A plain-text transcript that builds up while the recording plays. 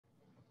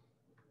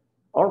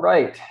All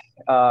right.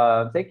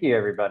 Thank you,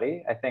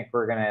 everybody. I think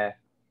we're going to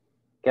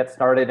get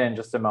started in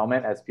just a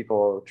moment as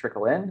people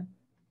trickle in.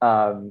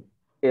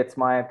 It's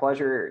my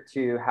pleasure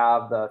to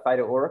have the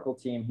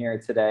PhytoOracle team here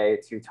today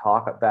to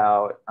talk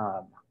about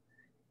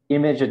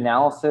image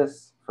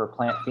analysis for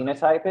plant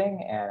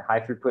phenotyping and high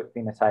throughput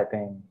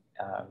phenotyping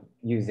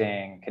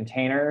using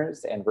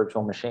containers and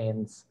virtual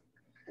machines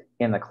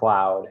in the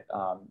cloud.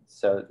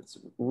 So it's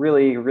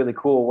really, really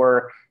cool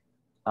work.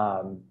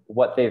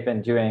 What they've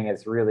been doing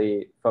is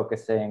really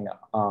focusing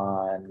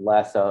on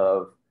less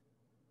of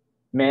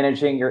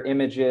managing your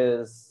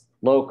images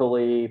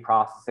locally,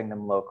 processing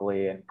them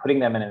locally, and putting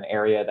them in an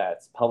area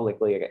that's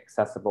publicly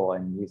accessible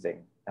and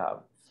using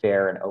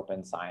fair and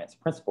open science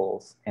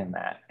principles in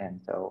that.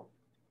 And so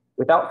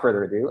without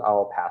further ado,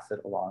 I'll pass it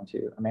along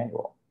to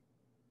Emmanuel.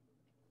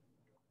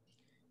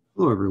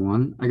 Hello,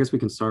 everyone. I guess we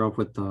can start off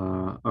with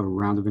a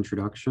round of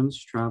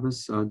introductions.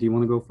 Travis, do you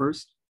want to go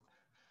first?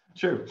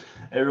 Sure.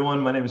 Hey,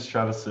 everyone, my name is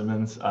Travis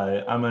Simmons.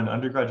 I'm an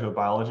undergraduate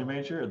biology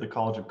major at the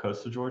College of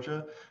Coastal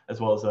Georgia, as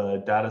well as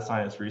a data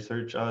science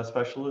research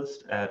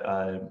specialist at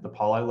the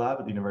PALI lab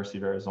at the University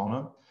of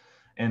Arizona.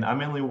 And I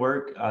mainly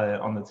work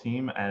on the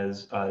team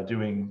as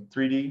doing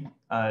 3D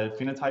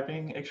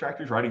phenotyping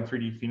extractors, writing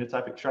 3D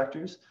phenotype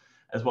extractors,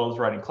 as well as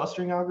writing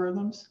clustering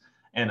algorithms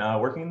and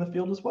working in the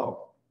field as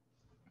well.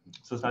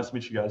 So it's nice to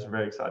meet you guys. We're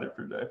very excited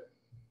for today.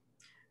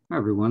 Hi,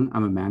 everyone.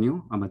 I'm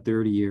Emmanuel. I'm a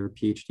third-year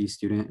PhD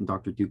student in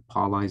Dr. Duke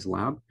Pauli's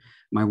lab.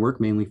 My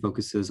work mainly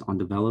focuses on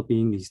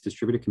developing these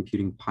distributed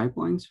computing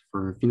pipelines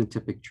for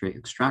phenotypic trait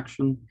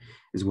extraction,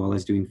 as well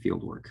as doing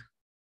field work.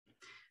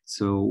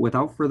 So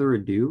without further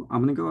ado,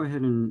 I'm going to go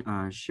ahead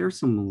and share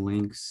some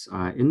links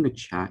in the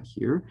chat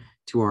here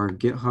to our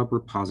GitHub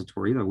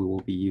repository that we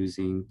will be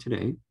using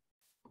today.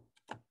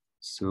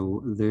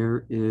 So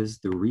there is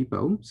the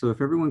repo. So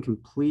if everyone can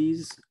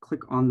please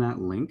click on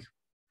that link,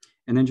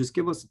 and then just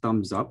give us a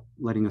thumbs up,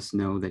 letting us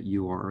know that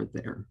you are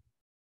there.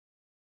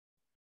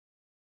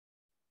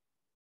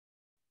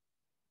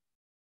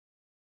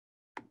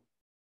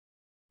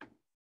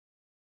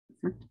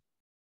 Perfect.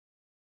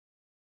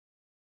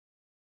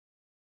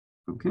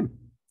 Okay,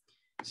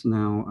 so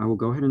now I will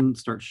go ahead and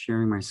start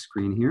sharing my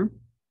screen here.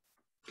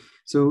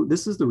 So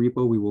this is the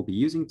repo we will be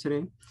using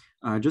today.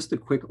 Just a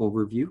quick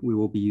overview, we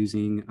will be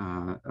using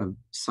a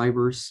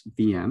Cyverse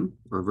VM,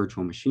 or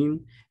virtual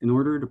machine, in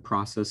order to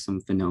process some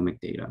phenomic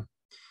data.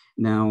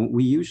 Now,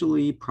 we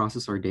usually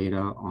process our data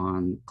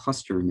on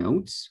cluster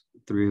nodes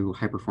through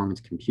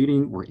high-performance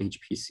computing or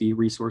HPC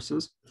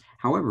resources.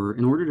 However,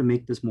 in order to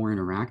make this more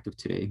interactive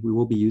today, we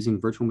will be using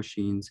virtual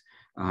machines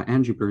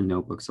and Jupyter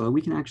Notebooks so that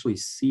we can actually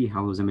see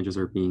how those images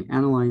are being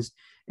analyzed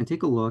and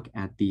take a look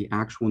at the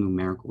actual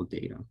numerical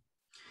data.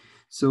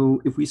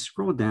 So if we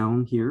scroll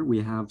down here,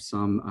 we have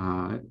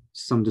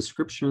some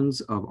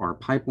descriptions of our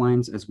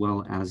pipelines as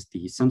well as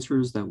the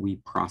sensors that we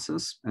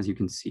process, as you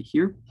can see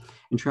here.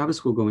 And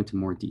Travis will go into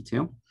more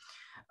detail.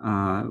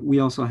 We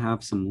also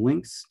have some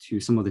links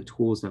to some of the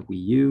tools that we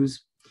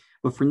use.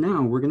 But for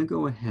now, we're going to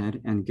go ahead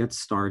and get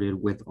started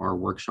with our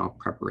workshop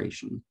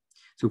preparation.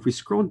 So if we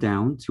scroll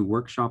down to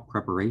workshop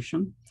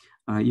preparation,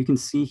 you can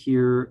see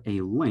here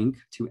a link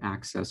to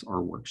access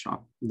our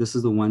workshop. This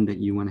is the one that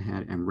you went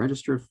ahead and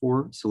registered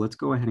for. So let's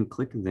go ahead and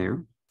click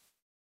there,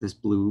 this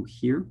blue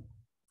here.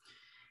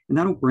 And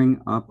that'll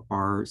bring up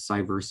our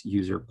Cyverse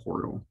user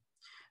portal.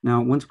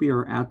 Now, once we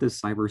are at this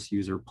Cyverse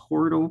user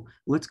portal,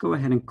 let's go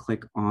ahead and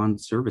click on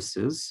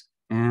services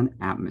and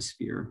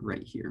atmosphere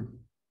right here.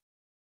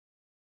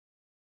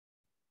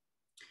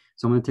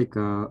 So I'm going to take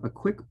a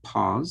quick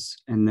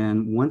pause. And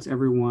then once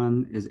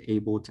everyone is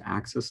able to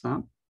access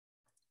that,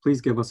 please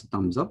give us a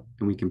thumbs up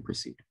and we can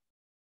proceed.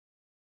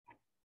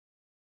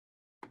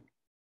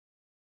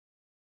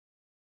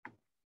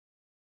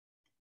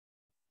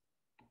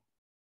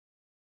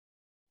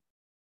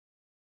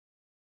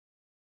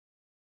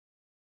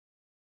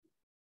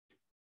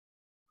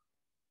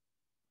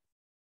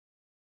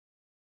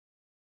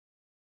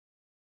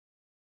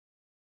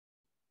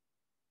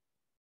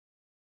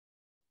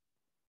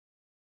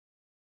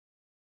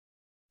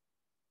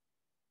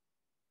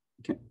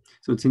 Okay,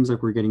 so it seems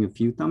like we're getting a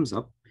few thumbs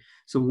up.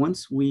 So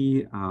once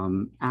we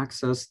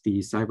access the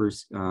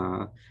Cyverse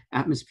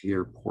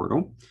atmosphere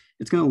portal,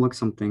 it's going to look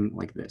something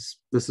like this.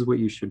 This is what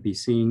you should be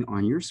seeing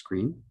on your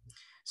screen.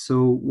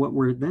 So what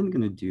we're then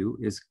going to do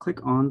is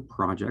click on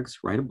projects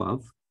right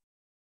above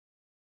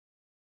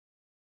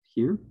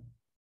here.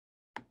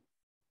 And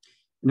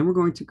then we're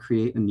going to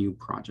create a new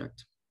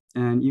project.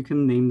 And you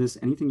can name this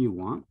anything you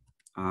want.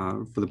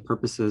 For the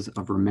purposes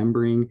of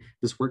remembering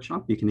this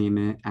workshop, you can name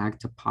it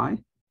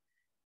AG2PI.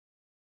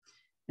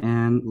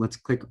 And let's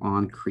click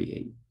on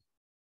create.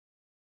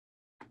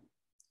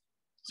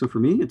 So for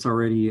me, it's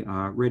already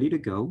ready to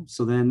go.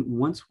 So then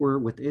once we're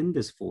within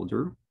this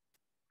folder,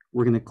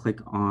 we're going to click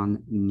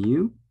on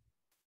new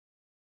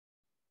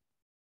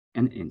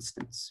and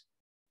instance.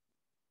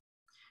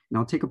 And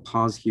I'll take a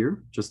pause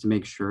here just to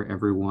make sure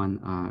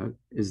everyone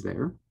is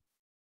there.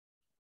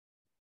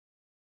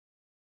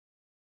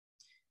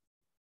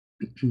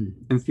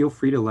 And feel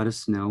free to let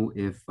us know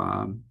if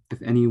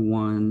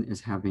anyone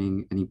is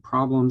having any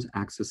problems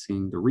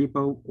accessing the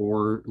repo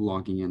or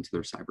logging into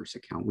their Cypress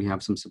account. We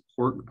have some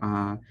support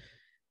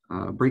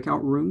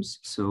breakout rooms,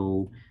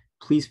 so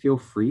please feel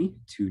free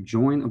to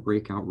join a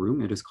breakout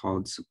room. It is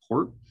called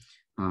support.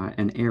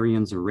 And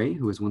Arian Zaray,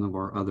 who is one of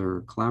our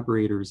other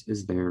collaborators,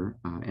 is there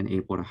and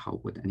able to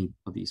help with any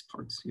of these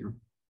parts here.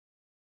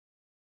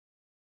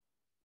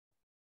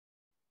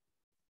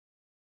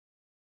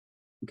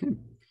 Okay,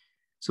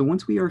 so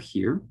once we are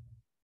here,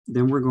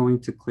 then we're going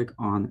to click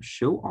on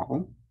Show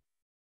All.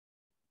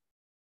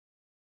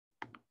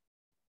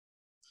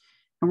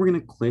 And we're going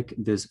to click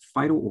this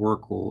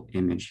PhytoOracle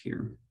image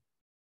here.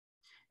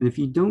 And if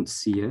you don't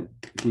see it,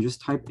 if you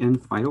just type in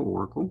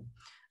PhytoOracle,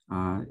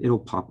 it'll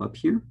pop up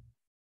here.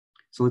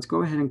 So let's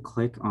go ahead and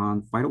click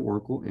on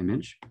PhytoOracle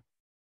image.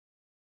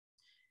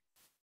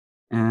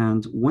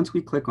 And once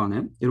we click on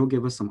it, it'll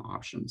give us some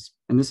options.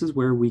 And this is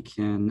where we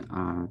can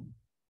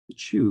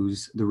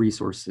choose the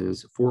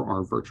resources for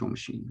our virtual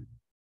machine.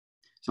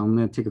 So I'm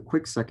going to take a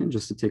quick second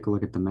just to take a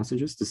look at the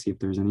messages to see if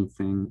there's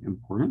anything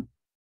important.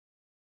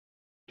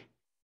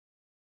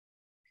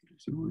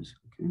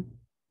 Okay.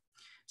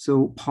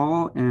 So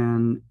Paul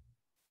and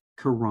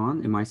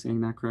Karan, am I saying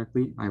that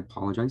correctly? I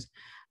apologize.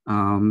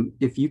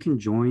 If you can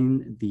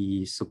join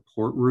the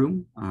support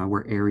room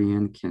where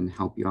Arian can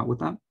help you out with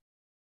that.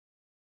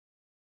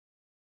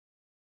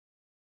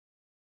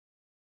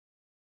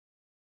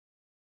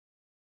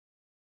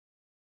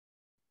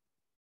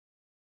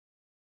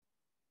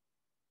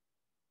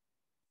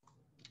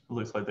 It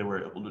looks like they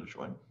were able to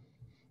join.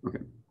 Okay,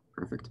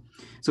 perfect.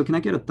 So can I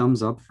get a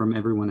thumbs up from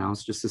everyone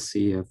else just to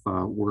see if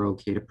we're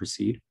okay to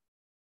proceed?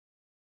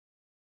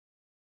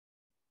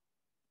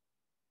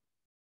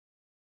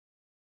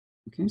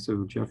 Okay,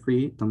 so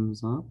Jeffrey,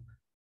 thumbs up.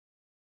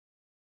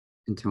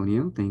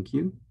 Antonio, thank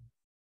you.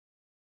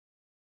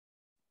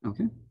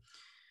 Okay.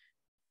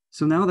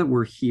 So now that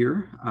we're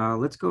here,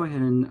 let's go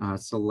ahead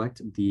and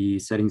select the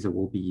settings that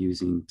we'll be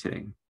using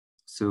today.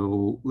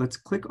 So let's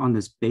click on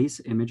this base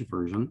image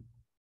version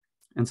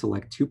and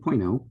select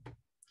 2.0.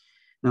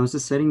 Now this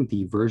is setting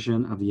the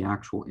version of the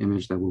actual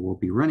image that we will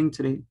be running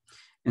today.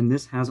 And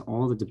this has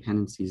all the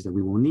dependencies that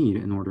we will need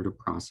in order to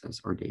process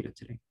our data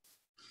today.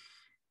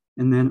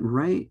 And then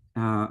right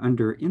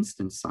under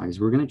instance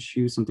size, we're going to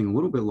choose something a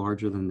little bit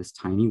larger than this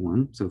tiny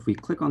one. So if we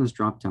click on this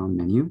drop-down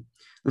menu,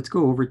 let's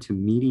go over to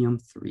medium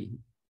 3.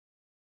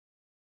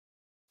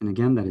 And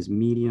again, that is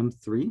medium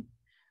 3.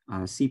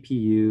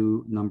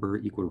 CPU number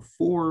equal to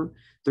 4,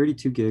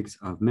 32 gigs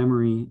of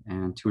memory,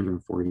 and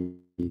 240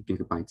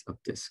 gigabytes of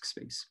disk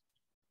space.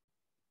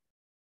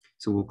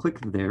 So we'll click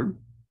there.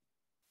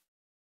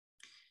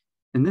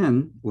 And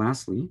then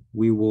lastly,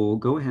 we will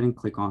go ahead and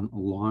click on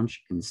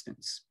Launch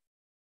Instance.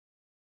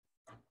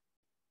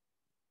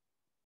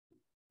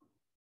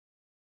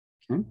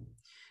 Okay.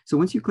 So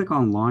once you click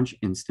on Launch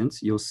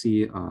Instance, you'll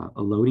see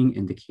a loading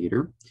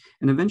indicator.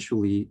 And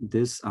eventually,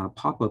 this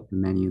pop-up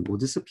menu will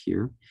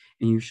disappear.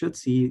 And you should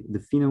see the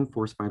Phenom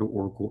Force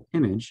PhytoOracle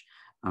image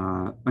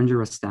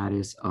under a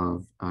status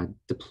of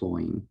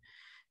deploying.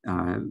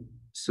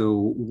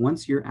 So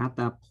once you're at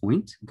that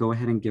point, go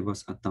ahead and give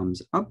us a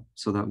thumbs up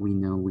so that we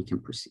know we can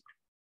proceed.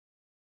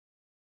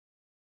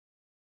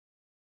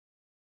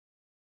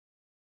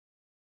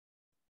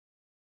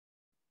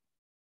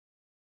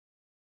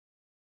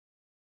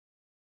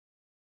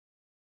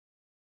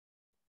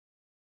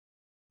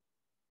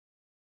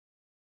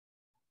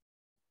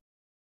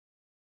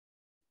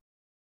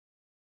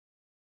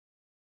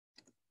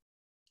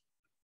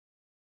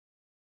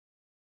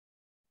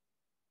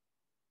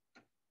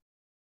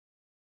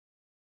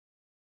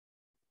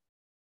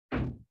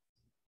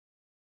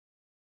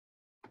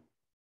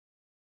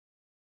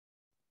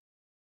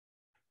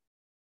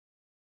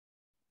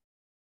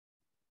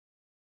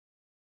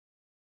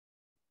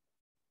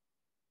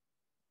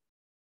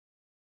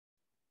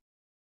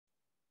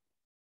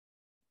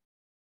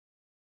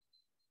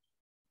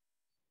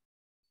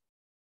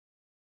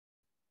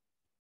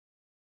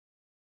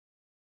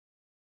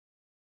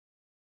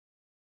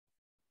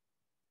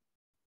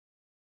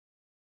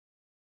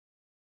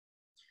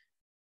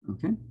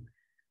 Okay,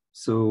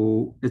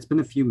 so it's been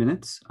a few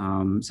minutes. So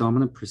I'm going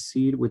to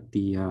proceed with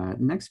the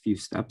next few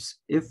steps.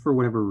 If for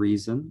whatever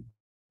reason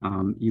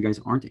you guys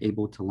aren't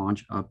able to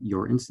launch up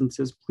your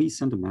instances, please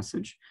send a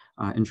message.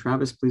 And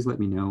Travis, please let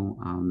me know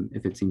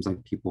if it seems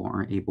like people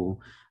aren't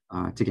able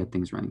to get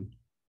things running.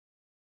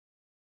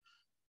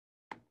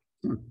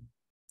 Yeah.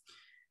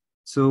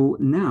 So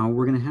now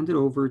we're going to hand it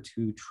over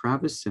to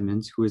Travis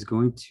Simmons, who is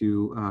going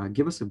to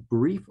give us a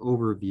brief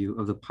overview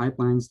of the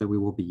pipelines that we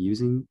will be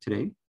using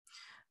today.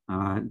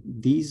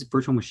 These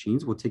virtual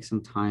machines will take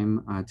some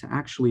time to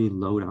actually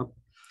load up.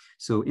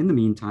 So in the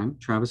meantime,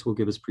 Travis will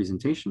give his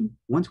presentation.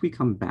 Once we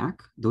come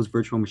back, those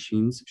virtual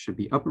machines should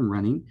be up and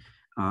running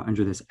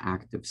under this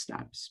active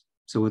status.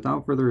 So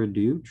without further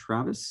ado,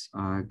 Travis,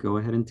 go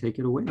ahead and take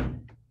it away.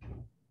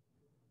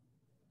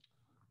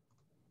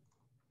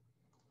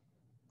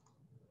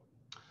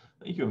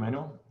 Thank you,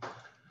 Emmanuel.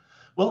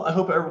 Well, I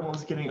hope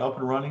everyone's getting up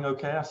and running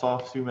okay. I saw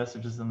a few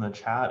messages in the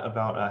chat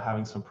about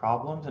having some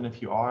problems. And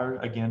if you are,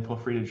 again, feel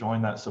free to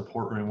join that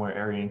support room where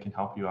Arian can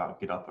help you out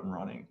get up and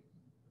running.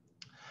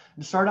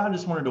 To start out, I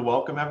just wanted to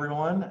welcome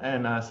everyone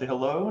and say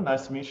hello,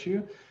 nice to meet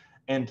you,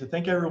 and to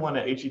thank everyone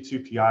at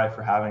AG2PI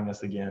for having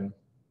us again.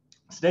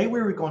 Today,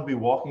 we're going to be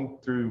walking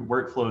through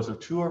workflows of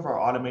two of our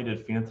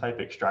automated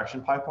phenotype extraction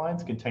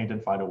pipelines contained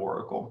in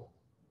PhytoOracle.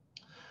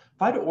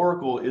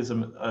 PhytoOracle is a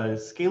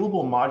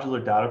scalable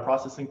modular data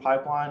processing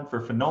pipeline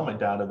for Phenomic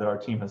data that our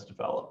team has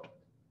developed.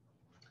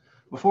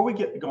 Before we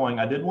get going,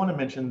 I did want to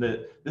mention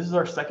that this is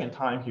our second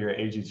time here at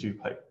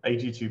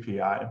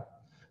AG2PI.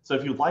 So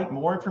if you'd like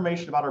more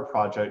information about our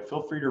project,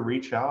 feel free to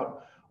reach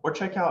out or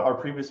check out our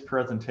previous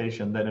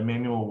presentation that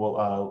Emmanuel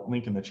will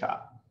link in the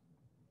chat.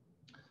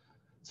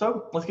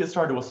 So let's get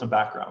started with some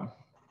background.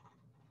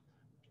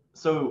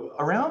 So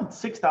around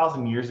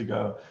 6,000 years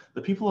ago,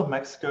 the people of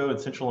Mexico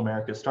and Central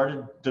America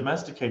started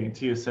domesticating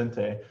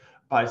teosinte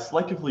by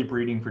selectively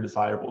breeding for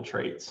desirable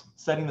traits,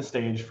 setting the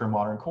stage for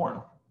modern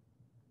corn.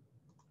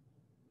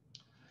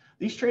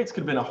 These traits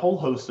could have been a whole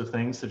host of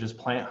things, such as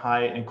plant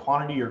height and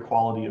quantity or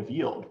quality of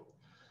yield.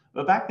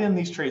 But back then,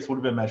 these traits would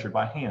have been measured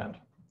by hand.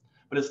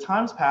 But as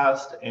times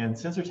passed and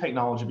sensor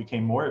technology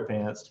became more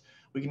advanced,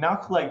 we can now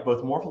collect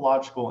both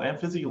morphological and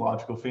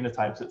physiological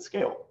phenotypes at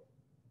scale.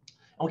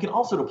 And we can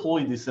also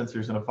deploy these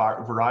sensors in a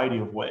variety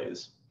of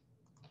ways.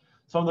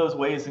 Some of those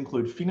ways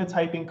include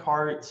phenotyping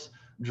carts,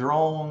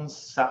 drones,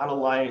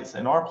 satellites,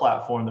 and our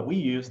platform that we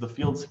use, the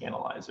field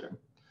scanalizer.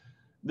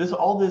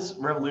 All this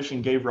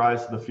revolution gave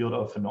rise to the field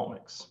of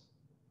phenomics.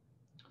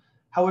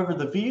 However,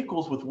 the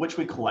vehicles with which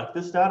we collect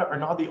this data are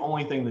not the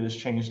only thing that has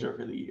changed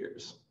over the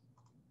years.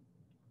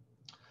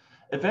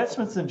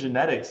 Advancements in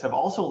genetics have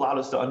also allowed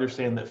us to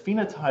understand that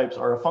phenotypes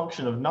are a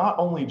function of not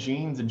only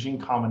genes and gene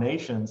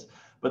combinations,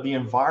 but the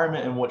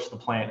environment in which the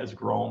plant is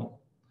grown.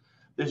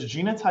 This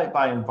genotype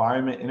by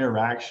environment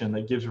interaction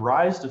that gives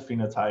rise to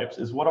phenotypes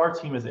is what our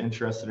team is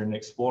interested in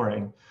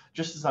exploring,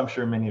 just as I'm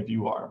sure many of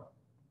you are.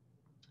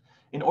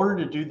 In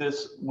order to do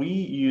this, we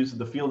use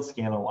the field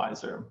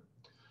scanalizer.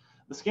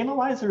 The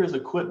scanalizer is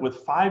equipped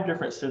with 5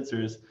 different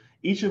sensors,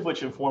 each of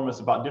which inform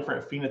us about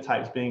different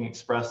phenotypes being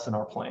expressed in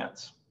our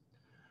plants.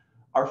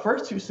 Our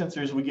first 2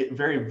 sensors, we get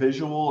very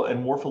visual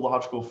and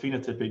morphological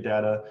phenotypic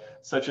data,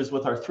 such as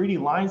with our 3D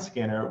line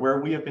scanner, where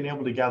we have been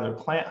able to gather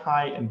plant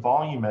height and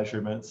volume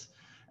measurements,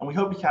 and we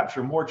hope to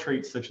capture more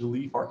traits such as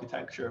leaf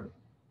architecture.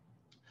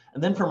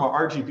 And then from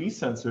our RGB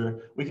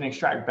sensor, we can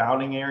extract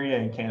bounding area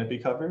and canopy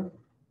cover.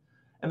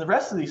 And the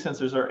rest of these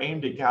sensors are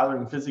aimed at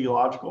gathering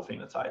physiological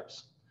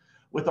phenotypes.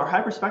 With our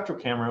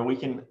hyperspectral camera, we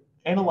can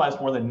analyze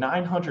more than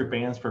 900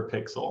 bands per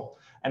pixel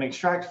and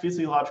extract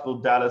physiological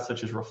data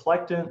such as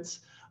reflectance,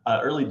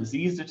 early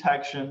disease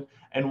detection,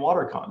 and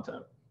water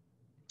content.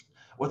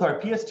 With our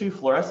PS2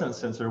 fluorescence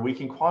sensor, we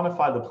can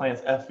quantify the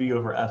plant's FV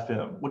over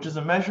FM, which is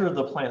a measure of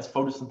the plant's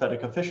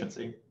photosynthetic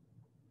efficiency.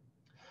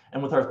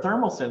 And with our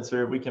thermal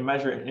sensor, we can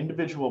measure an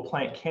individual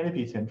plant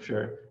canopy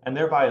temperature and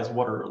thereby its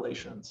water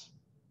relations.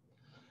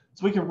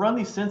 So we can run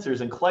these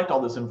sensors and collect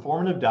all this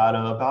informative data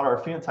about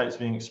our phenotypes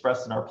being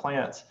expressed in our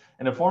plants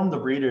and inform the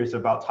breeders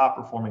about top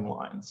performing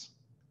lines.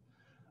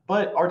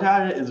 But our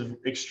data is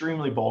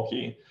extremely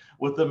bulky,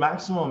 with the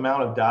maximum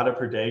amount of data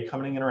per day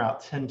coming in around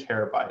 10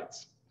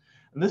 terabytes.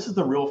 And this is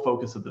the real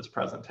focus of this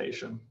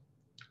presentation.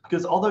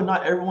 Because although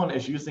not everyone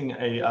is using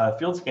a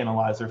field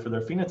scanalizer for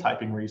their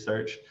phenotyping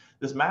research,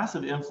 this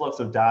massive influx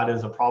of data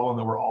is a problem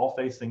that we're all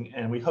facing,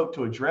 and we hope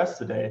to address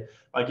today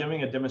by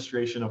giving a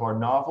demonstration of our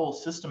novel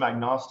system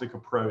agnostic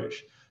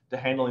approach to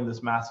handling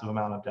this massive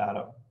amount of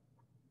data.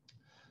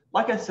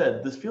 Like I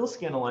said, this field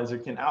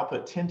scanalizer can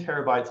output 10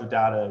 terabytes of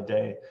data a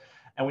day,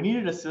 and we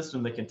needed a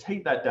system that can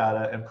take that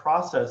data and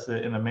process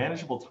it in a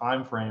manageable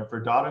time frame for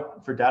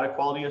data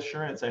quality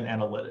assurance and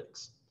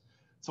analytics.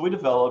 So we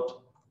developed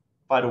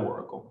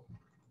PhytoOracle.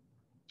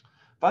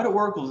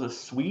 PhytoOracle is a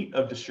suite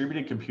of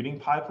distributed computing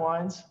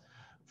pipelines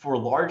for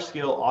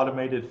large-scale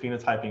automated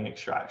phenotyping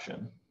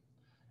extraction.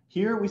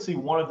 Here we see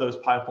one of those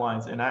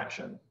pipelines in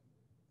action.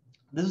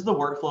 This is the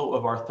workflow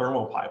of our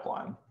thermal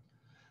pipeline,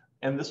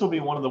 and this will be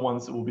one of the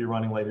ones that we'll be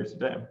running later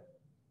today.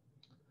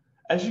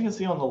 As you can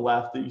see on the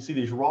left, that you see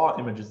these raw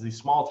images, these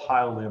small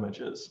tiled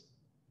images.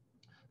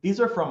 These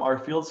are from our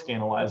field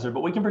scanalizer,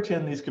 but we can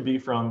pretend these could be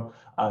from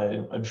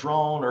a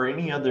drone or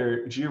any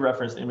other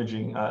georeferenced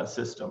imaging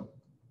system.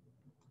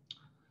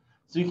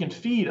 So you can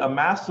feed a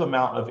massive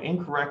amount of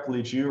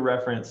incorrectly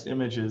georeferenced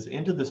images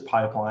into this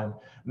pipeline,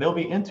 and they'll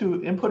be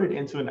inputted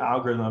into an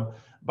algorithm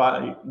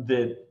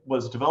that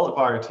was developed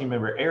by our team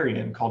member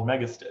Arian called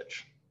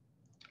Megastitch.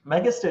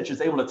 Megastitch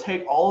is able to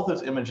take all of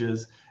those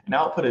images and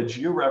output a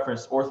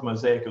georeferenced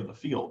orthomosaic of the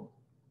field,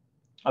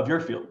 of your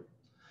field.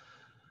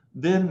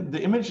 Then the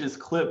image is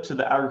clipped to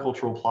the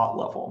agricultural plot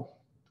level.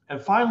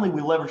 And finally,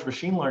 we leverage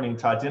machine learning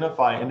to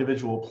identify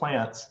individual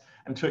plants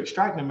and to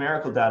extract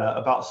numerical data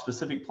about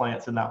specific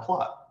plants in that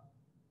plot.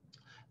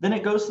 Then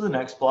it goes to the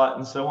next plot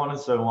and so on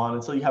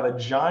until you have a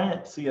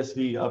giant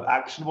CSV of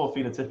actionable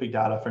phenotypic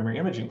data from your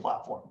imaging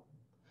platform.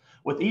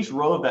 with each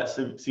row of that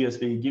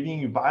CSV giving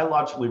you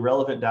biologically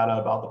relevant data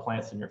about the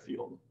plants in your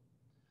field.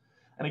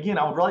 And again,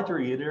 I would like to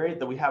reiterate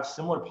that we have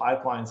similar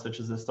pipelines, such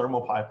as this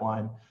thermal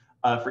pipeline,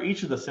 for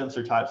each of the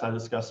sensor types I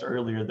discussed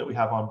earlier that we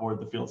have on board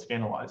the field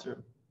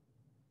Scanalyzer.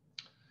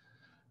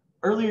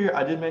 Earlier,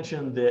 I did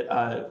mention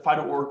that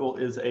PhytoOracle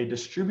is a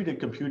distributed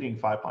computing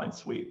pipeline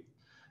suite.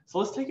 So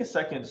let's take a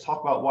second to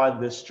talk about why the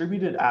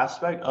distributed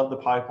aspect of the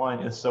pipeline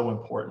is so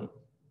important.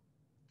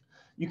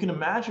 You can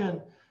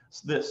imagine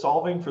that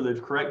solving for the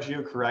correct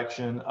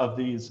geocorrection of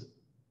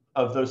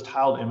those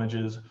tiled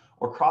images,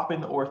 or cropping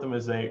the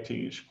orthomosaic to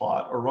each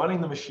plot, or running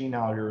the machine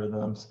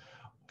algorithms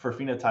for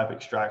phenotype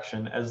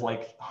extraction as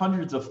like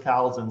hundreds of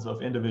thousands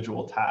of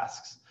individual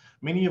tasks,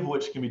 many of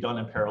which can be done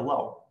in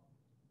parallel.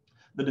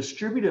 The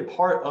distributed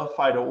part of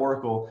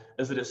PhytoOracle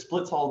is that it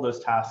splits all of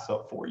those tasks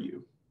up for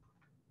you.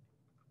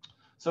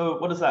 So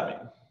what does that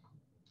mean?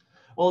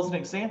 Well, as an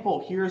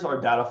example, here's our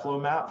data flow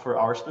map for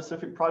our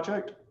specific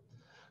project.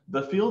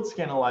 The field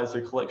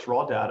Scanalyzer collects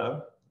raw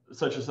data,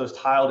 such as those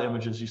tiled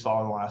images you saw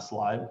on the last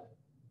slide.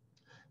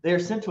 They are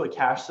sent to a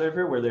cache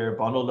server where they're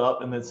bundled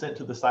up and then sent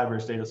to the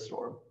Cyberse data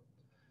store.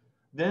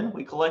 Then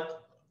we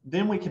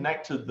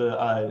connect to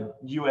the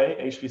UA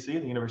HPC,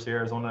 the University of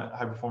Arizona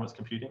High Performance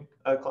Computing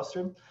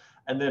Cluster,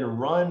 and then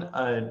run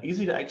an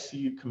easy to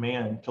execute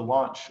command to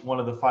launch one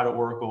of the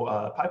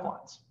PhytoOracle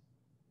pipelines.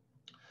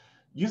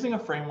 Using a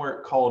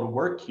framework called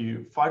work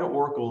queue,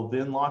 PhytoOracle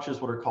then launches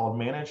what are called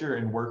manager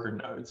and worker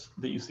nodes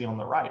that you see on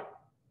the right.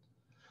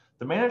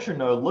 The manager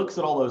node looks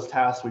at all those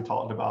tasks we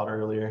talked about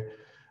earlier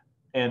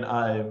and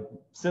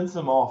sends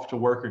them off to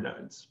worker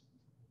nodes.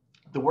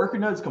 The worker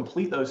nodes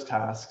complete those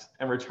tasks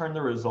and return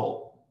the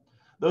result.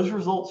 Those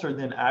results are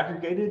then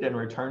aggregated and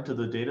returned to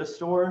the data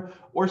store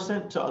or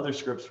sent to other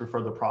scripts for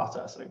further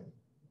processing.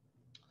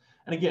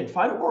 And again,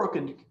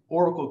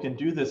 PhytoOracle can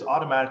do this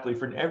automatically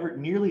for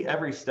nearly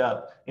every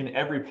step in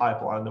every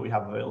pipeline that we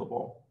have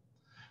available.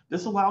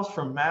 This allows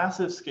for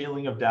massive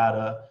scaling of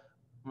data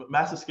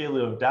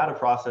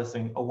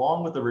processing,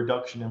 along with the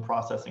reduction in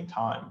processing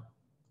time.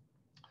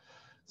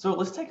 So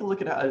let's take a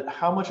look at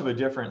how much of a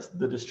difference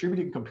the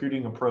distributed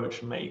computing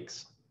approach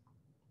makes.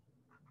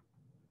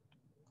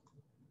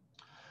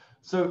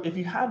 So if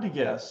you had to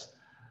guess,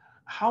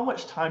 how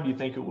much time do you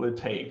think it would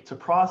take to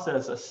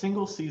process a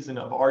single season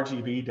of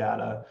RGB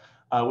data,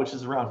 which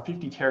is around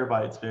 50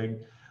 terabytes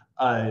big,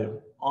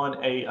 on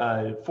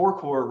a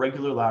 4-core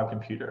regular lab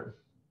computer?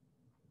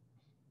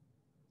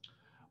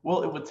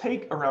 Well, it would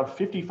take around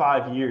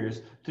 55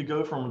 years to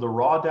go from the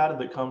raw data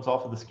that comes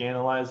off of the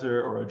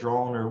Scanalyzer or a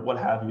drone or what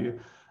have you,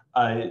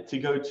 to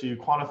go to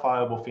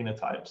quantifiable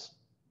phenotypes.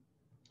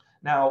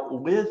 Now,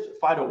 with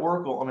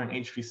PhytoOracle on an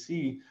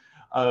HPC,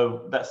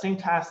 that same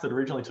task that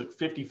originally took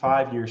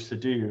 55 years to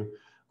do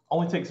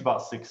only takes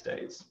about 6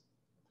 days.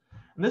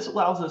 And this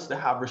allows us to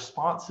have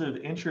responsive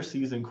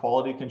intra-season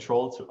quality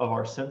control of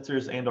our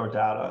sensors and our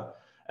data,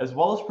 as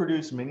well as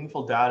produce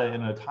meaningful data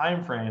in a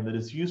time frame that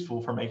is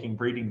useful for making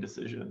breeding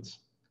decisions.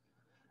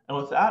 And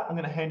with that, I'm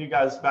going to hand you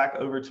guys back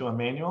over to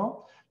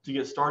Emmanuel to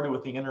get started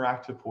with the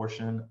interactive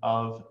portion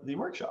of the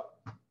workshop.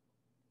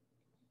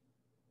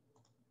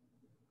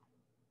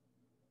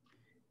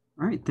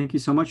 All right, thank you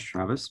so much,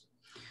 Travis.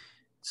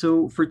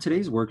 So for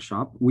today's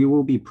workshop, we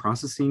will be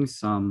processing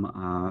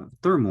some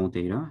thermal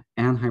data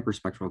and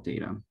hyperspectral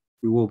data.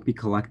 We will be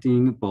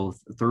collecting both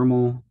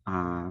thermal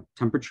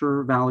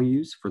temperature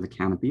values for the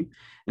canopy,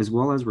 as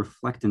well as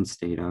reflectance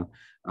data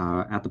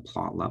at the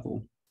plot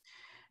level.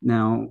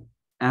 Now,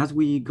 as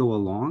we go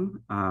along,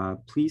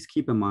 please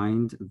keep in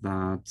mind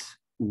that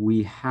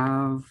we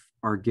have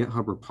our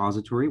GitHub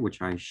repository,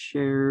 which I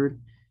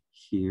shared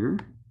here.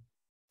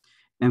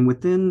 And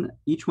within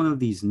each one of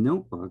these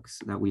notebooks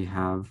that we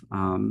have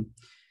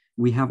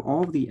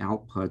all of the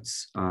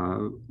outputs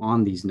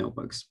on these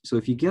notebooks. So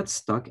if you get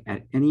stuck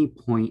at any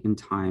point in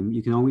time,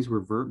 you can always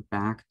revert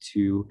back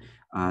to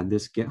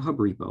this GitHub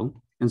repo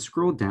and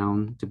scroll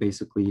down to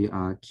basically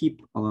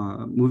keep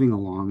moving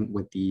along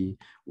with the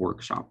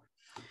workshop.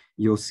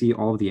 You'll see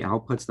all of the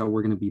outputs that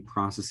we're going to be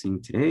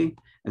processing today,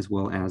 as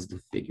well as the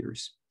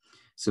figures.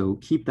 So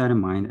keep that in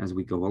mind as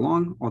we go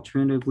along.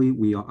 Alternatively,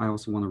 I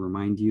also want to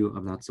remind you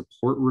of that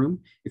support room.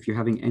 If you're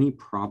having any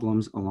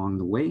problems along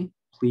the way,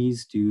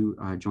 please do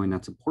join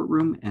that support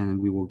room and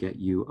we will get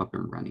you up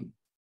and running.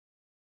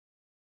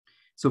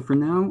 So for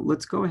now,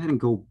 let's go ahead and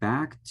go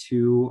back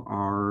to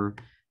our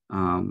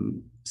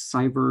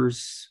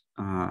Cyberse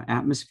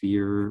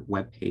Atmosphere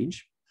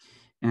webpage.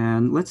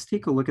 And let's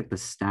take a look at the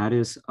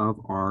status of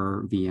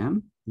our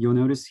VM. You'll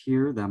notice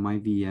here that my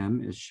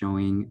VM is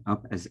showing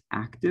up as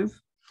active.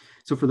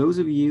 So for those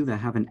of you that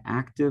have an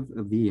active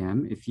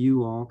VM, if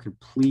you all could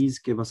please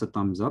give us a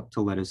thumbs up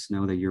to let us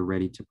know that you're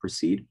ready to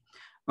proceed.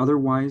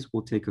 Otherwise,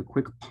 we'll take a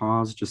quick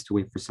pause just to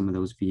wait for some of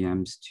those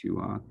VMs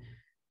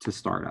to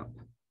start up.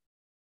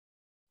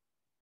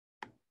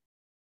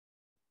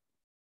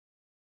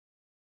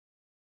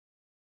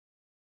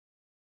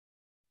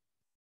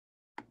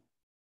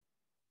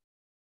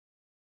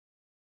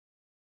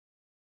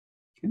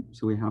 Okay,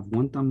 so we have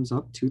 1 thumbs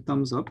up, 2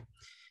 thumbs up.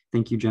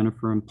 Thank you,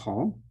 Jennifer and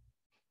Paul.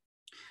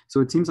 So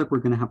it seems like we're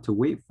going to have to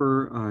wait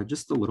for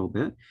just a little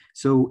bit.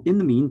 So in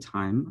the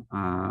meantime,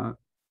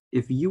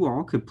 if you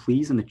all could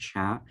please in the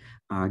chat,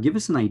 give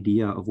us an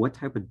idea of what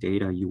type of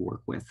data you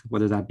work with,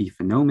 whether that be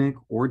phenomic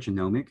or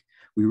genomic.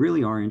 We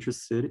really are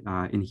interested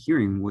in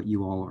hearing what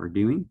you all are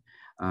doing.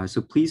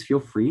 So please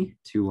feel free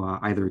to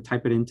either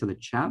type it into the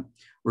chat,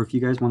 or if you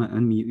guys want to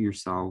unmute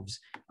yourselves,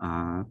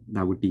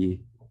 that would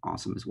be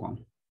awesome as well.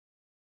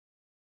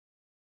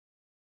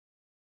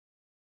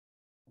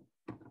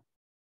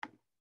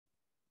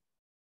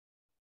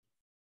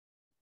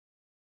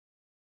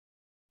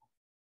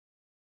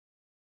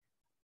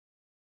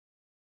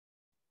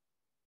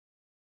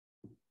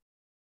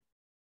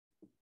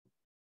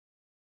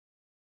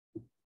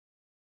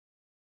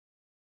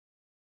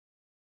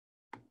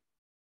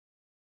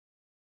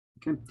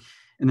 Okay,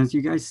 and as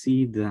you guys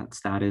see that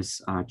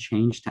status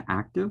change to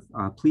active,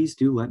 please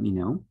do let me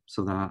know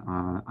so that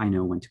I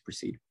know when to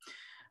proceed.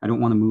 I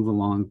don't want to move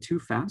along too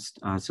fast.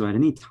 So at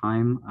any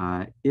time,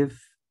 if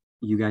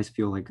you guys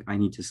feel like I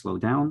need to slow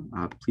down,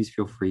 please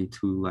feel free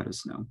to let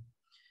us know.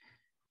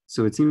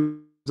 So it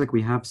seems like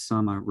we have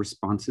some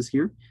responses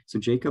here. So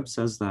Jacob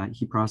says that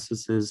he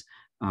processes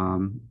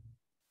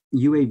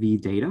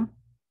UAV data.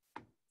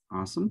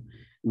 Awesome.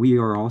 We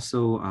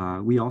also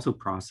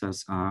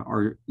process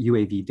our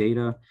UAV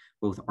data,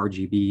 both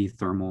RGB,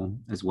 thermal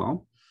as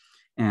well.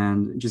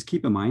 And just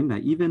keep in mind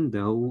that even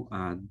though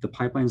the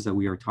pipelines that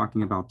we are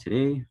talking about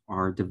today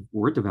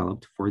were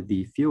developed for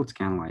the field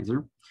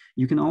scanalizer,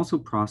 you can also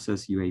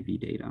process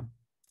UAV data.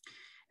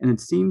 And it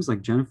seems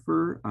like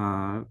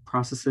Jennifer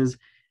processes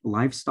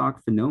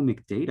livestock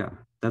phenomic data.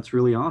 That's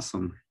really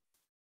awesome.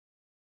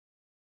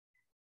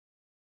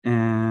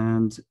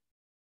 And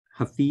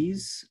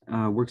Hafiz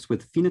works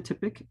with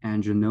phenotypic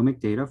and genomic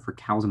data for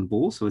cows and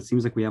bulls. So it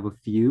seems like we have a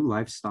few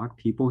livestock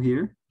people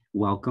here.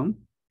 Welcome.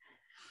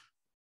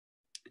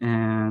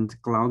 And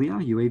Claudia,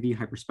 UAV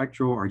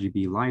hyperspectral,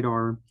 RGB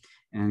LiDAR,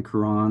 and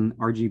Karan,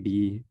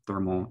 RGB,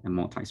 thermal, and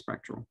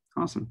multispectral.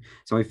 Awesome.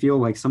 So I feel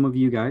like some of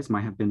you guys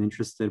might have been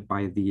interested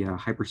by the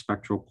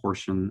hyperspectral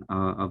portion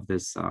of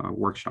this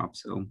workshop.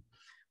 So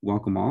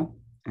welcome all.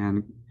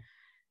 And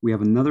we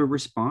have another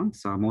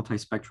response,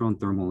 multispectral and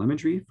thermal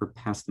imagery for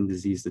pest and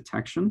disease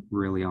detection.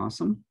 Really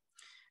awesome.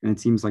 And it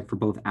seems like for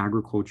both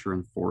agriculture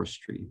and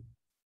forestry.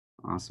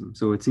 Awesome.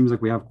 So it seems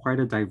like we have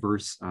quite a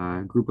diverse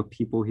group of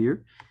people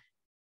here.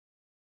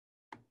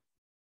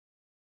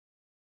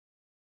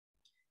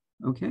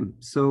 Okay,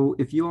 so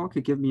if you all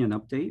could give me an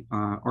update,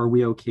 are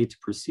we okay to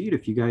proceed?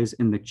 If you guys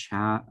in the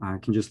chat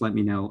can just let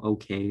me know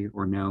okay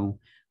or no,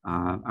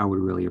 I would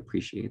really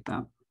appreciate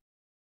that.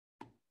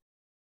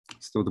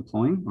 Still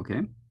deploying,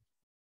 okay.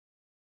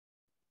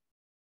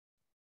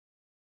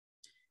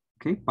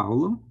 Okay,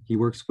 Paulo, he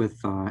works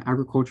with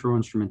agricultural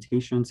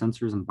instrumentation,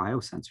 sensors, and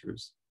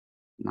biosensors.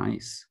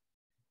 Nice.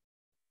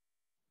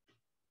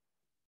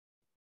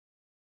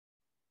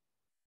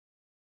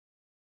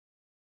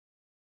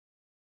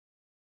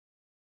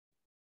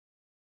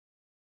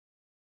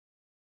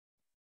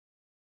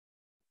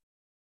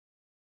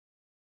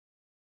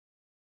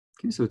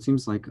 Okay, so it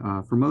seems like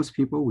for most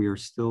people, we are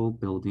still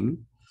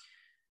building.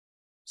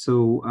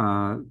 So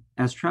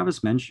as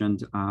Travis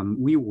mentioned,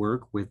 we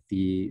work with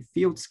the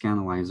field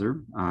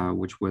scanalizer,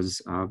 which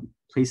was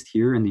placed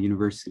here in the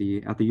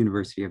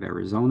University of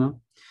Arizona.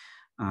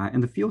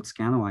 And the field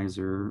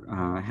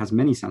scanalizer has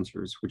many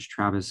sensors, which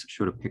Travis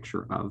showed a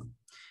picture of.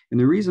 And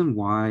the reason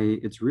why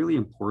it's really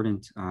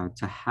important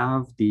to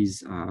have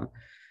these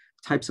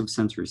types of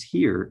sensors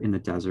here in the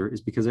desert is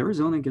because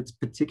Arizona gets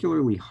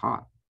particularly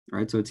hot.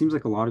 Right, so it seems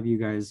like a lot of you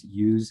guys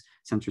use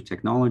sensor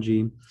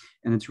technology,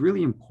 and it's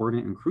really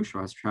important and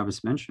crucial, as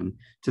Travis mentioned,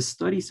 to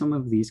study some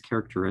of these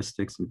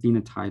characteristics and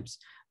phenotypes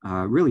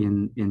really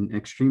in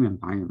extreme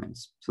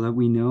environments so that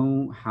we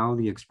know how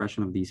the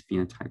expression of these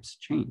phenotypes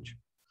change.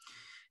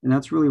 And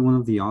that's really one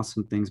of the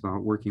awesome things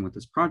about working with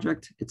this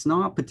project. It's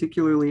not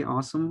particularly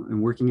awesome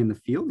in working in the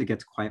field. It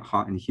gets quite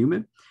hot and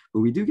humid,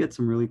 but we do get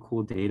some really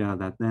cool data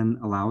that then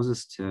allows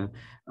us to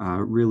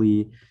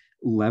really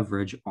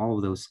leverage all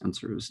of those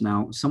sensors.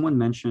 Now, someone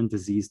mentioned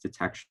disease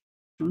detection.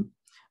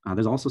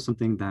 There's also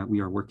something that we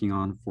are working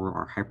on for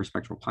our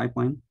hyperspectral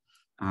pipeline,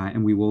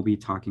 and we will be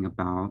talking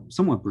about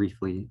somewhat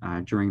briefly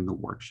during the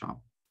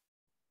workshop.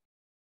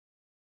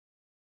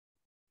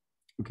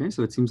 Okay,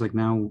 so it seems like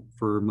now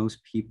for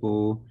most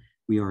people,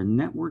 we are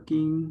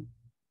networking,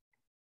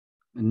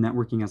 and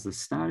networking as the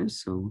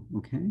status, so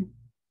okay.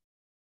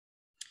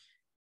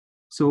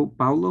 So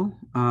Paulo,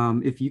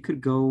 if you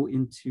could go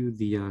into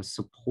the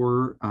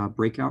support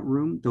breakout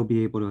room, they'll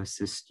be able to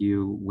assist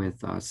you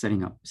with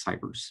setting up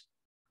Cybers.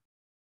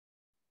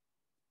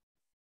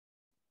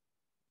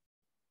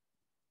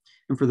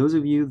 And for those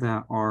of you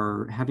that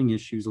are having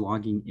issues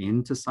logging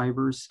into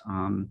Cybers,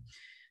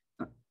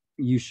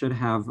 you should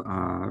have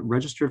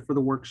registered for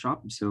the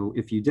workshop. So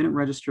if you didn't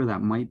register,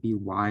 that might be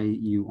why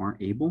you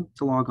aren't able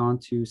to log on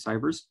to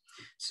Cybers.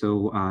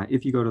 So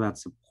if you go to that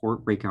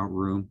support breakout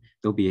room,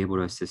 they'll be able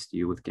to assist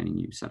you with getting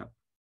you set up.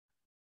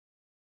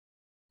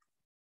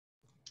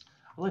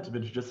 I'd like to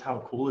mention just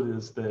how cool it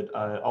is that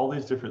all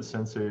these different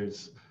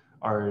sensors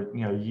are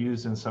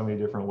used in so many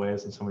different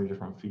ways in so many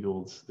different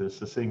fields.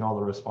 So seeing all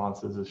the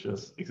responses is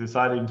just, it's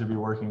exciting to be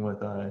working with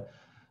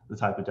the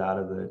type of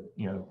data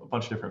that a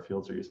bunch of different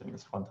fields are using.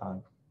 It's a fun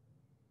time.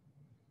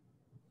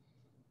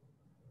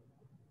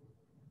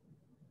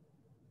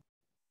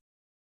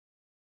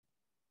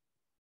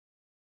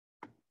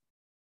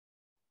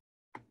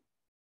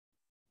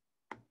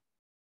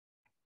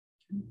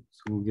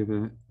 So we'll give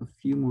it a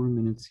few more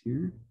minutes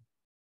here.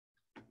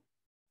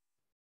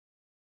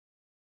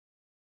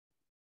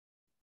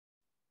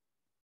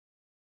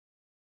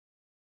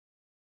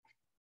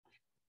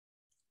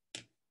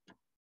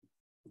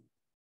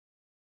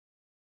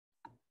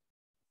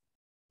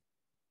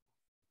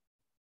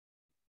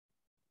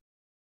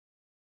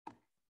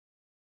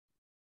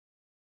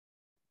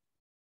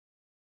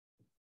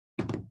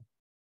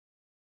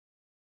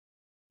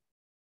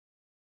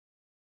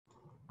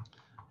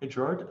 Hey,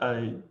 Gerard,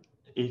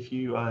 if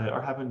you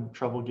are having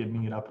trouble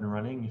getting it up and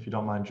running, if you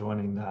don't mind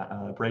joining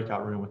that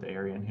breakout room with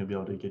Arian, he'll be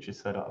able to get you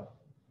set up.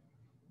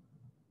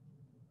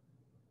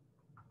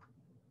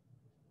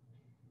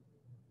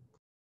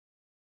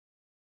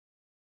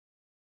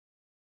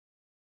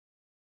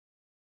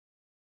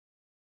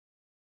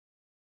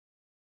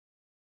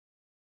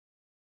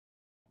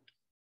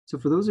 So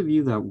for those of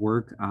you that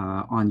work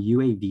on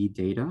UAV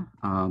data,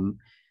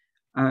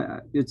 I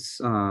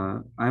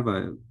have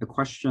a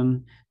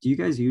question. Do you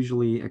guys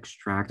usually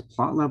extract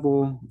plot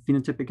level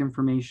phenotypic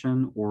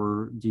information,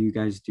 or do you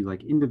guys do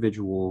like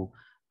individual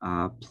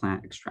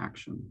plant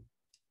extraction?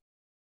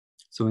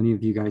 So any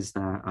of you guys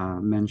that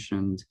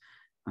mentioned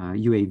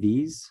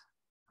UAVs,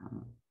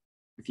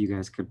 if you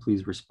guys could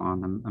please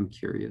respond, I'm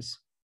curious.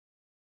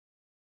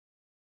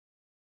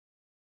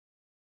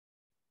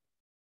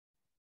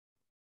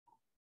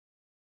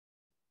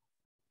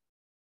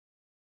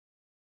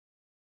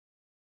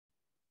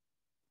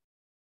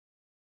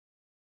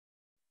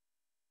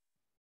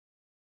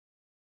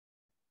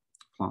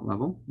 Plot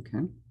level,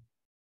 okay.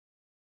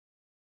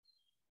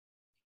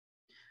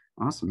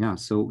 Awesome, yeah.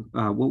 So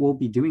what we'll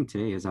be doing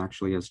today is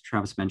actually, as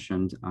Travis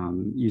mentioned,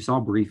 you saw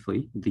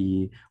briefly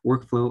the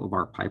workflow of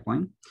our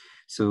pipeline.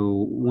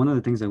 So one of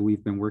the things that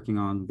we've been working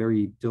on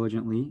very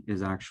diligently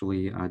is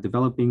actually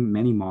developing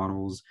many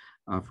models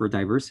for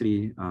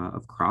diversity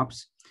of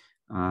crops.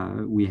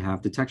 We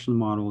have detection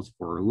models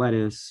for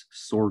lettuce,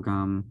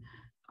 sorghum,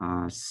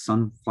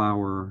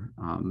 sunflower.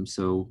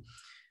 So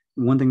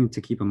one thing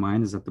to keep in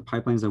mind is that the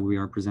pipelines that we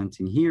are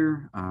presenting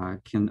here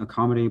can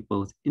accommodate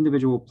both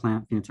individual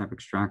plant phenotype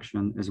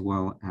extraction as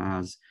well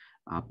as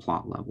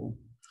plot level.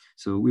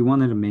 So we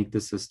wanted to make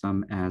this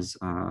system as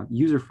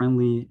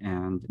user-friendly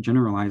and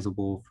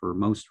generalizable for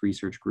most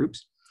research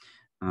groups.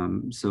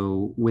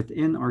 So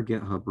within our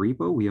GitHub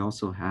repo, we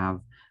also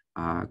have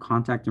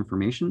contact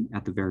information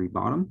at the very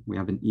bottom. We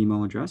have an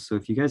email address. So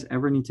if you guys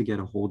ever need to get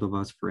a hold of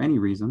us for any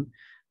reason,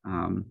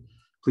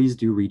 please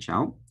do reach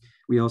out.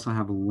 We also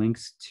have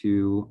links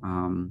to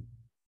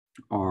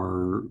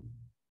our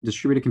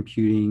distributed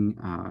computing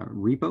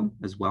repo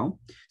as well.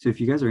 So if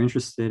you guys are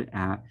interested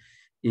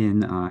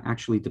in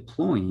actually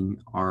deploying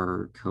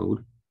our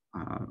code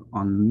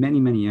on many,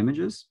 many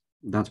images,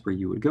 that's where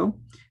you would go.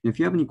 And if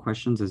you have any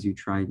questions as you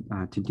try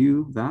to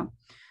do that,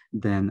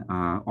 then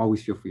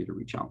always feel free to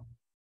reach out.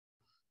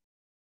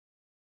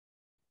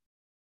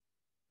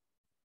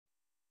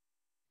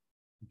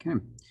 Okay.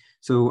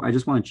 So I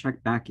just want to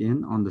check back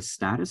in on the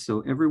status. So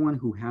everyone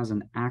who has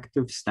an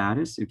active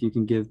status, if you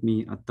can give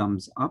me a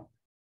thumbs up.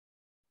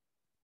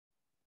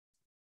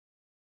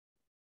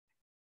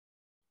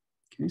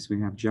 Okay, so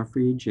we have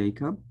Jeffrey,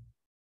 Jacob,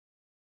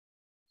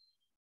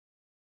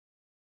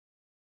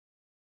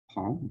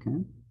 Paul,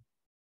 okay.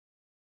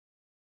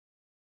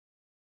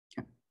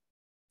 Okay.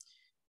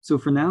 So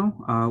for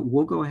now,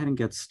 we'll go ahead and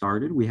get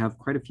started. We have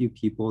quite a few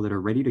people that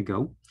are ready to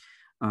go.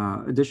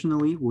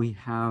 Additionally, we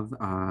have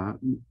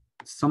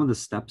some of the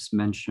steps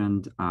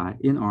mentioned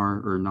in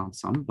our, or not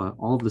some, but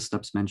all of the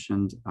steps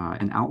mentioned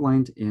and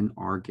outlined in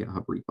our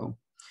GitHub repo.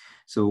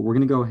 So we're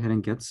going to go ahead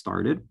and get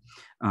started,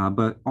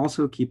 but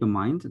also keep in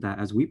mind that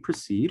as we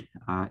proceed,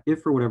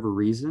 if for whatever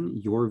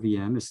reason your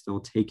VM is still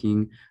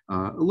taking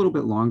a little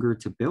bit longer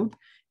to build,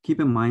 keep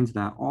in mind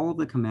that all of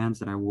the commands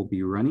that I will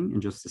be running in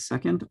just a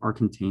second are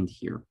contained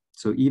here.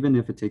 So even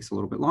if it takes a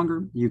little bit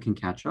longer, you can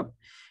catch up.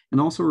 And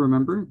also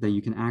remember that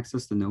you can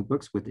access the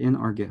notebooks within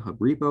our GitHub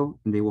repo,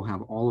 and they will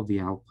have all of the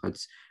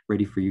outputs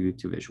ready for you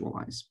to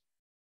visualize.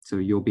 So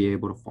you'll be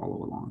able to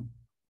follow along,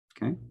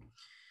 okay?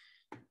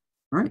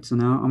 All right, so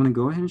now I'm gonna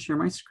go ahead and share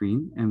my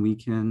screen, and we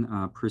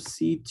can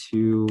proceed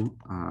to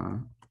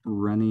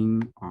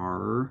running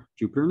our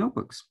Jupyter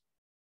notebooks.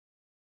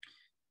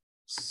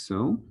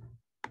 So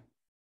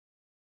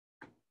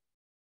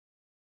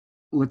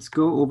let's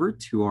go over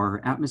to our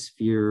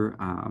Atmosphere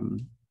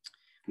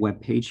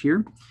web page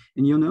here.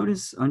 And you'll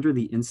notice under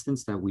the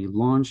instance that we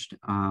launched,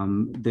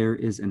 there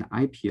is an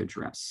IP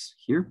address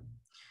here.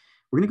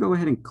 We're going to go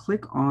ahead and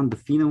click on the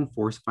Phenom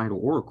Force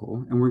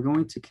PhytoOracle, and we're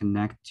going to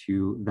connect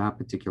to that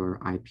particular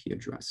IP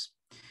address.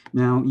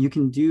 Now, you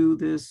can do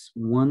this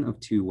one of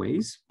two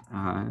ways.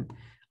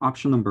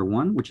 Option number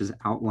one, which is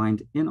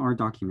outlined in our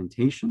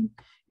documentation,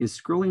 is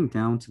scrolling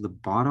down to the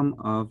bottom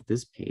of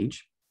this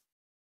page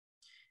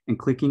and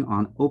clicking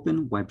on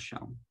Open Web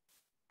Shell.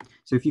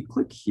 So if you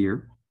click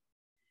here,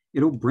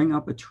 it'll bring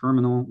up a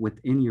terminal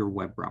within your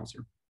web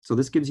browser. So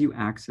this gives you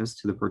access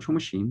to the virtual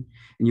machine,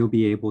 and you'll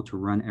be able to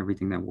run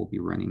everything that we'll be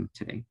running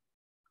today.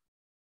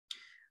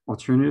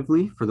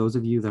 Alternatively, for those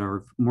of you that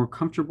are more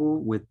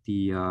comfortable with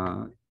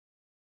the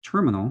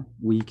terminal,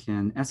 we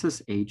can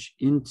SSH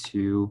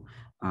into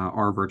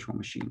our virtual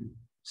machine.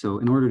 So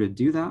in order to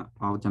do that,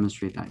 I'll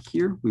demonstrate that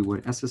here. We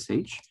would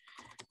SSH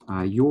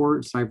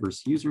your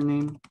Cyberse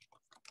username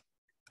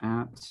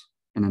at,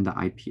 and then the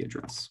IP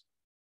address.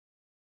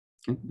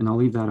 Okay, and I'll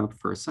leave that up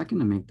for a second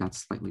to make that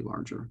slightly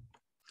larger.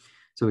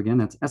 So again,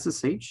 that's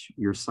SSH,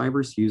 your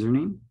Cyberse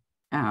username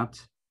at,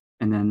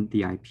 and then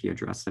the IP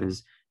address that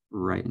is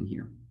right in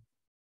here.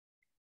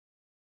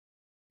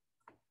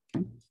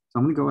 Okay, so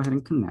I'm gonna go ahead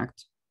and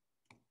connect.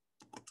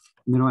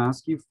 And it'll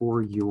ask you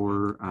for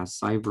your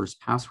Cyberse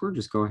password.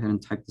 Just go ahead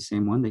and type the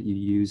same one that you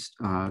used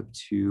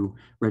to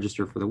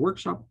register for the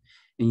workshop,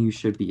 and you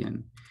should be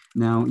in.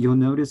 Now, you'll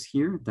notice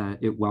here that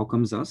it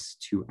welcomes us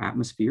to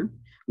Atmosphere.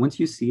 Once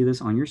you see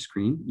this on your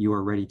screen, you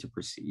are ready to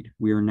proceed.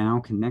 We are now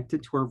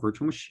connected to our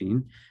virtual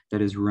machine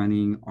that is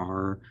running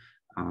our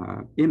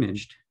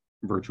imaged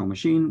virtual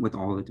machine with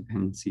all the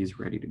dependencies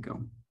ready to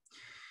go.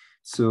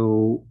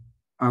 So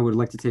I would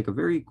like to take a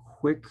very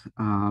quick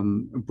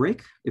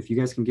break. If you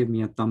guys can give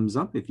me a thumbs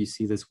up if you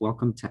see this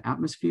welcome to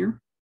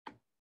Atmosphere.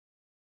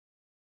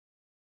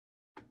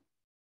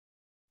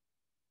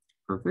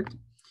 Perfect.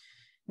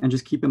 And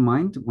just keep in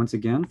mind, once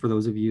again, for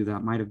those of you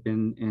that might have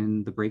been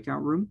in the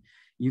breakout room,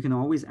 you can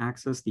always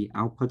access the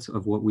outputs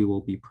of what we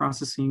will be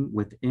processing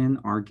within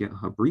our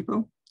GitHub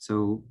repo.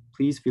 So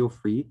please feel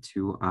free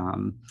to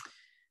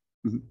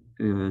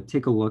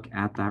take a look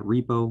at that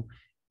repo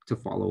to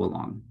follow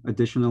along.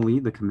 Additionally,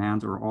 the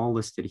commands are all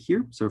listed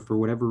here. So for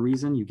whatever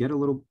reason you get a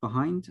little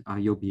behind,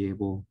 you'll be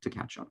able to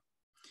catch up.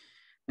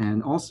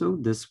 And also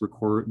this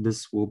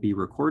will be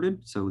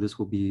recorded. So this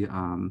will be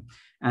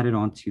added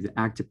onto the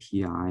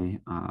AG2PI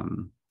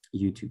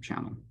YouTube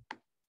channel.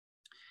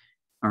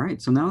 All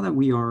right, so now that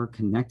we are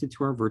connected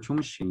to our virtual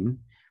machine,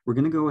 we're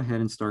gonna go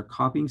ahead and start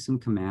copying some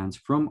commands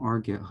from our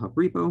GitHub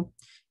repo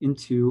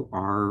into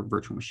our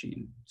virtual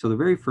machine. So the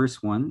very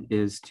first one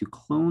is to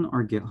clone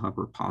our GitHub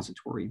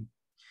repository.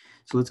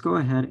 So let's go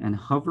ahead and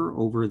hover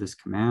over this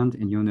command,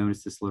 and you'll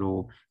notice this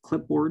little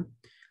clipboard.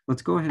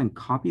 Let's go ahead and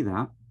copy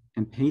that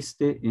and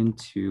paste it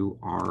into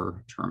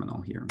our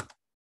terminal here.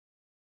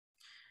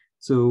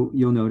 So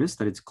you'll notice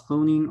that it's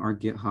cloning our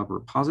GitHub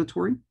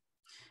repository,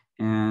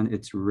 and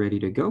it's ready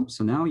to go.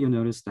 So now you'll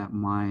notice that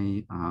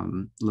my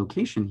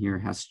location here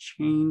has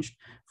changed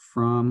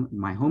from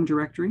my home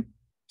directory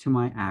to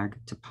my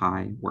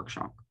AG2PI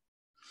workshop.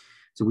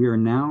 So we are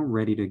now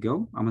ready to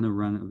go. I'm gonna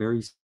run a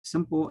very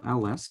simple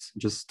ls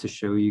just to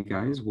show you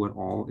guys what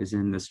all is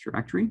in this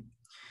directory.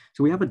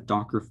 So we have a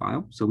Docker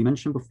file. So we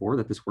mentioned before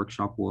that this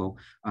workshop will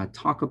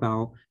talk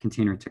about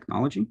container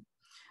technology.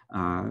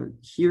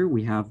 Here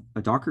we have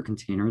a Docker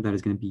container that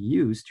is gonna be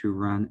used to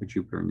run a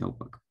Jupyter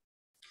notebook.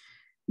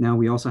 Now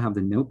we also have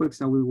the notebooks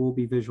that we will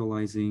be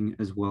visualizing,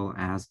 as well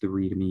as the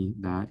README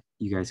that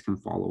you guys can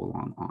follow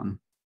along on.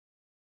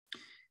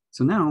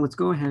 So now let's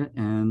go ahead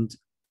and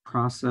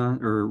process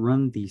or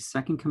run the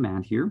second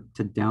command here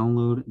to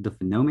download the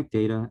Phenomic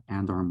data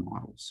and our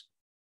models.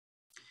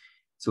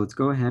 So let's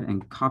go ahead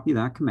and copy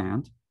that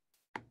command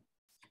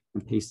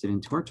and paste it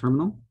into our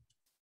terminal.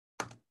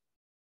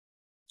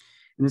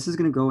 And this is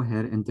going to go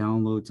ahead and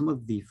download some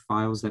of the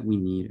files that we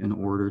need in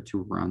order to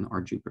run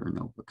our Jupyter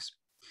notebooks.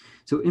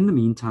 So in the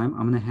meantime,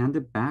 I'm going to hand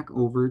it back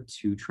over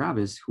to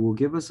Travis, who will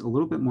give us a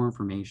little bit more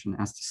information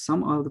as to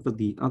some of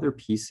the other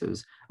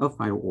pieces of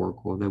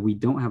PhytoOracle that we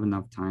don't have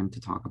enough time to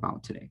talk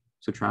about today.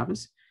 So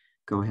Travis,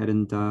 go ahead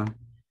and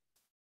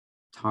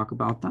talk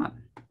about that.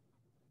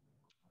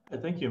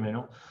 Thank you,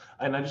 Emmanuel.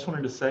 And I just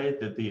wanted to say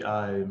that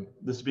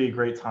this would be a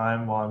great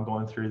time while I'm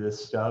going through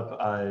this step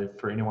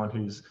for anyone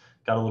who's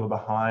got a little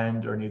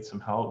behind or needs some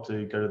help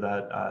to go to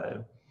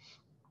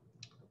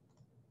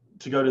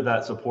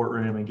that support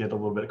room and get a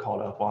little bit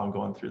caught up while I'm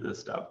going through this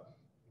step.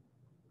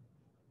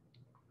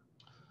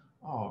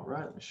 All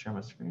right, let me share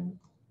my screen.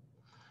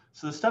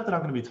 So the step that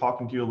I'm going to be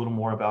talking to you a little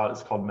more about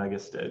is called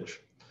Megastitch.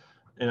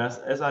 And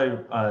as I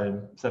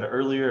said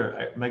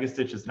earlier,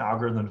 Megastitch is an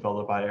algorithm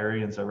developed by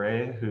Ari and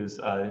Zareh, who's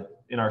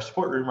in our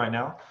support room right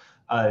now,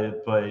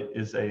 but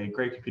is a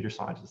great computer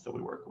scientist that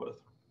we work with.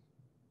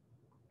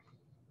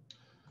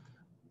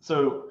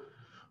 So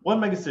what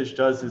Megastitch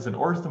does is an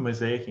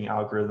orthomosaicing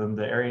algorithm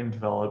that Arian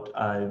developed,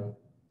 and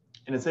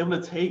it's able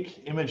to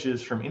take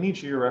images from any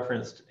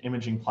georeferenced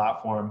imaging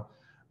platform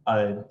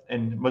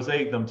and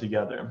mosaic them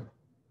together.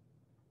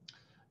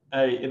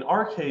 In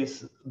our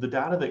case, the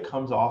data that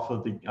comes off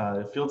of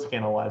the field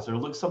scan analyzer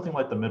looks something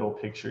like the middle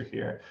picture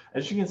here.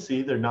 As you can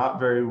see, they're not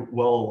very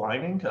well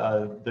aligning.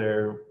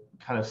 They're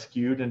kind of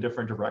skewed in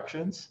different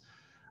directions.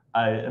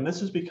 And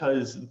this is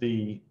because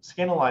the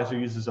Scanalyzer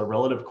uses a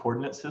relative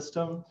coordinate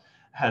system,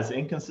 has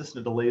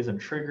inconsistent delays in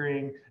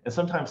triggering, and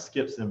sometimes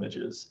skips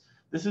images.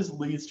 This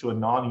leads to a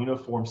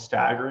non-uniform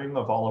staggering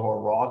of all of our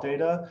raw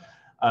data,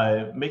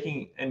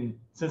 and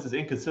since it's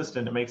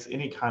inconsistent, it makes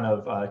any kind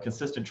of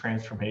consistent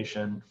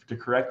transformation to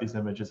correct these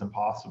images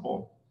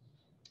impossible.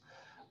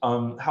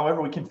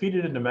 However, we can feed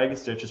it into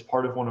Megastitch as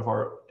part of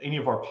any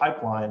of our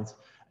pipelines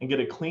and get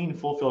a clean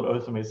full-field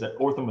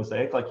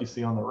orthomosaic like you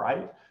see on the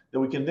right, that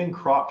we can then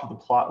crop to the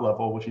plot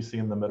level, which you see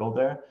in the middle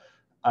there,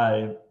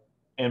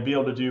 and be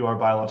able to do our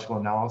biological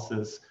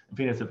analysis and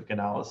phenotypic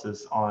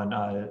analysis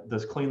on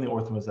those cleanly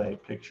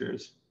orthomosaic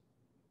pictures.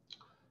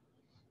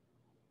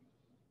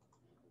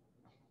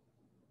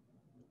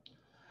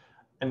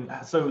 And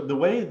so the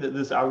way that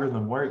this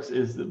algorithm works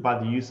is by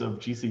the use of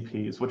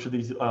GCPs, which are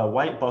these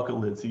white bucket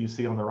lids that you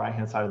see on the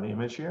right-hand side of the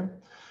image here.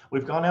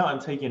 We've gone out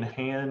and taken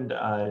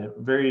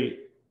very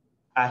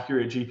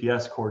accurate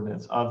GPS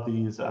coordinates of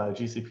these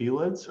GCP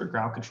lids, or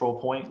ground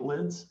control point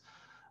lids.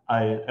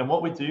 And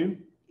what we do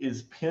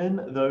is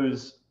pin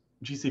those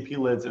GCP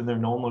lids in their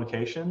known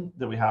location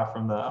that we have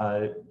from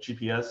the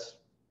GPS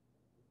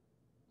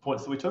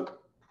points that we took.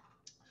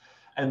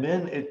 And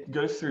then it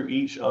goes through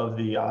each of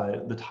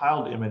the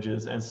tiled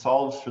images and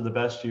solves for the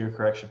best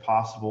geocorrection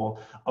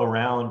possible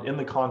in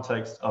the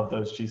context of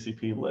those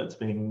GCP lids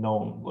being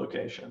known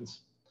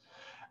locations.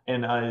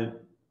 And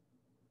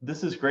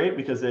this is great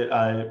because it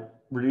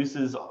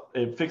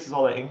fixes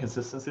all that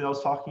inconsistency that I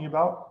was talking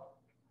about,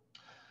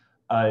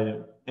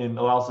 and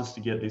allows us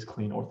to get these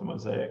clean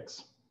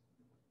orthomosaics.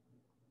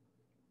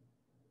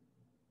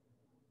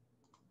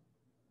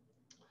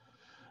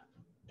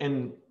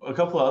 And a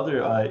couple of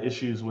other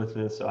issues with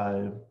this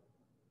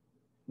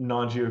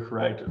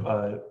non-geocorrect,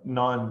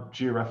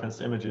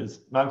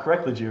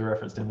 non-correctly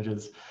georeferenced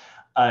images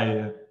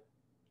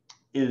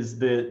is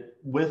that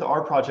with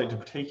our project in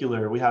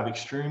particular, we have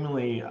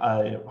extremely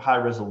high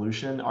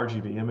resolution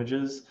RGB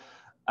images,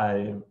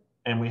 and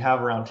we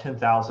have around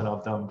 10,000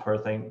 of them per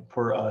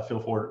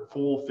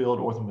full field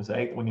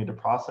orthomosaic we need to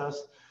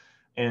process.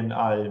 And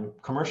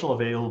commercial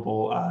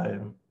available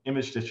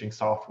image stitching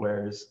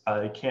softwares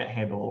can't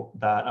handle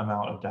that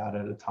amount of data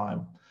at a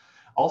time.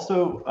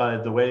 Also,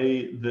 the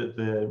way that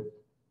the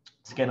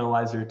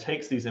Scanalyzer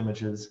takes these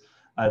images,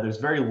 there's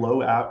very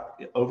low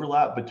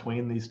overlap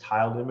between these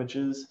tiled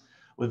images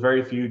with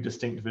very few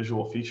distinct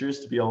visual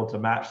features to be able to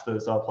match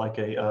those up like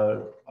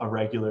a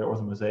regular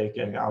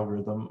orthomosaic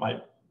algorithm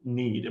might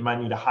need. It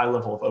might need a high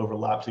level of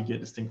overlap to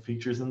get distinct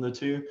features in the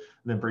two and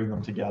then bring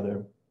them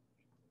together.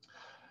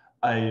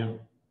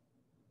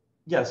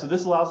 Yeah, so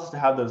this allows us to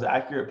have those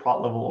accurate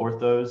plot level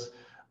orthos,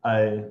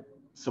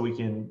 so we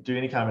can do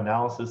any kind of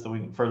analysis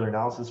further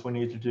analysis we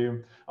need to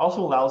do.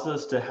 Also allows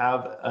us to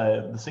have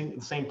the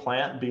same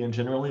plant be in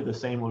generally the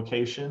same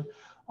location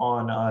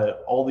on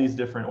all these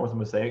different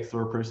orthomosaics that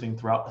we're producing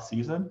throughout the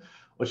season,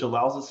 which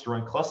allows us to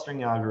run clustering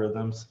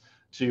algorithms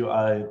to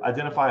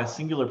identify a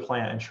singular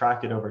plant and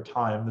track it over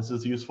time. This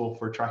is useful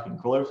for tracking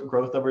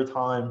growth over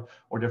time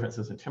or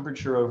differences in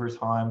temperature over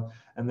time.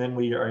 And then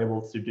we are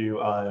able to do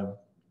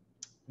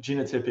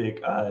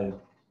genotypic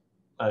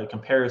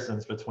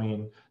comparisons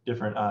between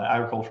different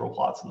agricultural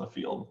plots in the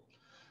field.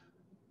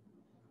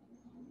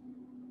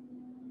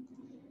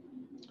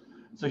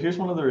 So here's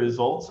one of the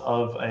results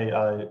of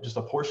just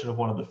a portion of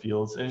one of the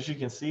fields. And as you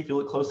can see, if you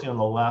look closely on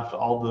the left,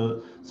 all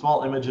the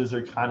small images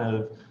are kind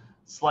of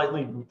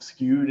slightly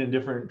skewed in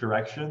different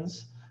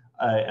directions.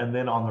 And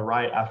then on the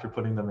right, after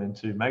putting them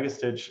into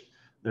Megastitch,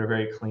 they're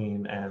very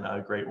clean and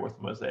a great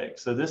orthomosaic.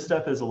 So this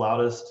step has allowed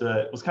us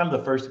it was kind of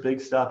the first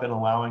big step in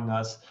allowing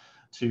us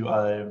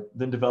to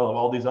then develop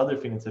all these other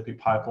phenotypic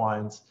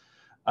pipelines,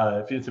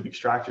 phenotypic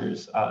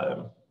extractors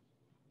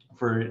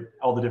for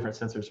all the different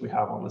sensors we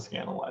have on the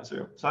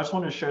Scanalyzer. So I just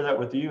wanted to share that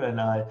with you.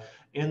 And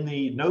in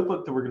the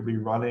notebook that we're going to be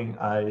running,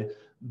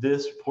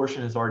 this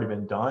portion has already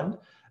been done.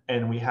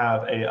 And we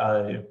have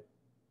a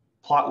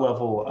plot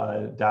level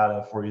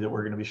data for you that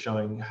we're going to be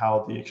showing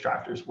how the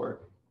extractors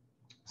work.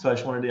 So I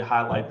just wanted to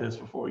highlight this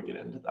before we get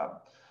into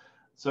that.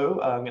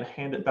 So I'm going to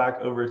hand it back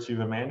over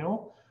to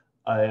Emmanuel,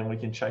 and we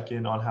can check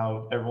in on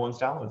how everyone's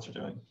downloads are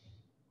doing.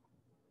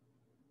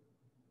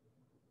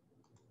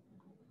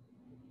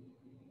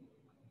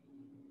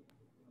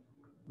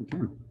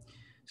 Okay,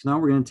 so now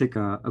we're going to take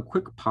a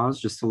quick pause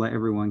just to let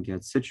everyone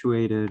get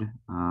situated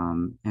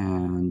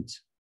and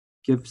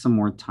give some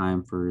more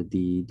time for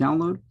the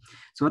download.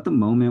 So at the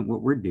moment,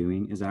 what we're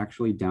doing is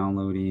actually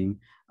downloading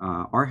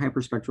our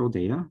hyperspectral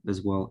data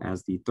as well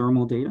as the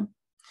thermal data.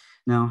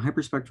 Now,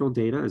 hyperspectral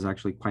data is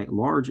actually quite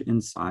large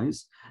in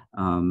size.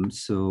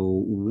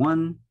 So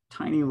one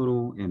tiny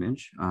little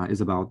image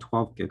is about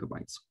 12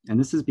 gigabytes. And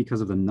this is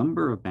because of the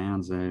number of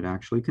bands that it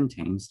actually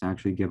contains to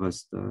actually give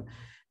us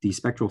the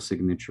spectral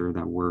signature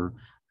that we're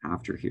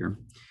after here.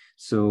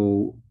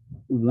 So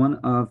one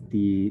of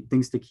the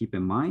things to keep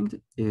in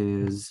mind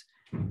is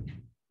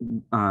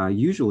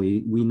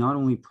usually we not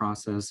only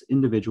process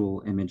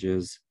individual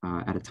images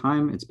at a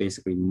time, it's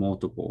basically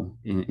multiple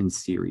in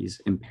series,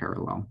 in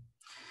parallel.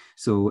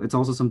 So it's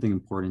also something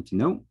important to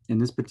note. In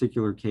this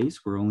particular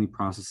case, we're only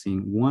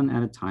processing one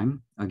at a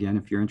time. Again,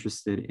 if you're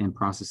interested in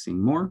processing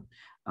more,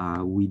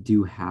 we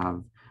do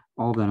have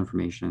all that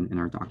information in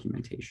our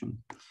documentation.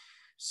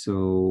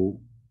 So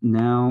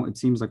now it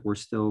seems like we're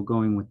still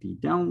going with the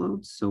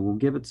downloads, so we'll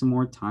give it some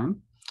more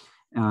time.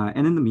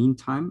 And in the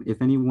meantime,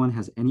 if anyone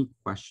has any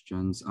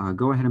questions,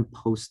 go ahead and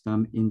post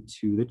them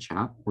into the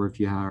chat, or if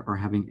you are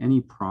having any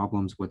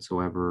problems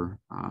whatsoever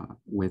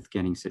with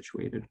getting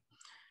situated.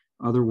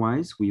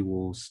 Otherwise, we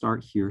will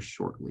start here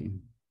shortly.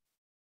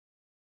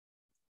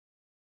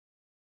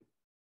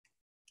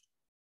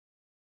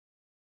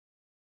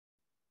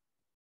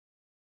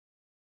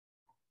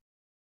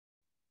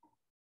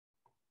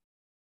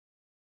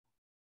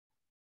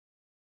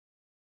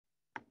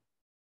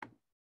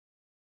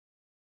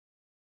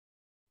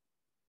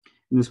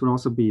 And this would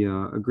also be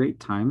a great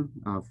time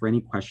for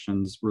any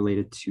questions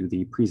related to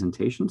the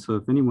presentation. So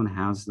if anyone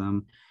has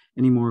them,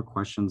 any more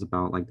questions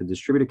about like the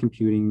distributed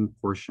computing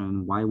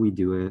portion, why we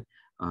do it,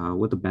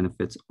 what the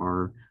benefits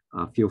are,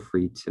 feel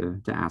free to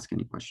ask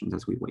any questions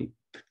as we wait.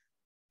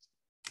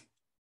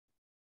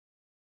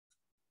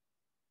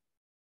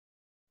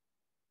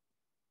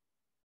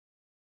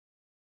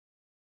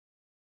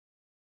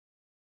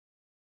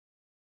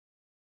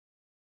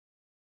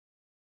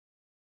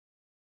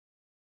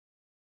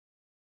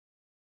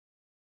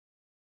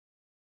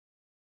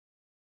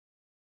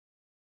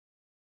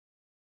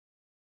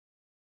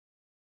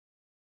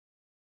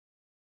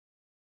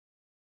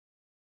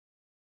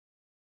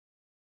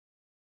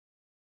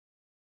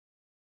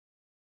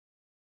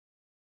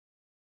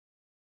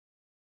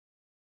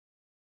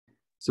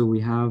 So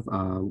we have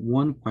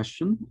one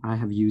question. I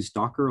have used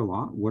Docker a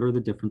lot. What are the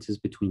differences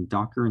between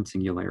Docker and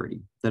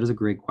Singularity? That is a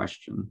great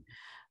question.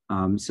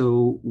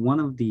 So one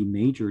of the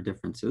major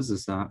differences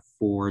is that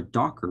for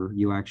Docker,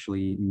 you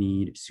actually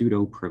need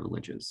pseudo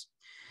privileges.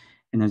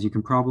 And as you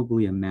can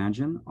probably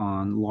imagine,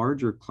 on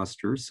larger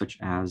clusters such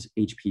as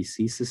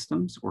HPC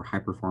systems or high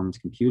performance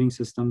computing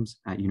systems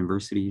at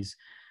universities,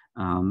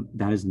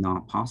 that is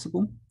not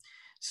possible.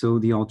 So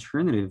the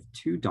alternative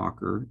to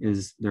Docker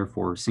is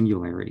therefore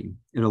Singularity.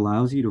 It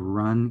allows you to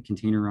run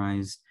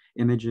containerized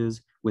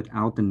images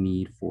without the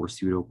need for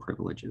pseudo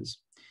privileges.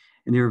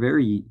 And they're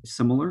very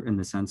similar in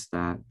the sense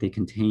that they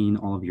contain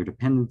all of your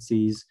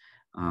dependencies.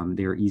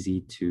 They're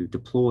easy to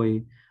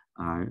deploy.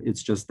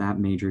 It's just that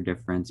major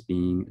difference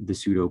being the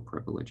pseudo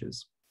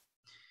privileges.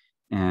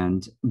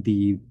 And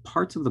the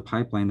parts of the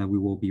pipeline that we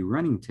will be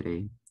running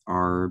today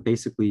are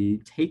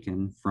basically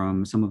taken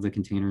from some of the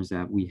containers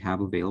that we have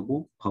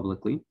available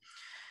publicly.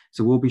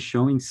 So we'll be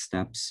showing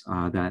steps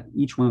that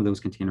each one of those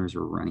containers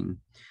are running.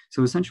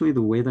 So essentially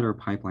the way that our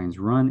pipelines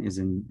run is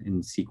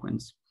in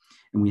sequence.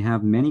 And we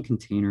have many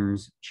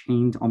containers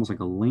chained almost like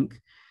a link,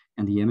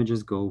 and the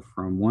images go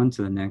from one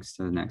to the next,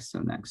 to the next, to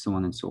the next, so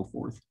on and so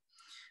forth.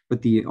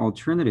 But the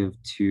alternative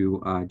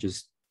to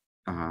just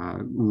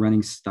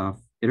running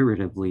stuff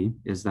iteratively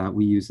is that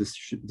we use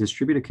this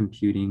distributed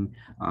computing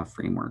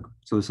framework.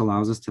 So this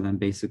allows us to then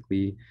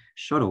basically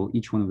shuttle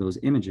each one of those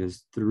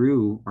images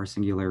through our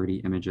Singularity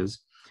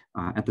images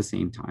at the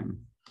same time.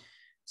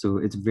 So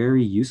it's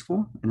very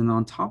useful. And then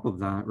on top of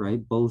that,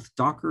 right, both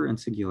Docker and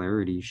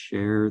Singularity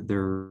share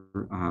their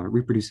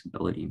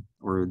reproducibility,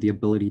 or the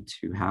ability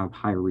to have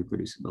higher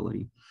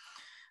reproducibility.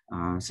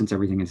 Since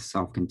everything is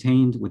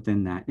self-contained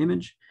within that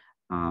image,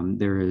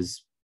 there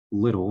is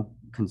little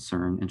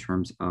concern in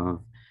terms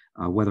of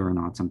whether or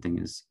not something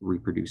is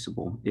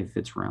reproducible if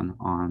it's run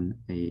on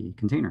a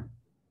container.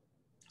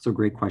 So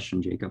great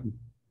question, Jacob.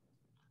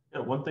 Yeah,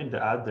 one thing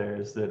to add there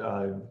is that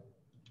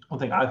one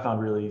thing I found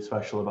really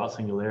special about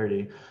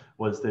Singularity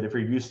was that if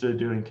you're used to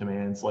doing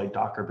commands like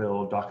Docker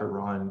build, Docker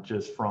run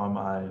just from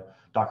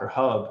Docker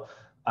Hub,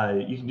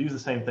 you can do the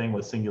same thing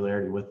with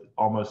Singularity with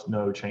almost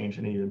no change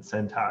in even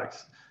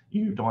syntax.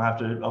 You don't have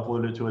to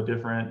upload it to a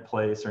different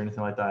place or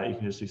anything like that. You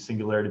can just do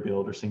Singularity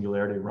build or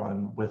Singularity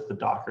run with the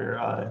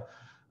Docker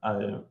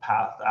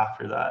path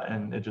after that,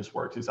 and it just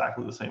works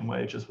exactly the same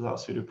way, just without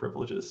pseudo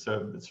privileges.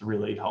 So it's a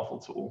really helpful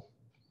tool.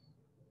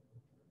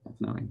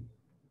 Definitely.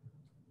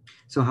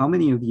 So how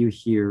many of you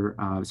here,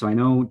 so I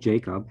know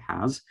Jacob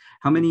has,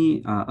 how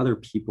many other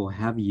people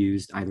have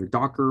used either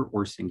Docker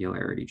or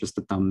Singularity? Just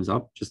a thumbs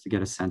up, just to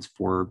get a sense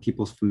for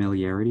people's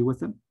familiarity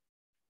with it.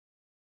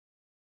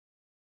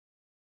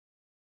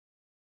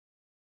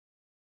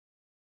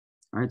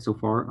 All right, so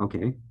far,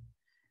 okay.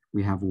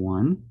 We have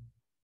one.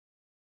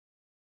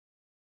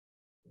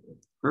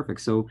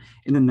 Perfect. So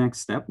in the next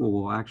step, what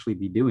we'll actually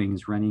be doing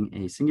is running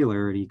a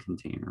Singularity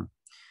container.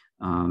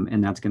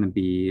 And that's going to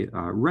be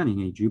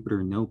running a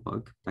Jupyter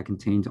notebook that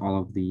contains all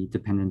of the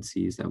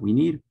dependencies that we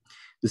need.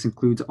 This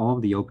includes all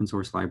of the open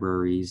source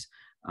libraries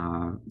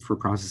for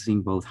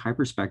processing both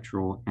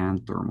hyperspectral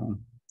and thermal.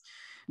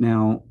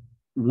 Now,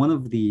 one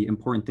of the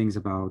important things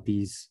about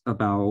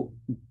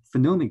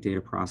Phenomic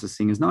data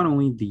processing is not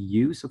only the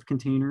use of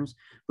containers,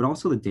 but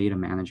also the data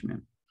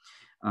management.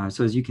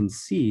 So as you can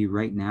see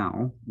right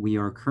now, we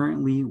are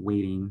currently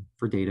waiting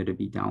for data to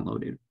be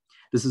downloaded.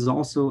 This is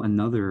also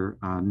another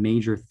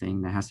major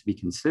thing that has to be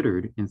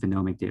considered in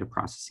phenomic data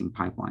processing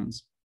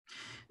pipelines.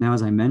 Now,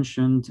 as I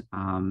mentioned,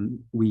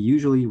 we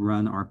usually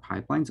run our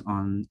pipelines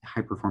on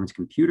high-performance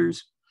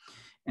computers,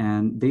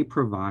 and they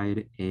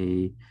provide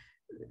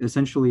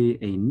essentially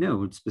a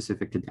node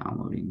specific to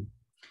downloading.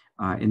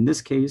 In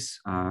this case,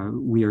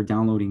 we are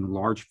downloading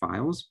large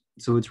files.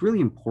 So it's really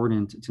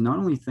important to not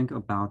only think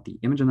about the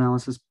image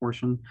analysis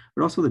portion,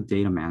 but also the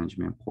data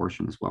management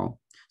portion as well.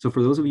 So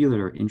for those of you that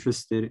are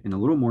interested in a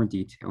little more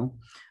detail,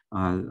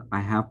 I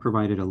have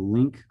provided a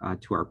link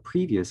to our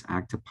previous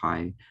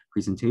AG2PI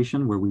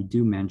presentation where we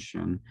do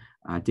mention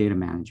data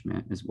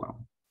management as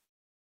well.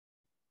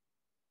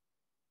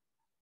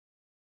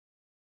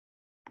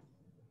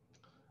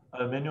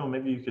 Manuel,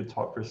 maybe you could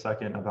talk for a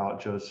second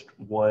about just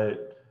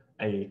what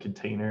a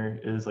container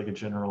is, like a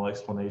general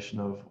explanation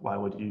of why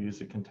would you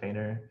use a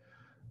container.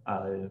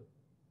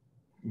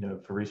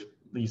 For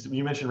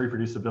you mentioned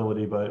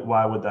reproducibility, but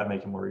why would that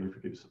make it more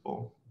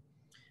reproducible?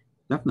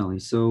 Definitely.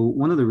 So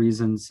one of the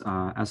reasons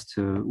as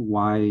to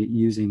why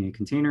using a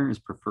container is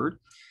preferred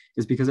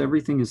is because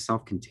everything is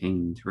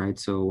self-contained, right?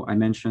 So I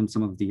mentioned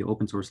some of the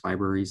open source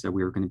libraries that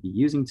we are going to be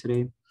using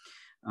today.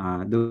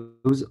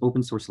 Those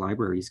open source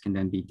libraries can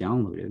then be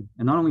downloaded,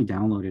 and not only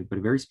downloaded, but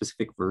a very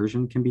specific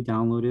version can be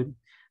downloaded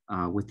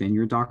within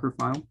your Docker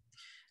file.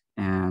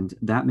 And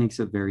that makes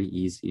it very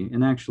easy.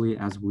 And actually,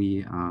 as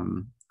we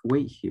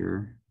wait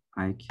here,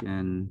 I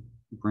can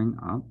bring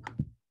up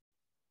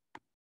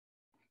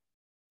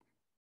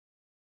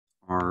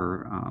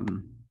our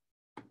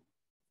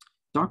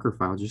Docker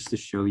file just to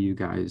show you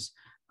guys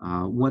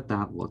what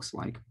that looks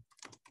like.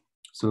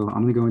 So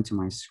I'm going to go into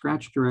my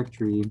Scratch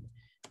directory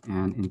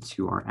and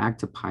into our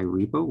AG2PI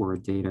repo where our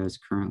data is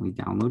currently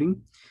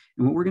downloading.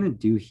 And what we're going to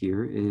do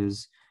here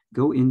is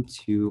go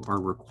into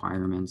our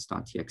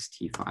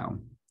requirements.txt file.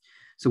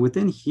 So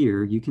within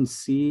here, you can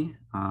see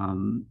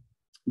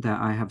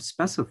that I have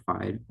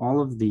specified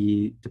all of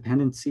the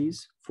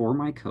dependencies for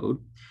my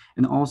code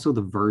and also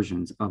the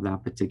versions of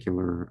that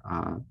particular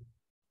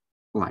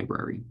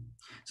library.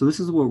 So this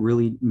is what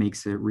really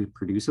makes it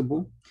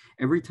reproducible.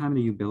 Every time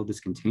that you build this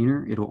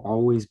container, it'll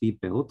always be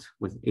built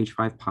with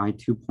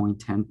H5Py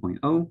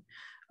 2.10.0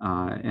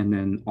 and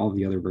then all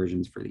the other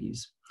versions for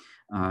these.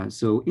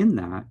 So in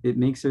that, it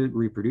makes it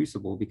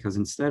reproducible because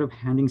instead of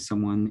handing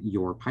someone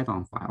your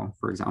Python file,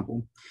 for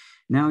example,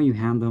 now you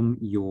hand them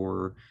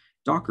your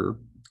Docker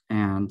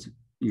and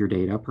your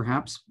data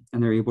perhaps,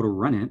 and they're able to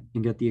run it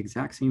and get the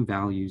exact same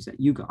values that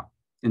you got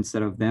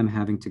instead of them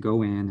having to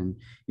go in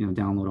and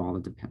download all the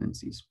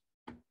dependencies.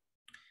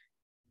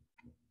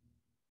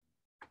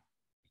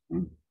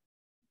 Okay.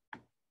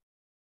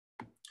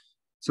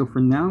 So for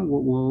now,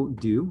 what we'll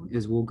do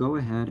is we'll go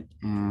ahead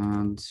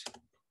and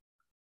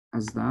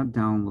as that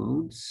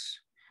downloads,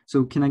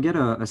 so can I get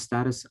a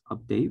status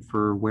update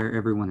for where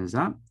everyone is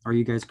at? Are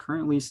you guys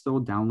currently still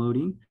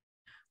downloading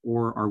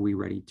or are we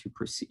ready to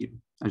proceed?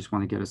 I just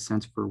want to get a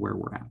sense for where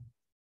we're at.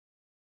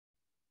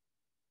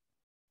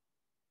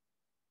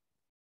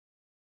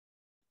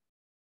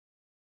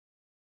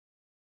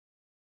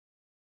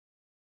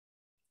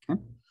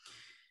 Okay.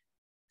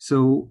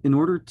 So in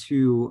order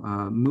to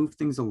move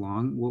things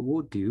along, what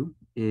we'll do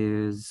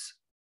is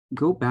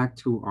go back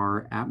to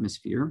our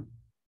Atmosphere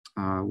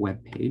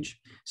web page.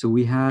 So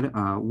we had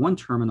one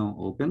terminal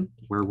open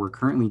where we're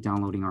currently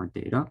downloading our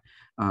data.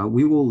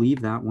 We will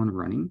leave that one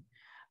running.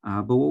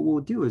 But what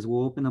we'll do is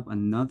we'll open up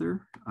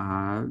another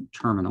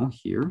terminal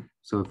here.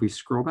 So if we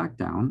scroll back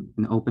down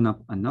and open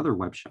up another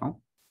web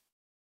shell,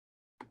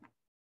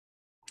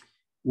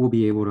 we'll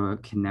be able to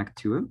connect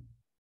to it.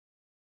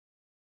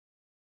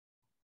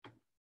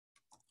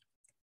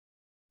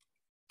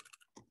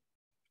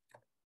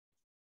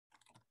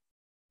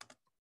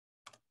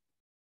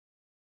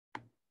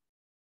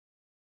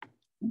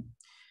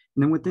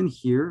 And then within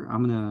here,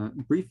 I'm going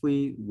to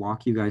briefly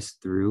walk you guys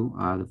through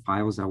the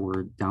files that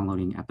we're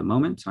downloading at the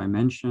moment. So I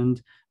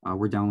mentioned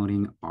we're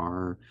downloading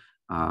our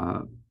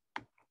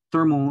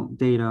thermal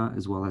data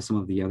as well as some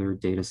of the other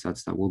data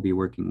sets that we'll be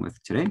working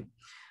with today.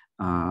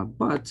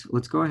 But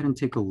let's go ahead and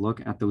take a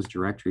look at those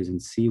directories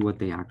and see what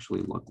they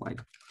actually look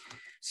like.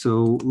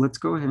 So let's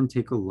go ahead and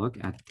take a look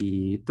at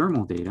the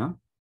thermal data.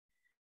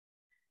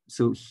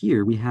 So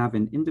here we have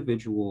an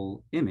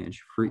individual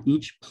image for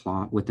each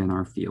plot within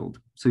our field.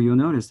 So you'll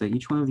notice that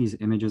each one of these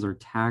images are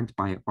tagged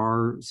by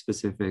our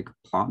specific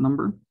plot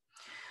number.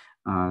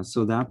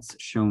 So that's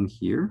shown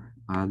here.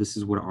 This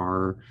is what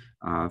our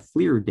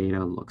FLIR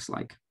data looks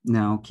like.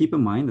 Now, keep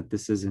in mind that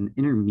this is an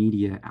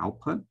intermediate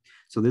output.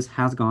 So this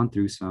has gone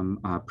through some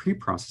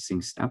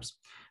pre-processing steps.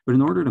 But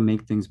in order to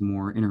make things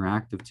more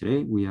interactive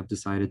today, we have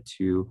decided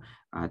to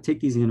take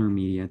these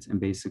intermediates and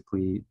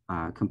basically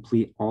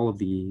complete all of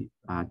the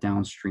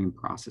downstream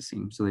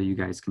processing so that you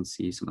guys can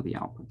see some of the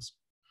outputs.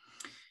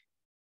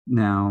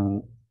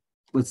 Now,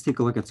 let's take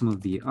a look at some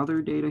of the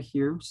other data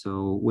here.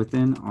 So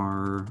within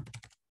our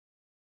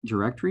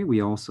directory,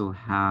 we also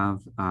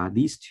have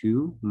these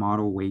two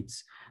model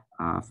weights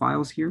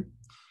files here.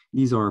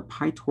 These are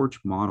PyTorch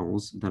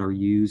models that are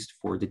used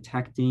for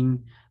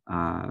detecting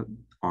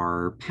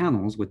our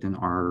panels within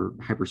our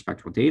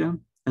hyperspectral data,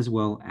 as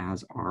well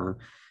as our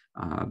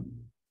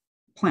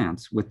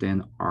plants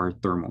within our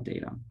thermal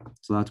data.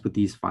 So that's what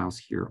these files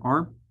here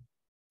are.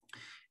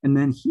 And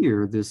then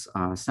here, this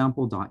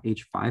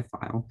sample.h5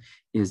 file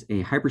is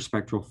a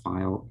hyperspectral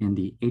file in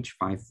the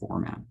H5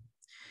 format.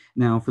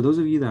 Now, for those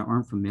of you that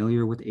aren't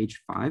familiar with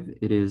H5,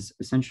 it is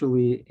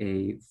essentially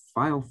a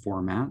file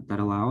format that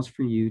allows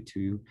for you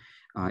to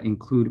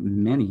include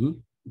many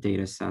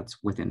data sets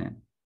within it.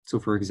 So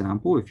for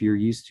example, if you're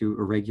used to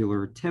a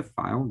regular TIFF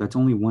file, that's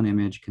only one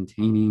image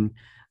containing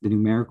the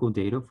numerical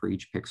data for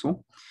each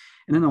pixel,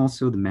 and then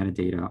also the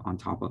metadata on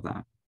top of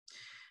that.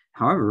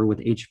 However, with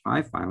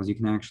H5 files, you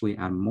can actually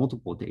add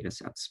multiple data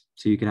sets.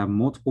 So you can have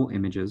multiple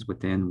images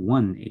within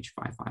one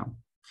H5 file.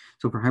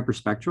 So for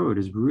hyperspectral, it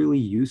is really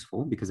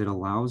useful because it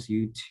allows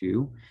you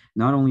to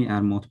not only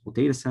add multiple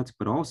data sets,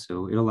 but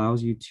also it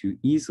allows you to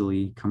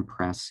easily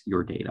compress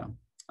your data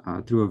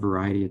through a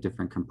variety of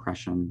different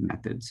compression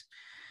methods.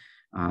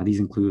 These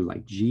include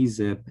like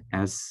gzip,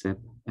 szip,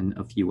 and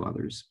a few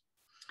others.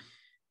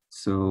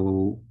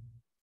 So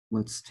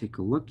let's take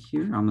a look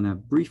here. I'm going to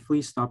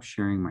briefly stop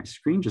sharing my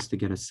screen just to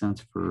get a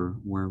sense for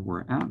where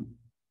we're at.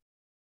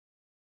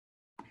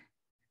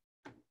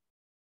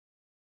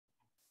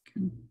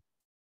 Okay.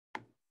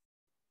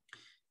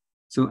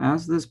 So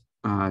as this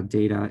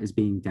data is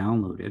being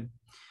downloaded,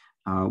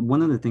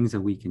 one of the things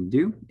that we can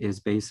do is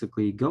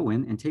basically go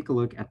in and take a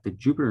look at the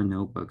Jupyter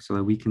notebook so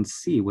that we can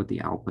see what the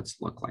outputs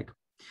look like.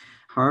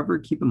 However,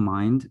 keep in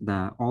mind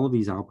that all of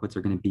these outputs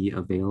are going to be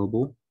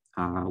available.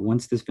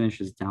 Once this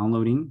finishes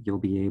downloading, you'll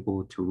be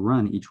able to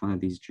run each one of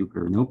these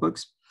Jupyter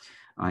notebooks,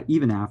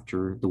 even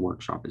after the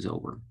workshop is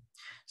over.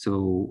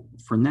 So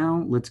for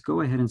now, let's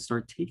go ahead and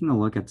start taking a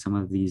look at some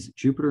of these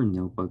Jupyter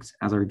notebooks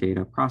as our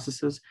data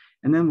processes,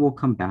 and then we'll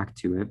come back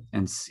to it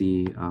and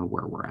see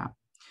where we're at.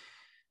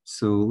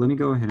 So let me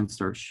go ahead and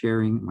start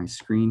sharing my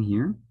screen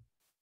here.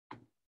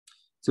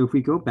 So if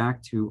we go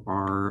back to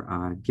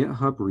our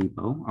GitHub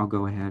repo, I'll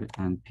go ahead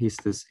and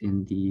paste this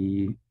in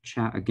the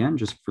chat again,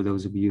 just for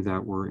those of you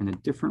that were in a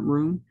different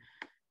room.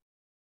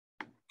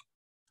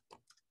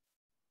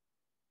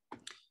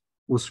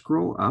 We'll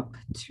scroll up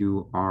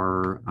to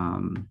our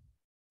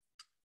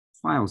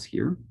files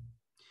here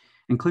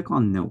and click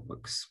on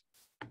notebooks.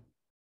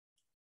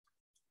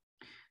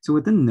 So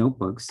within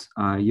notebooks,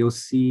 you'll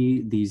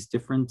see these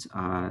different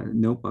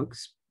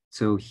notebooks.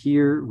 So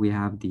here we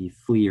have the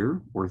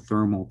FLIR or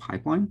thermal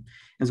pipeline,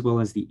 as well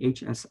as the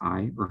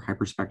HSI or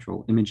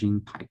hyperspectral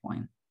imaging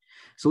pipeline.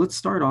 So let's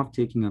start off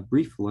taking a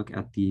brief look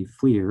at the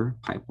FLIR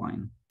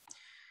pipeline.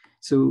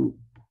 So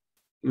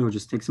it'll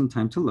just take some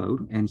time to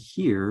load. And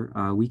here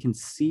we can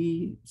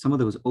see some of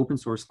those open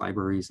source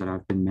libraries that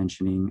I've been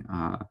mentioning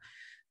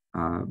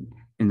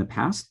in the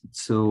past.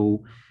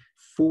 So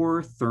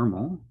for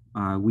thermal,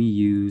 we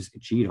use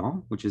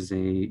GDAL, which is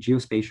a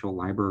geospatial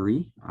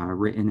library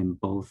written in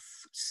both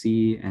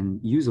C and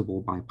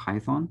usable by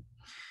Python.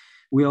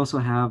 We also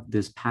have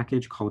this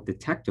package called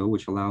Detecto,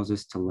 which allows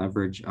us to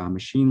leverage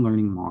machine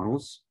learning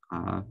models,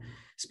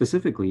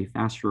 specifically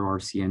faster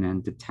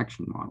RCNN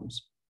detection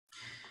models.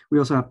 We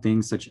also have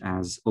things such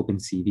as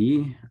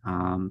OpenCV,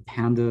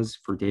 Pandas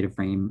for data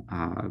frame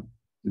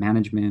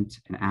management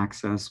and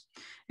access,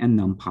 and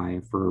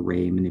NumPy for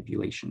array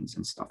manipulations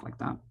and stuff like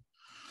that.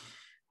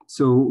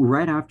 So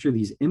right after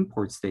these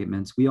import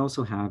statements, we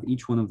also have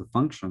each one of the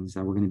functions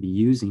that we're going to be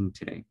using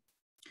today.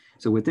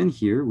 So within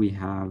here, we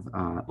have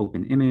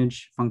open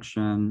image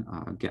function,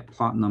 get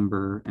plot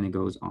number, and it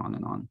goes on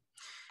and on.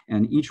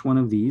 And each one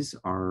of these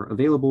are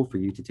available for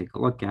you to take a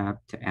look at,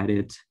 to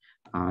edit.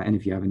 And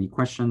if you have any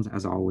questions,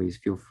 as always,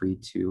 feel free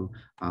to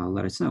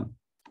let us know.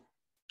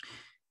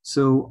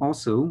 So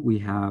also we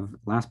have,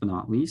 last but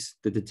not least,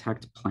 the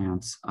detect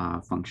plants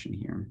function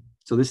here.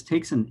 So this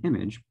takes an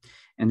image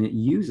and it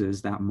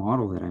uses that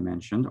model that I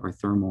mentioned, our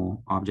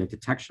thermal object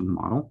detection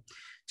model,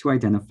 to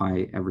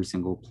identify every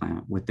single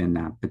plant within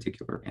that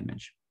particular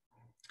image.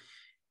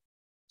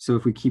 So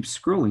if we keep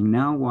scrolling,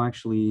 now we'll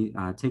actually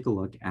take a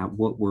look at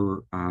what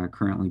we're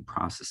currently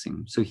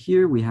processing. So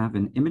here we have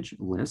an image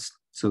list.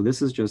 So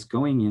this is just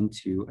going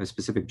into a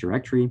specific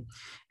directory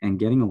and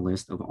getting a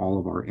list of all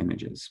of our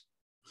images.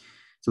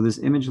 So this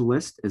image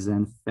list is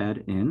then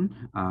fed in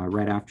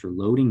right after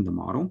loading the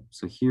model.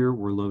 So here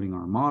we're loading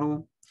our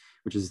model,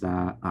 which is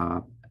that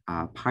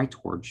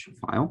PyTorch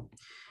file,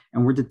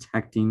 and we're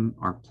detecting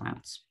our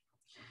plants.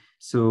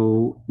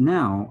 So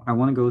now I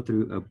want to go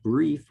through a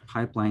brief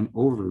pipeline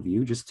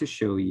overview just to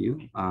show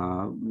you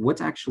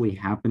what's actually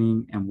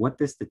happening and what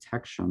this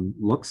detection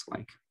looks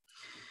like.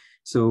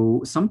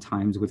 So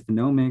sometimes with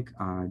Phenomic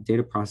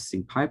data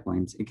processing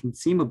pipelines, it can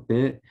seem a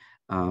bit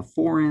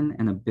foreign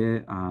and a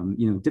bit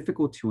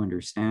difficult to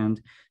understand.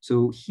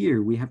 So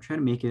here we have tried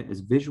to make it as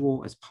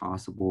visual as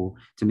possible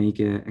to make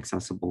it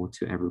accessible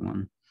to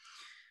everyone.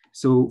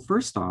 So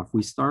first off,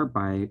 we start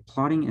by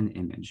plotting an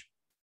image.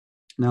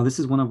 Now this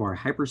is one of our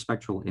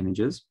hyperspectral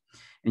images,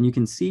 and you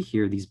can see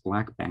here these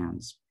black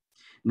bands.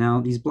 Now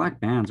these black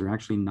bands are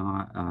actually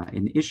not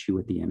an issue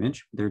with the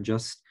image. They're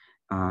just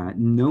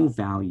no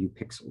value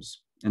pixels.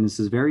 And this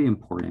is very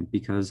important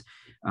because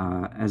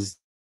as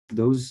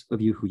those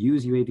of you who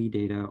use UAV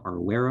data are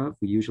aware of,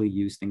 we usually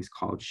use things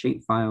called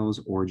shapefiles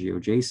or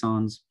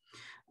GeoJSONs.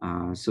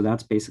 So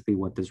that's basically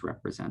what this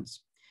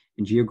represents.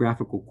 In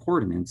geographical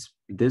coordinates,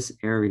 this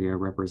area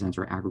represents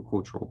our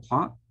agricultural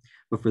plot.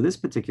 But for this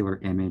particular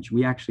image,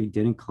 we actually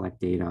didn't collect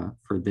data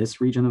for this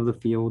region of the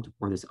field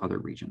or this other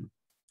region.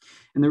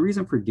 And the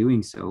reason for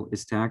doing so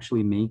is to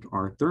actually make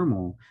our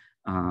thermal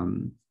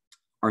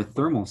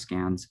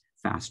scans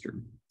faster.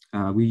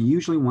 We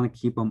usually want to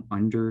keep them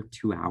under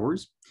 2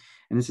 hours.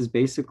 And this is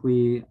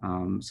basically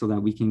so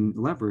that we can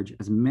leverage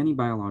as many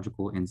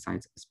biological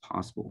insights as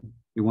possible.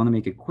 We want to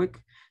make it quick,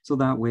 so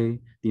that way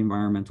the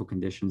environmental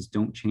conditions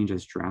don't change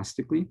as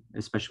drastically,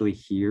 especially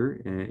here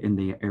in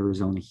the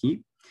Arizona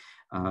heat.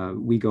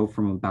 We go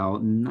from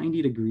about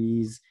 90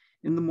 degrees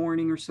in the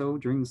morning or so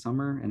during the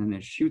summer, and then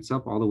it shoots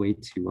up all the way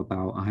to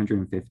about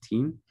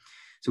 115.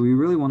 So we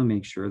really want to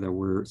make sure that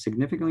we're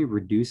significantly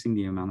reducing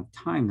the amount of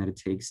time that it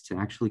takes to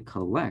actually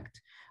collect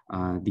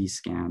these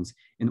scans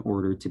in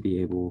order to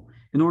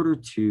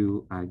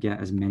get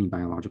as many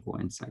biological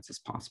insights as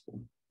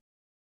possible.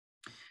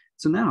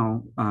 So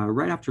now,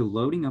 right after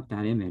loading up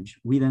that image,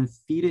 we then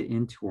feed it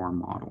into our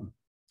model.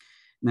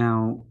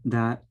 Now,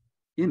 that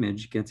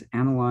image gets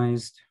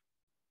analyzed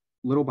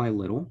little by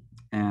little,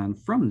 and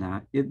from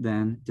that, it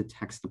then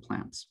detects the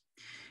plants.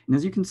 And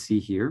as you can see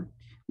here,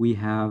 we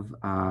have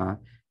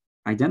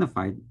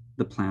identified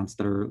the plants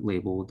that are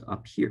labeled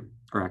up here,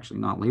 or actually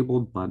not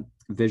labeled, but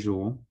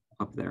visual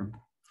up there.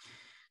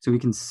 So we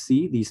can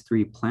see these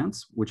 3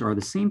 plants, which are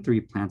the same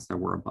 3 plants that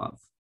were above.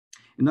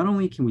 And not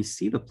only can we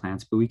see the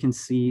plants, but we can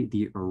see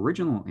the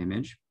original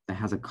image that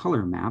has a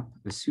color map,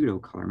 a pseudo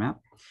color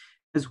map,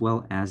 as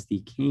well as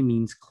the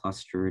Kmeans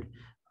clustered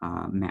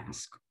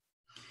mask.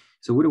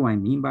 So what do I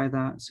mean by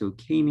that? So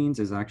Kmeans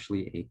is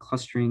actually a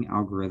clustering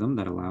algorithm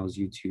that allows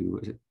you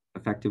to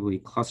effectively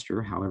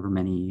cluster however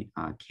many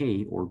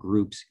K or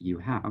groups you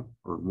have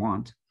or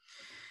want.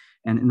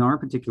 And in our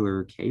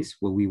particular case,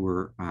 what we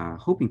were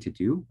hoping to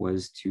do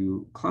was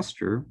to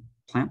cluster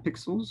plant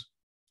pixels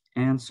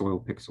and soil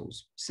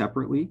pixels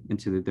separately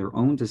into their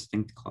own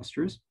distinct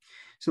clusters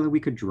so that we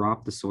could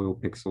drop the soil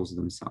pixels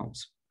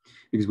themselves,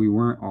 because we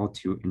weren't all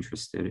too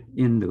interested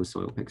in those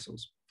soil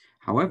pixels.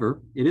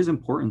 However, it is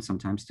important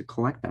sometimes to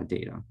collect that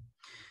data.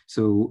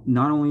 So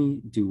not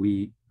only do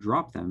we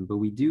drop them, but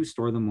we do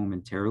store them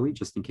momentarily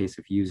just in case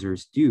if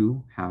users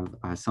do have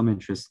some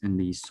interest in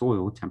the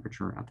soil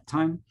temperature at the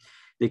time,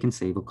 they can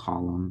save a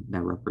column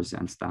that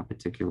represents that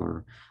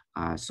particular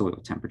soil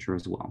temperature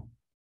as well.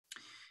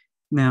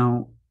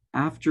 Now,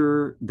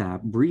 after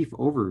that brief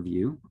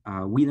overview,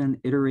 we then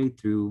iterate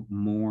through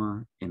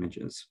more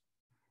images.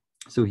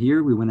 So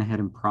here we went ahead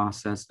and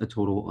processed a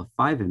total of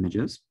 5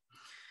 images.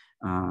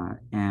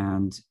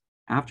 And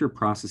after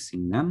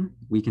processing them,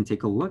 we can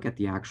take a look at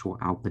the actual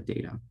output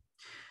data.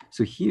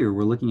 So here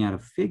we're looking at a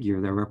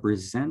figure that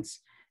represents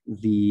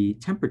the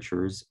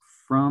temperatures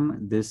from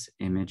this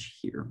image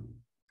here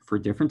for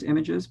different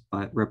images,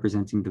 but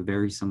representing the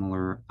very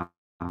similar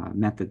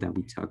method that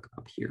we took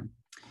up here.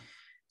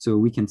 So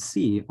we can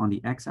see on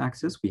the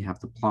x-axis, we have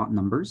the plot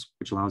numbers,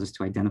 which allows us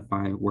to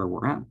identify where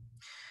we're at.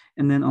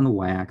 And then on the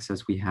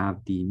y-axis, we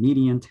have the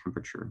median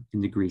temperature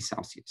in degrees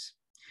Celsius.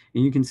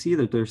 And you can see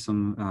that there's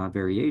some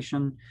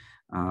variation.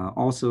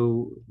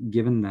 Also,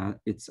 given that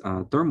it's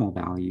thermal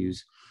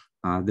values,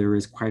 there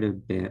is quite a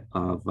bit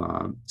of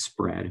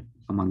spread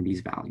among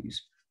these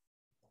values.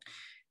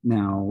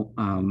 Now,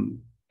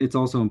 it's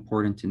also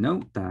important to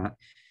note that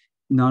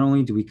not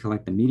only do we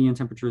collect the median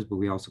temperatures, but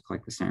we also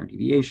collect the standard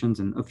deviations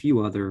and a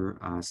few other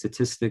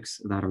statistics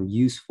that are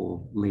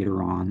useful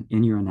later on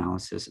in your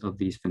analysis of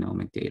these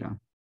phenomic data.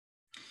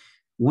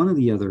 One of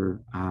the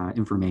other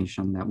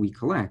information that we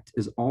collect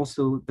is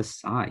also the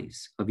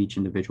size of each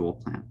individual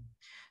plant.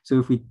 So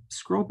if we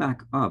scroll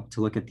back up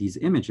to look at these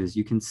images,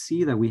 you can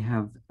see that we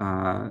have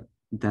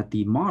that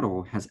the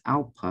model has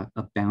output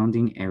a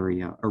bounding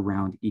area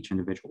around each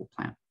individual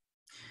plant.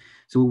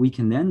 So what we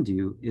can then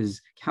do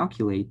is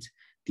calculate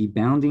the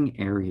bounding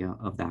area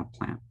of that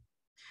plant.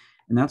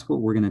 And that's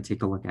what we're going to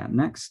take a look at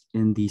next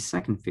in the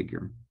second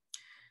figure.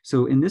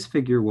 So in this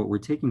figure, what we're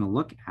taking a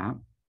look at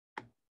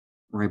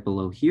right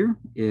below here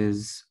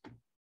is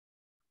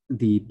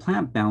the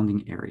plant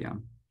bounding area.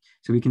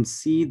 So we can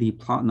see the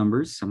plot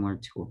numbers similar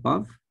to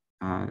above.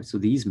 So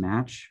these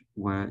match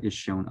what is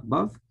shown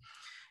above.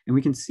 And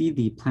we can see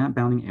the plant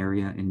bounding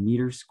area in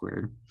meters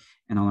squared,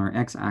 and on our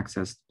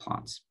x-axis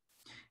plots.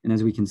 And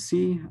as we can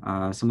see,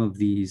 some of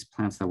these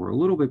plants that were a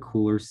little bit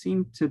cooler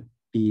seem to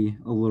be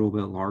a little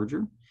bit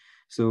larger.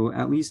 So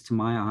at least to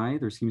my eye,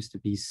 there seems to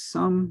be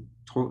some,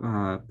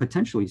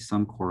 potentially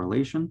some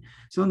correlation.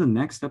 So then the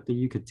next step that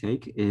you could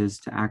take is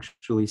to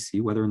actually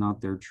see whether or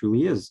not there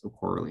truly is a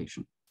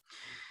correlation.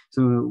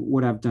 So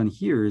what I've done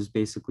here is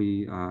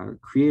basically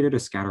created a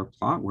scatter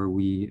plot where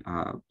we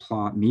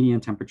plot median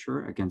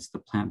temperature against the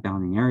plant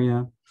bounding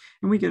area,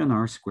 and we get an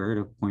R squared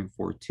of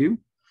 0.42.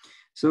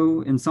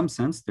 So in some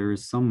sense, there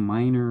is some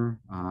minor,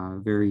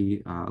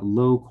 very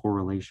low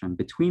correlation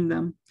between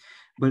them.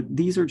 But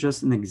these are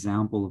just an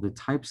example of the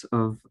types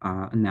of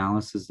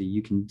analysis that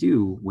you can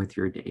do with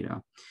your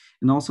data.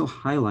 And also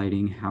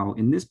highlighting how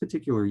in this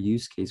particular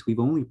use case, we've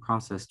only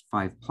processed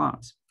 5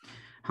 plots.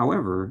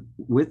 However,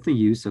 with the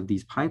use of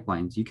these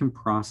pipelines, you can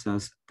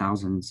process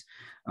thousands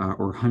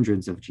or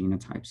hundreds of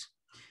genotypes.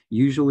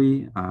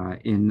 Usually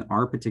in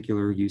our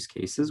particular use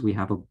cases, we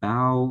have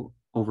about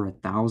over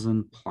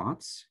 1,000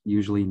 plots,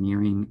 usually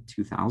nearing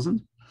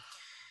 2,000.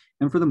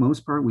 And for the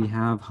most part, we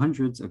have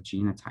hundreds of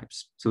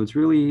genotypes. So it's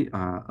really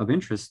of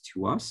interest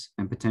to us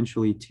and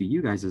potentially to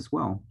you guys as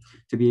well,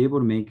 to be able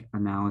to make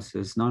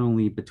analysis not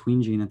only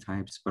between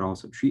genotypes, but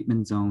also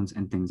treatment zones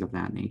and things of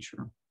that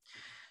nature.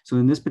 So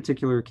in this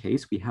particular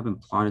case, we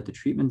haven't plotted the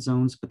treatment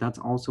zones, but that's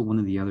also one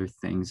of the other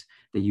things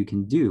that you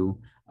can do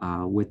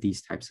with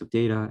these types of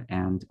data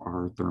and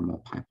our thermal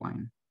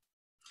pipeline.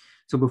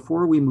 So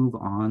before we move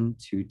on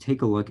to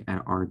take a look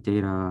at our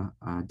data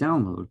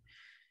download,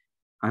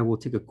 I will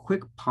take a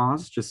quick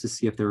pause just to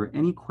see if there are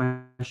any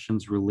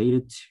questions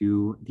related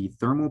to the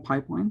thermal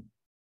pipeline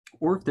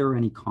or if there are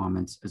any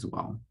comments as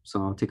well.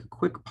 So I'll take a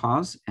quick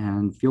pause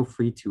and feel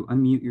free to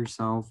unmute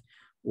yourself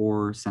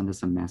or send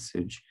us a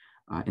message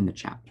in the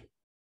chat.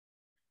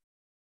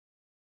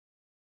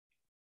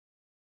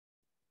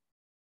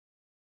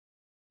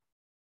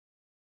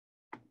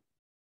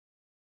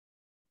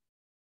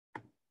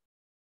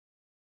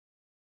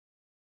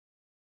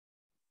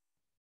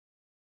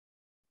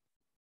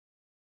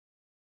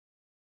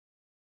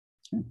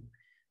 Okay.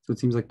 So it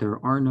seems like there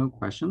are no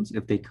questions.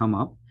 If they come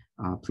up,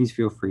 please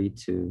feel free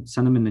to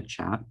send them in the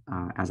chat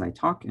as I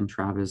talk, and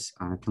Travis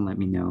can let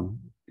me know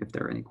if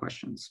there are any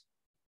questions.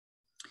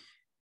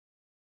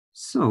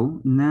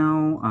 So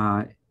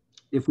now,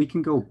 if we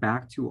can go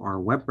back to our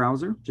web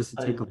browser just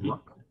to take a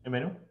look.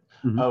 Emmanuel,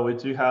 we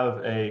do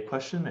have a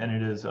question, and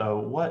it is,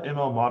 what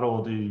ML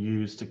model do you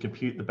use to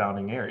compute the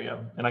bounding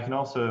area? And I can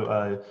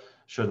also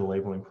show the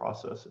labeling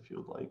process if you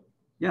would like.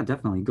 Yeah,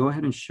 definitely. Go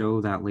ahead and show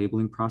that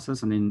labeling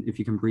process, and then if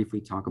you can briefly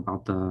talk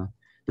about the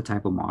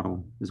type of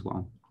model as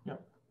well. Yeah.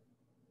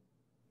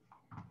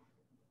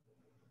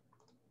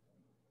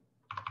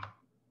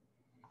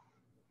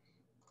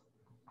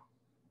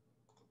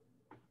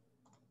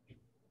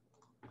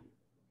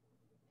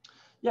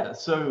 Yeah,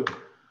 so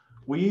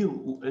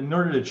in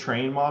order to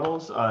train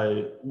models,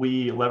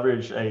 we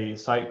leverage a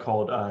site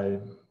called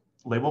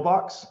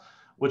Labelbox,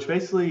 which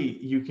basically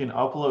you can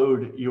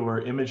upload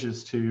your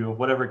images to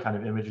whatever kind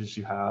of images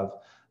you have,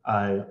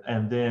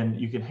 and then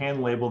you can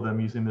hand label them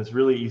using this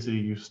really easy to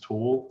use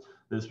tool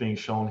that's being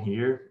shown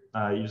here.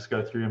 You just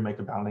go through and make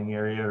a bounding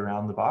area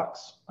around the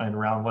box and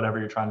around whatever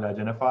you're trying to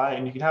identify.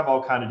 And you can have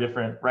all kind of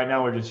different, right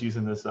now we're just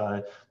using this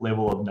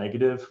label of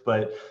negative,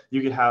 but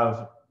you could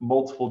have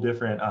multiple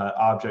different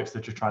objects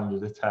that you're trying to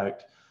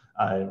detect.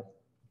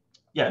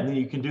 Yeah, and then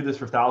you can do this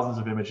for thousands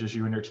of images.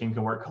 You and your team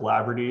can work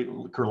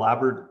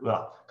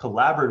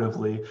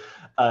collaboratively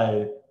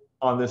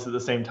on this at the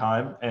same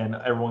time, and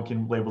everyone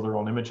can label their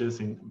own images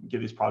and get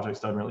these projects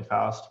done really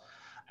fast.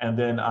 And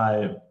then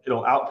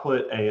it'll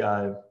output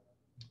a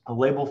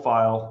label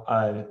file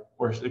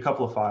or a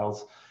couple of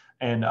files,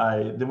 and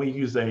then we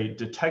use a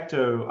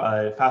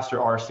Detecto faster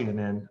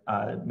RCNN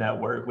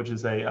network, which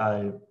is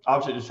a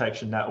object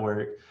detection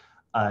network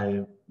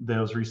that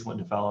was recently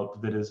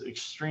developed that is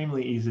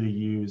extremely easy to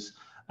use,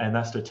 and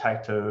that's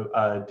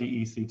Detecto,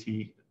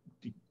 D-E-C-T,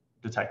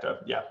 Detecto.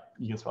 Yeah,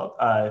 you can spell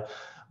it.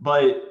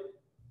 But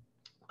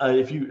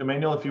if you,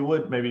 Emmanuel, if you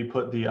would maybe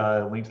put the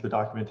link to the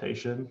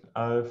documentation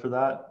for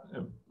that.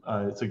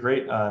 It's a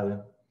great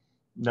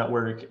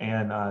network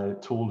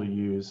and tool to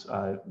use.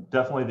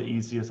 Definitely the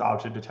easiest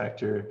object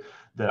detector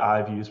that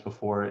I've used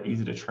before,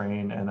 easy to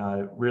train,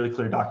 and really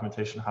clear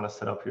documentation how to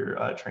set up your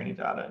training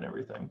data and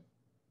everything.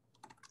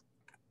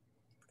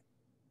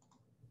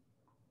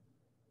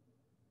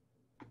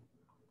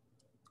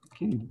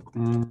 Okay,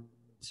 and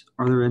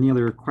are there any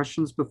other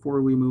questions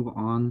before we move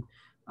on?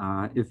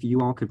 If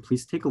you all could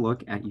please take a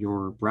look at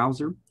your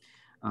browser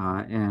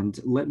and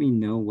let me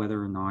know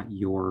whether or not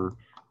your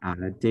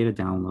data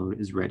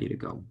download is ready to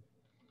go.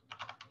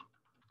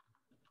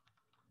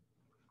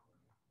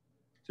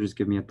 So just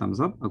give me a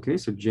thumbs up. Okay,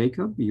 so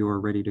Jacob, you are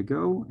ready to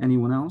go.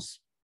 Anyone else?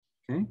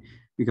 Okay,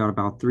 we got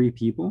about 3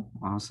 people.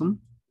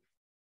 Awesome.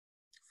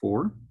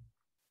 4.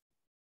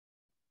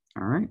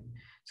 All right,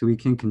 so we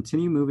can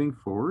continue moving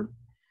forward.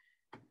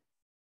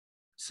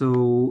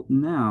 So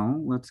now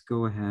let's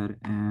go ahead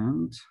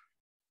and,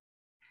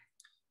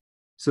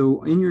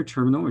 so in your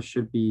terminal, it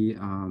should be,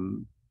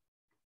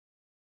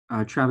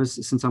 Travis,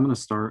 since I'm gonna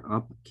start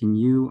up, can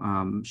you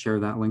share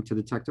that link to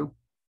Detecto?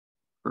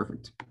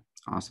 Perfect,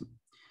 awesome.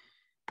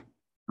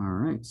 All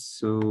right,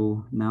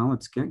 so now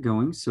let's get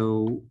going.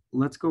 So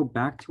let's go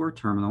back to our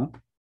terminal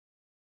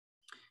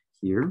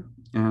here.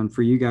 And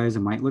for you guys,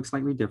 it might look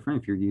slightly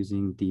different if you're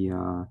using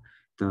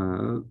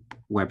the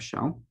web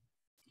shell.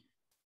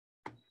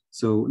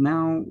 So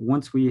now,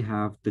 once we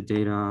have the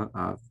data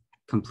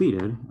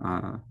completed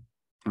and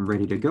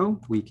ready to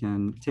go, we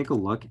can take a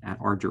look at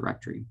our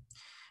directory.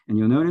 And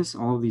you'll notice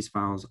all of these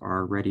files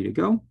are ready to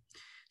go.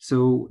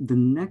 So the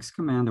next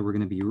command that we're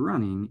going to be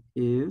running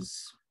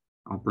is,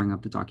 I'll bring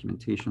up the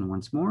documentation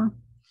once more.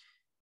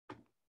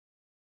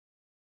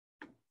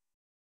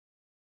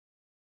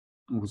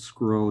 We'll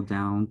scroll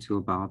down to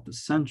about the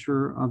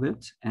center of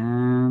it,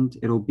 and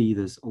it'll be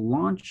this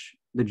launch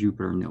the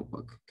Jupyter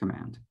Notebook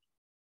command.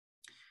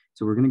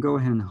 So we're going to go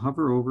ahead and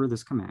hover over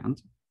this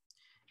command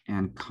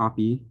and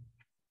copy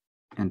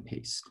and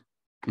paste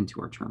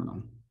into our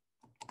terminal.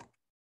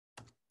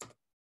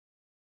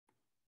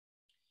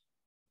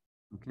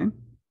 Okay,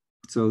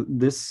 so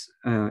this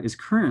is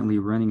currently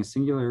running a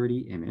Singularity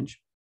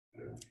image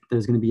that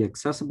is going to be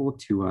accessible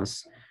to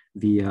us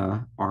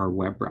via our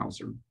web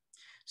browser.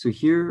 So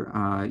here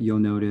you'll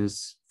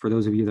notice, for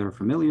those of you that are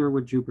familiar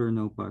with Jupyter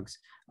Notebooks,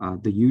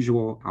 the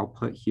usual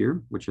output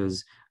here, which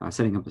is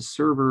setting up a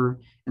server,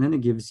 and then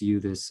it gives you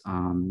this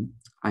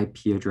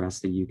IP address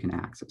that you can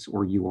access,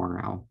 or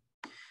URL.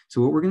 So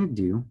what we're going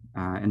to do,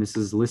 and this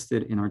is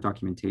listed in our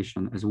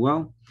documentation as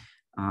well,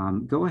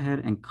 go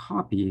ahead and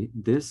copy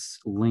this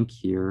link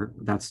here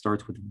that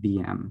starts with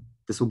VM.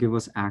 This will give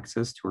us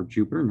access to our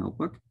Jupyter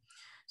Notebook.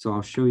 So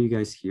I'll show you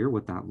guys here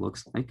what that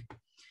looks like.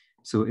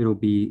 So it'll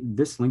be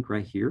this link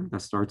right here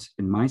that starts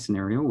in my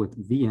scenario with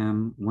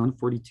VM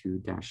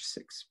 142-6.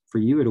 For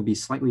you, it'll be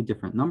slightly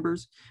different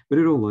numbers, but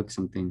it'll look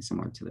something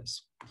similar to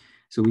this.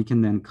 So we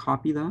can then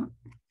copy that,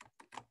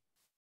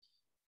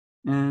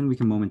 and we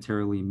can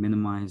momentarily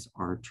minimize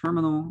our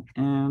terminal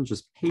and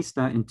just paste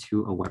that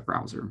into a web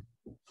browser.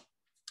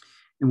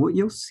 And what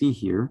you'll see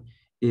here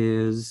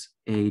is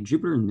a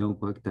Jupyter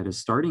Notebook that is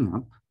starting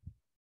up.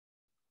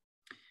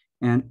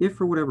 And if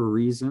for whatever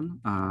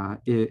reason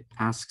it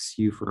asks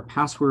you for a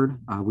password,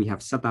 we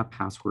have set that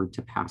password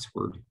to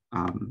password.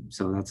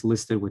 So that's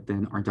listed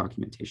within our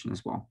documentation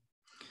as well.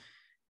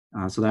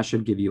 So that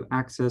should give you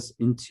access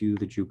into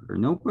the Jupyter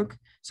Notebook.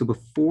 So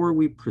before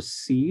we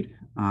proceed,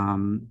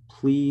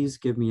 please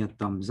give me a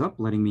thumbs up,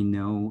 letting me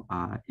know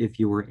if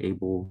you were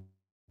able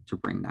to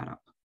bring that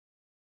up.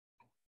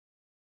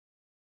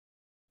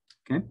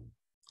 Okay,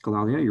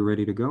 Claudia, you're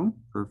ready to go?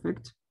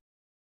 Perfect.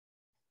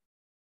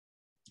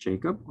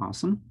 Jacob,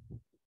 awesome.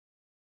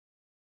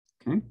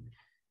 Okay.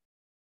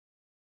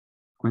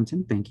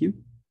 Quentin, thank you.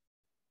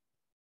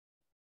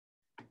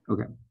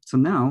 Okay, so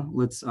now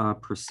let's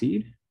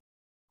proceed.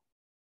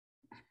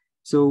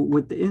 So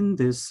within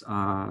this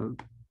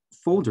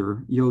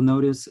folder, you'll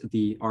notice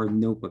our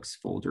notebooks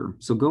folder.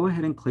 So go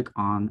ahead and click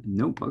on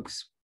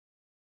notebooks.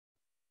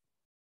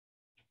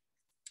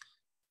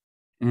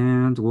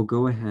 And we'll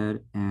go ahead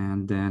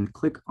and then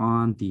click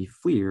on the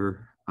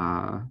FLIR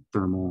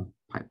thermal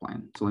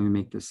pipeline. So let me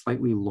make this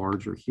slightly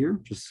larger here,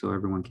 just so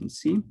everyone can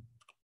see.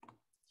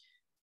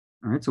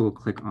 All right, so we'll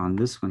click on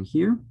this one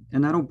here,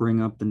 and that'll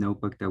bring up the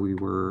notebook that we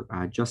were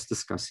just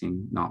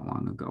discussing not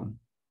long ago.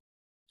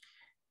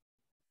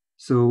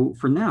 So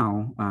for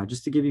now,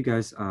 just to give you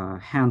guys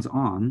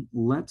hands-on,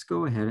 let's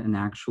go ahead and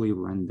actually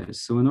run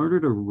this. So in order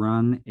to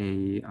run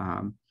a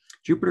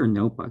Jupyter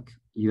Notebook,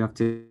 you have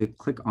to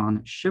click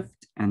on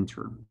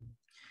Shift-Enter.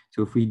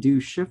 So if we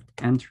do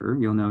Shift-Enter,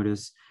 you'll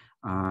notice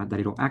that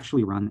it'll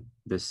actually run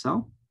this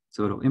cell.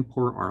 So it'll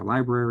import our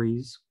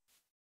libraries.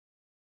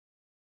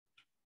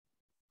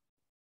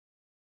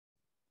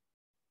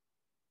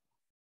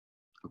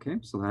 Okay,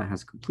 so that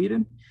has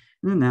completed.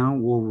 And then now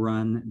we'll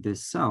run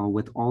this cell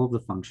with all of the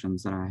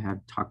functions that I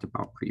had talked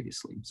about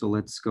previously. So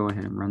let's go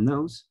ahead and run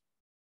those.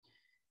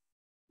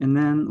 And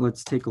then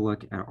let's take a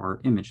look at our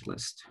image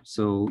list.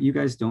 So you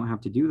guys don't have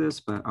to do this,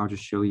 but I'll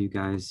just show you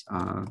guys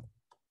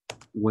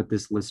what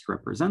this list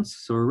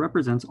represents. So it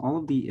represents all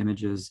of the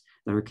images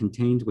that are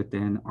contained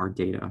within our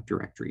data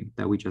directory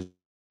that we just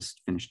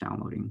finished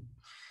downloading.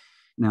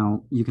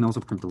 Now, you can also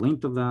print the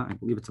length of that. I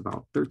believe it's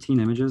about 13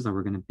 images that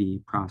we're going to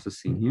be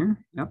processing here.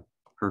 Yep,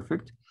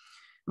 perfect.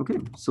 Okay,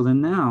 so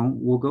then now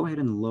we'll go ahead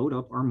and load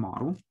up our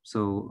model.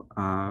 So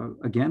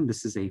again,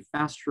 this is a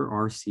faster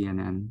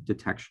RCNN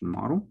detection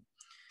model.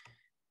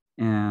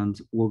 And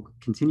we'll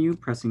continue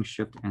pressing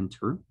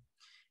Shift-Enter.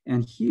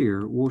 And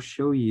here we'll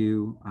show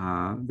you,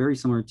 very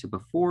similar to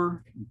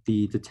before,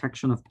 the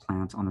detection of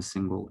plants on a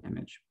single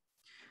image.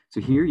 So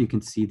here you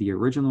can see the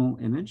original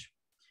image,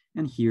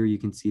 and here you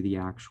can see the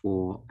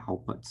actual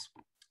outputs.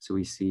 So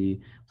we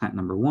see plant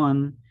number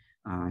 1,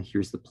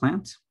 here's the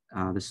plant,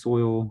 the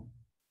soil,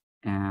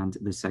 and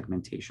the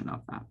segmentation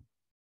of that.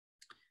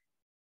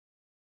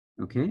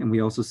 Okay, and we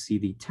also see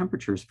the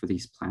temperatures for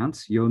these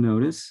plants. You'll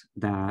notice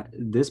that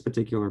this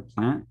particular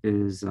plant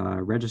is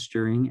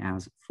registering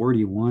as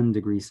 41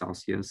 degrees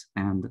Celsius,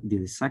 and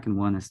the second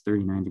one is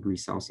 39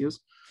 degrees Celsius.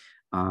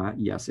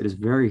 Yes, it is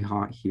very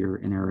hot here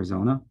in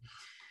Arizona.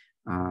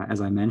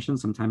 As I mentioned,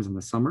 sometimes in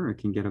the summer, it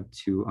can get up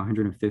to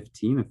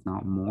 115, if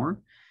not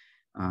more.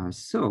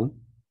 So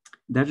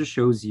that just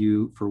shows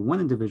you, for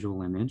one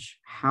individual image,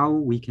 how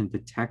we can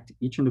detect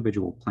each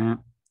individual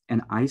plant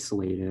and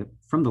isolate it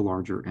from the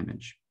larger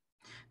image.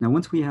 Now,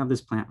 once we have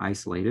this plant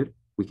isolated,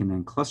 we can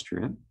then cluster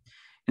it.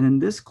 And then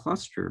this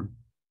cluster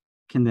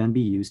can then be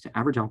used to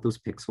average out those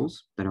pixels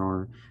that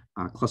are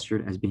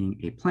clustered as being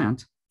a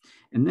plant.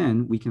 And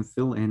then we can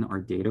fill in our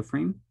data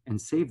frame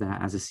and save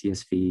that as a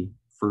CSV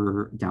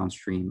for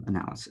downstream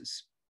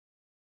analysis.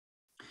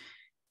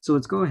 So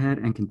let's go ahead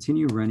and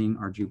continue running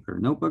our Jupyter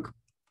Notebook.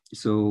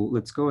 So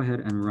let's go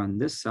ahead and run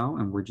this cell,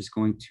 and we're just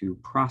going to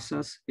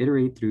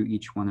iterate through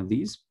each one of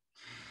these.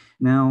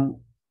 Now,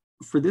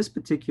 for this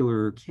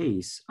particular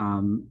case,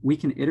 we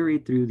can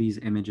iterate through these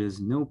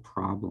images, no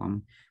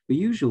problem, but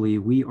usually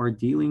we are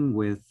dealing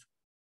with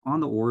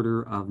on the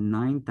order of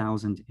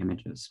 9,000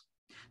 images.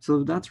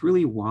 So that's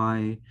really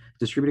why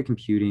distributed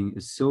computing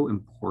is so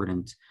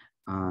important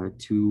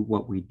to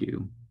what we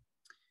do.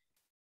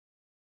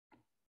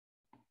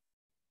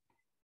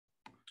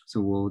 So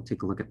we'll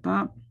take a look at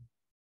that.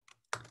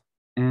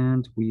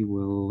 And we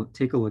will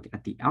take a look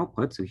at the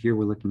output. So here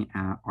we're looking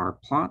at our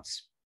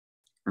plots,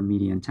 our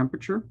median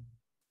temperature.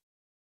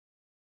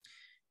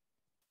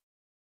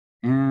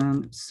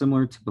 And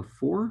similar to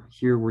before,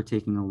 here we're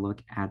taking a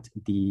look at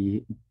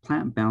the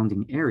plant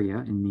bounding area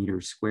in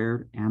meters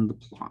squared and the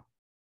plot.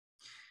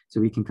 So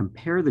we can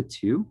compare the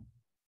two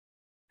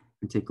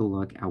and take a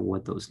look at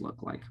what those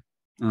look like.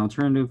 And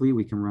alternatively,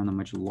 we can run a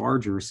much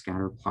larger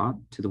scatter plot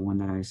to the one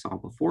that I saw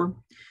before.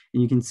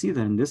 And you can see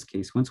that in this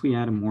case, once we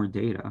added more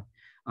data,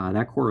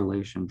 that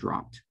correlation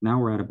dropped. Now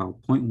we're at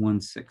about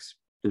 0.16.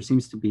 There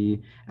seems to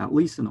be, at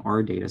least in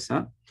our data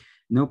set,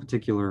 no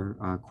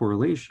particular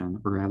correlation,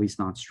 or at least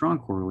not strong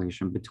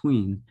correlation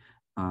between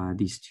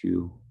these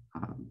two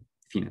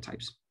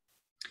phenotypes.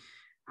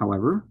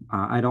 However,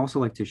 I'd also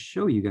like to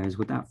show you guys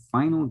what that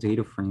final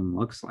data frame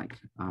looks like,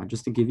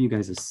 just to give you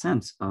guys a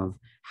sense of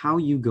how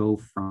you go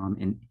from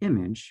an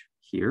image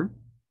here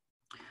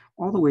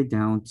all the way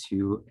down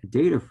to a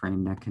data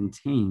frame that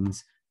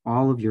contains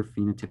all of your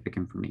phenotypic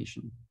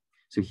information.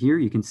 So here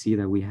you can see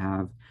that we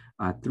have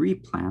 3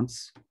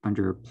 plants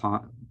under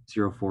plot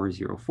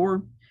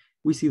 0404.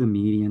 We see the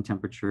median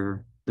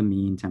temperature, the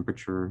mean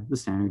temperature, the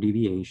standard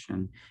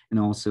deviation, and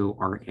also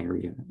our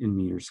area in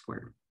meters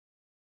squared.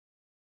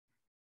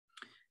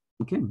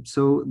 Okay,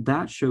 so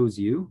that shows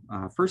you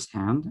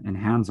firsthand and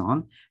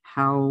hands-on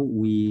how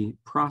we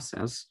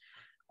process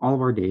all of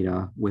our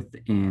data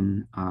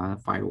within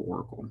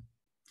PhytoOracle.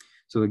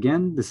 So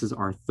again, this is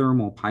our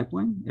thermal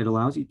pipeline. It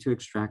allows you to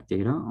extract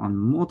data on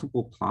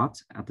multiple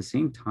plots at the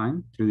same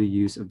time through the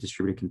use of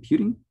distributed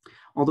computing.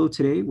 Although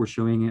today we're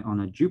showing it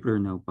on a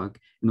Jupyter Notebook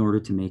in order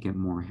to make it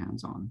more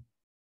hands-on.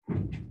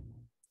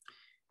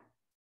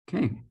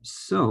 Okay,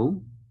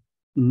 so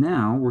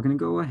now we're going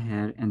to go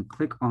ahead and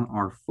click on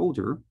our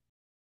folder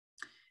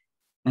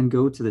and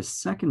go to the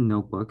second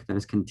notebook that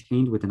is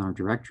contained within our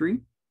directory.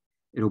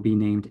 It'll be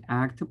named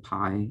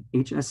AG2PI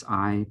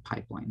HSI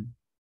pipeline.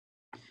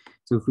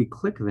 So if we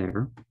click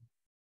there,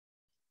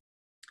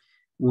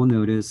 we'll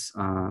notice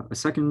a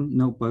second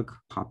notebook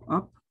pop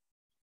up.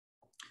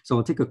 So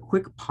I'll take a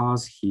quick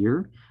pause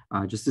here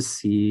just to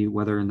see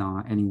whether or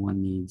not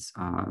anyone needs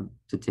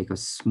to take a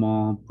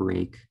small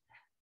break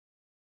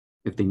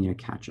if they need a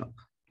catch up.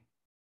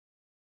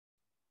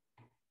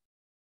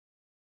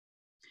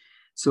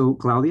 So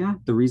Claudia,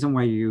 the reason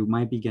why you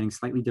might be getting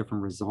slightly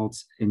different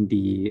results in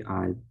the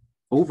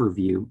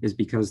overview is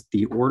because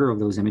the order of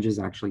those images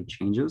actually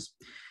changes.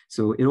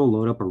 So it'll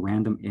load up a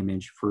random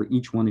image for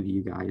each one of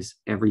you guys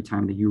every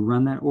time that you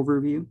run that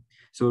overview.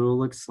 So it'll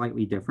look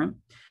slightly different.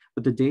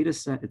 But the data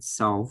set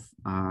itself,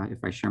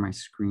 if I share my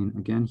screen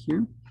again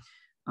here,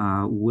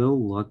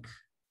 will look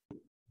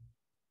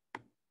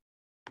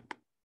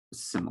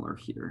similar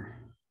here.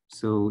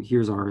 So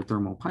here's our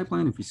thermal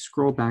pipeline. If we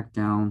scroll back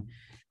down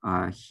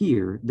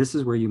here, this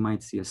is where you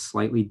might see a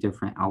slightly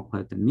different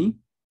output than me.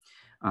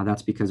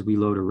 That's because we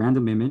load a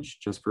random image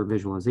just for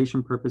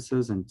visualization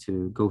purposes and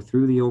to go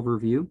through the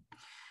overview.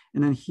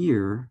 And then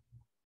here,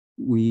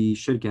 we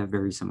should get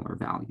very similar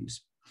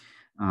values.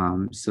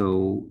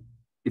 So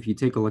if you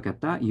take a look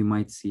at that, you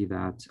might see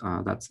that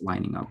that's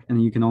lining up.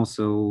 And you can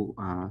also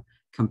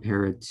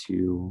compare it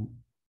to,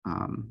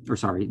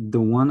 the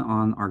one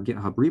on our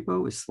GitHub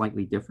repo is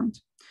slightly different.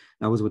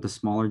 That was with a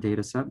smaller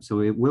data set,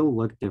 so it will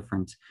look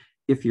different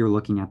if you're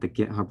looking at the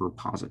GitHub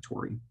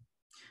repository.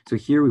 So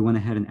here we went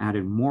ahead and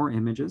added more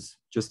images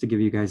just to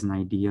give you guys an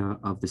idea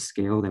of the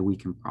scale that we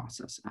can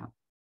process at.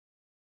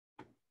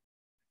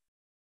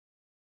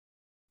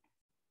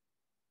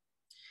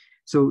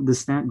 So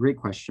great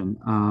question.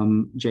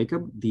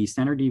 Jacob, the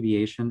standard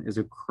deviation is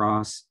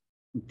across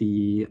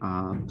the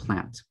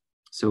plant.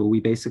 So we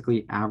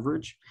basically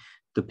average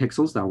the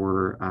pixels that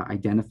were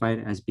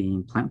identified as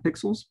being plant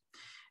pixels,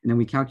 and then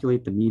we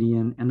calculate the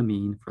median and the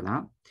mean for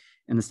that,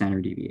 and the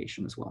standard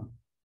deviation as well.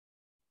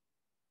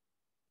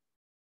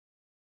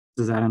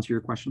 Does that answer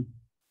your question?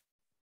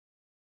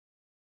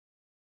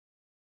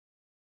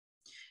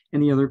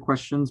 Any other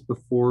questions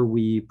before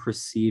we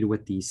proceed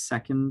with the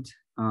second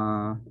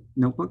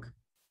notebook?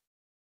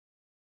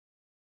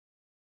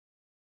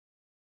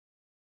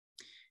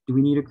 Do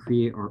we need to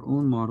create our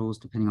own models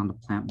depending on the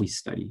plant we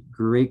study?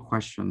 Great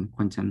question,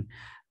 Quentin.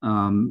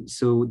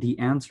 So the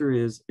answer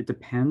is, it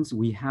depends.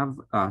 We have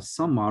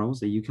some models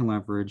that you can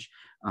leverage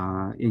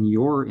in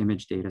your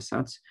image data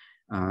sets.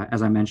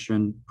 As I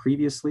mentioned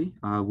previously,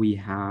 we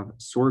have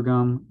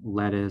sorghum,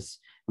 lettuce,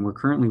 and we're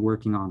currently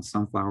working on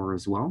sunflower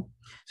as well.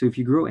 So if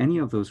you grow any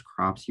of those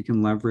crops, you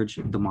can leverage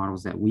the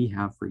models that we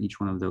have for each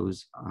one of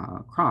those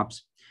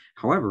crops.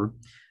 However,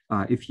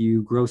 if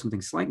you grow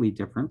something slightly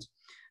different,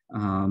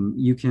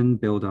 you can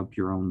build up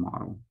your own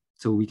model.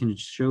 So we can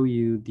show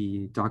you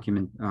the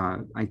document.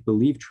 I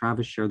believe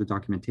Travis shared the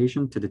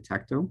documentation to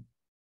Detecto,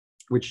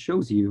 which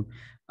shows you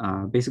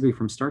basically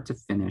from start to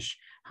finish,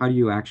 how do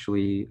you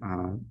actually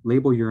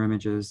label your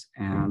images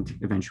and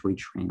eventually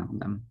train on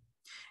them.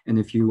 And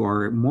if you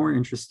are more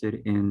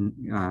interested in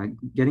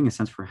getting a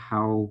sense for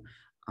how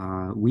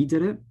we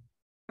did it,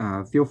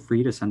 feel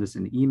free to send us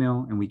an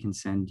email and we can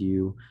send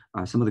you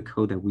some of the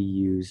code that we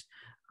used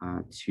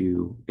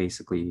to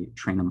basically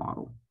train a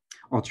model.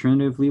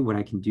 Alternatively, what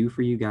I can do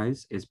for you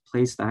guys is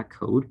place that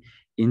code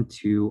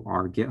into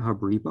our GitHub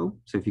repo.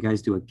 So if you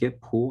guys do a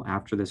git pull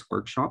after this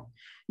workshop,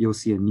 you'll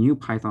see a new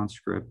Python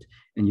script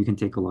and you can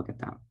take a look at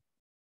that.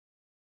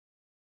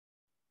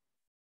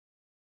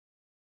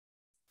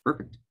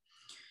 Perfect.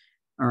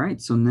 All right,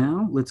 so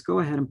now let's go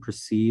ahead and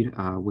proceed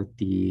with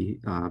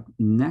the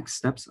next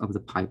steps of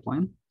the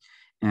pipeline.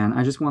 And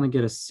I just want to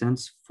get a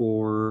sense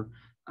for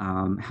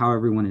how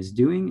everyone is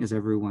doing. Is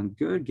everyone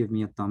good? Give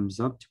me a thumbs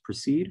up to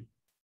proceed.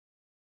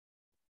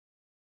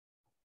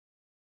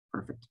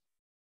 Perfect.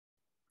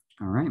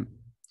 All right.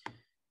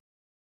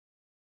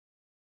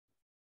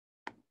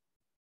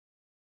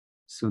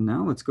 So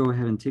now let's go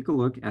ahead and take a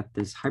look at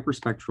this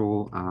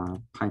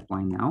hyperspectral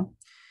pipeline now.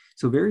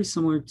 So very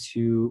similar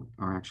to,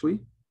 or actually,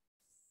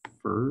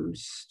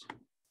 first,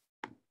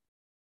 I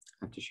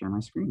have to share my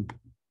screen.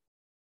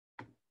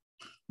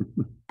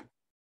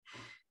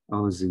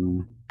 Oh,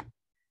 Zoom.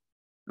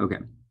 Okay.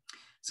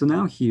 So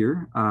now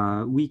here,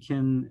 we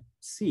can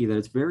see that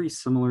it's very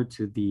similar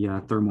to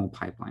the thermal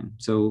pipeline.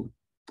 So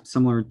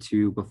similar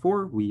to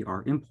before, we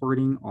are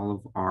importing all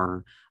of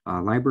our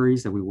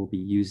libraries that we will be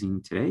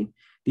using today.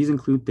 These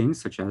include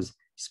things such as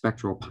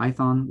Spectral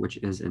Python, which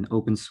is an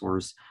open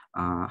source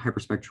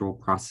hyperspectral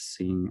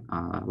processing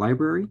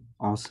library.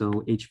 Also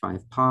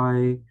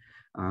H5Pi.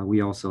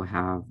 We also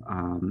have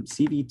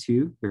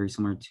CV2, very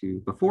similar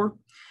to before,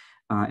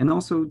 and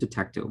also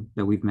Detecto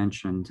that we've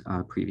mentioned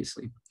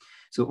previously.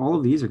 So all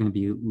of these are going to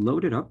be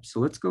loaded up.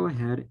 So let's go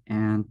ahead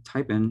and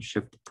type in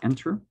Shift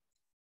Enter.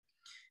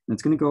 And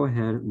it's going to go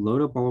ahead,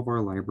 load up all of our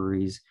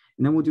libraries,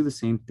 and then we'll do the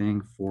same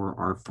thing for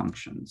our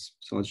functions.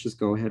 So let's just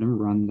go ahead and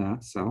run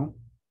that cell.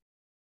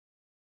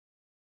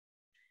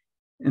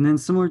 And then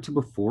similar to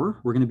before,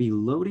 we're going to be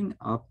loading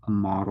up a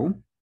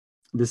model.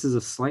 This is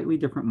a slightly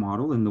different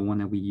model than the one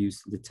that we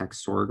used to detect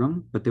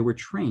sorghum, but they were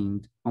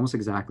trained almost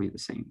exactly the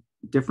same.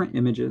 Different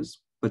images,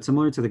 but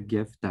similar to the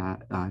GIF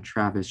that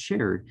Travis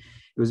shared,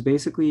 it was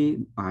basically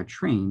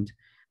trained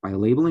by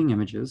labeling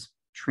images,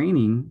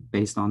 training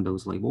based on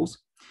those labels,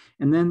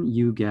 and then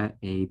you get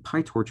a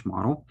PyTorch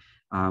model,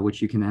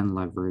 which you can then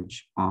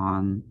leverage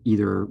on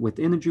either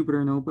within a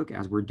Jupyter notebook,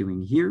 as we're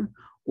doing here,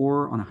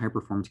 or on a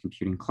high-performance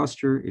computing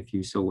cluster if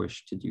you so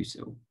wish to do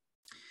so.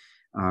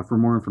 For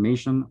more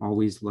information,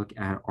 always look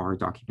at our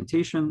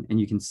documentation, and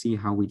you can see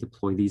how we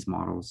deploy these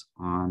models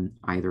on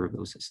either of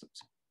those systems.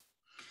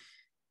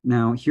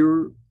 Now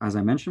here, as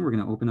I mentioned, we're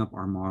going to open up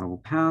our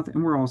model path,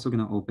 and we're also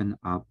going to open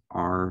up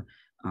our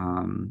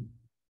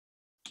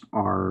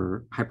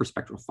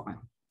hyperspectral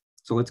file.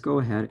 So let's go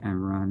ahead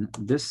and run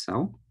this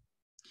cell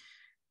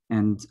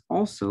and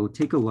also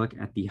take a look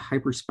at the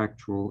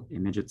hyperspectral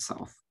image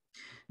itself.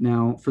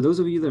 Now, for those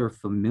of you that are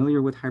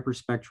familiar with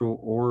hyperspectral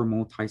or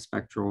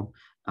multispectral,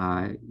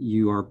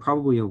 you are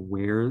probably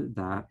aware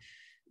that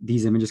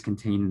these images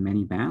contain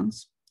many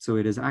bands. So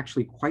it is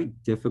actually quite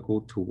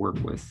difficult to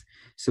work with.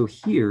 So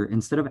here,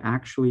 instead of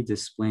actually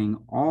displaying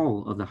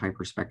all of the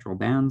hyperspectral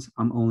bands,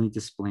 I'm only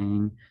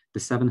displaying the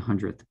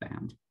 700th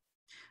band.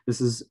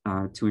 This is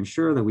to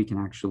ensure that we can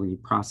actually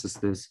process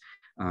this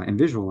and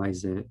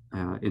visualize it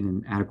in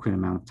an adequate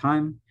amount of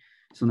time.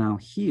 So now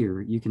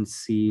here you can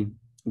see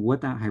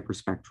what that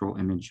hyperspectral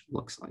image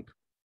looks like.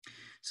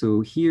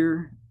 So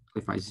here,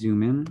 if I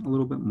zoom in a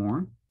little bit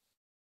more,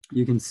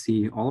 you can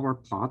see all of our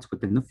plots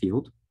within the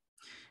field.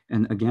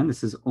 And again,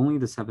 this is only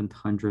the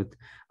 700th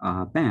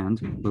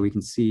band, but we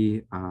can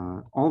see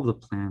all of the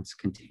plants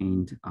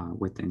contained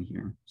within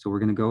here. So we're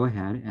going to go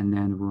ahead and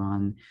then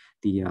run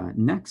the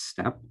next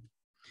step.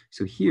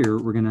 So here,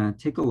 we're going to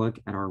take a look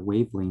at our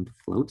wavelength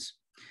floats.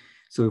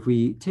 So if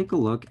we take a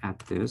look at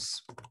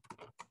this,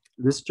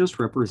 this just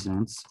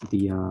represents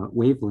the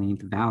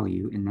wavelength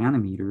value in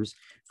nanometers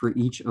for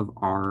each of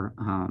our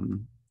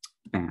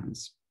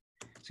bands.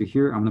 So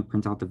here, I'm going to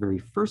print out the very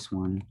first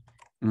one,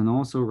 and then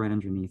also right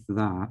underneath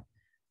that,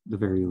 the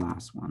very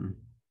last one,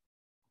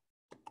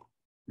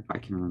 if I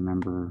can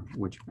remember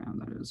which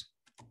band that is.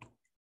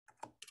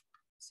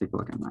 Let's take a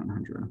look at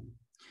 900.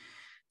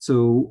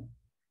 So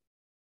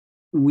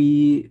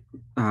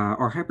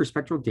our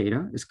hyperspectral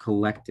data is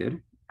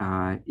collected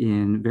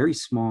in very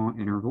small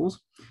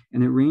intervals,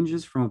 and it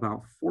ranges from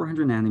about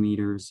 400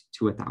 nanometers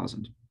to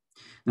 1,000.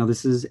 Now,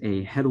 this is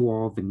a head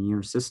wall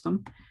veneer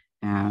system,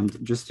 And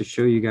just to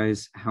show you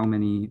guys how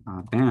many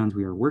bands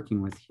we are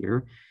working with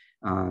here,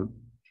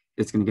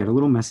 it's going to get a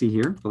little messy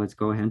here, but let's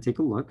go ahead and take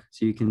a look.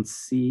 So you can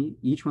see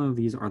each one of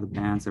these are the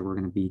bands that we're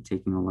going to be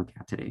taking a look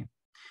at today.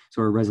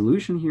 So our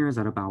resolution here is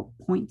at about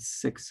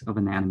 0.6 of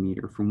a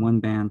nanometer from one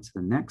band to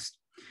the next.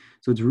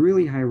 So it's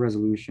really high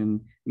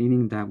resolution,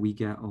 meaning that we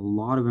get a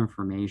lot of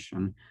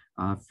information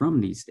from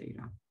these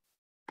data.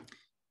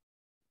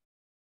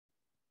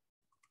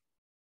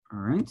 All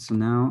right, so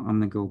now I'm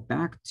going to go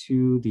back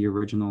to the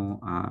original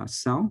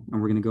cell,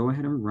 and we're going to go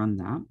ahead and run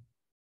that.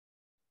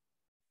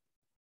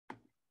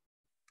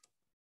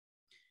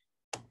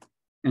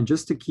 And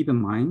just to keep in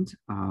mind,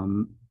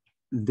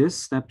 this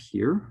step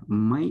here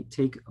might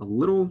take a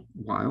little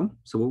while.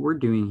 So what we're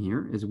doing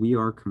here is we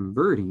are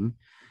converting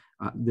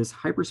this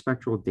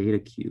hyperspectral data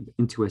cube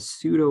into a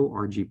pseudo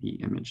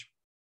RGB image.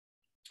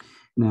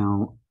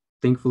 Now,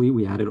 thankfully,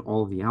 we added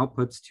all of the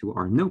outputs to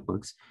our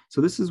notebooks. So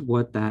this is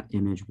what that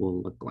image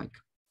will look like.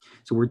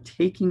 So we're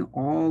taking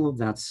all of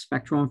that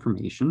spectral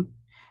information,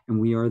 and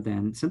we are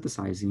then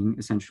synthesizing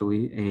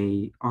essentially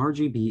a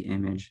RGB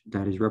image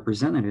that is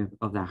representative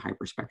of that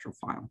hyperspectral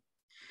file.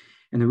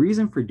 And the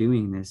reason for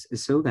doing this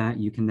is so that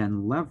you can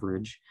then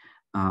leverage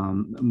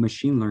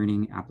machine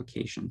learning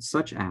applications,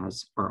 such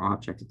as our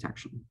object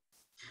detection.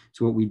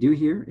 So what we do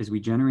here is we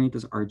generate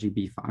this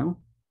RGB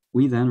file.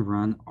 We then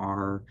run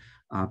our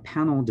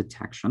panel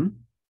detection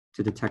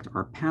to detect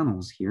our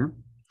panels here.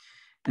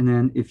 And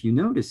then if you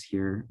notice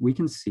here, we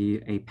can see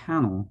a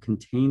panel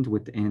contained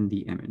within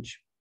the image.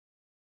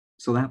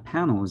 So that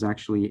panel is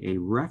actually a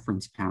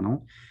reference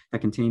panel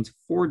that contains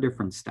 4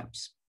 different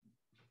steps.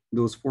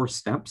 Those 4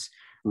 steps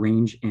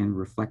range in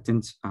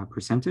reflectance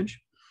percentage,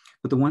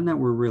 but the one that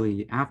we're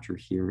really after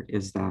here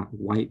is that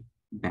white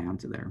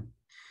band there.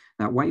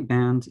 That white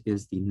band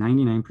is the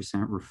 99%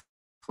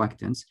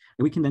 reflectance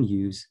that we can then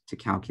use to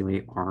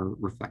calculate our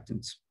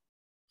reflectance.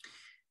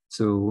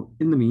 So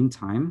in the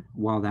meantime,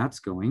 while that's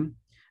going,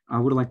 I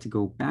would like to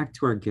go back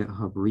to our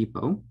GitHub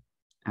repo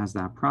as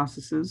that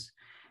processes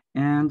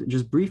and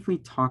just briefly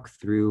talk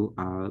through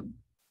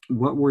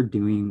what we're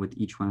doing with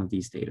each one of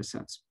these data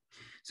sets.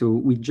 So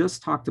we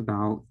just talked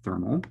about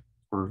thermal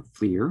or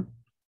FLIR,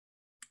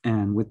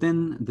 and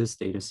within this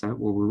data set,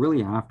 what we're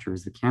really after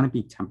is the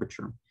canopy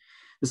temperature.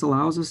 This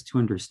allows us to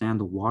understand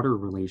the water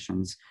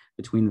relations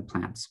between the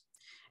plants.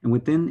 And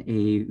within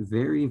a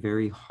very,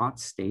 very hot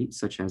state,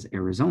 such as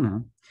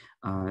Arizona,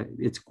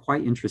 it's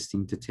quite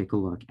interesting to take a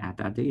look at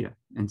that data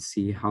and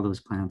see how those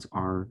plants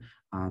are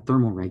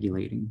thermal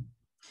regulating.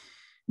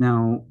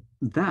 Now,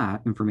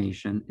 that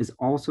information is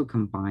also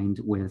combined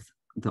with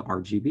the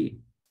RGB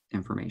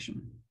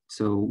information.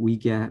 So we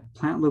get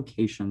plant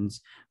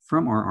locations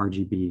from our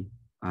RGB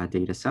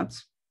data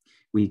sets.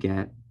 We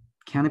get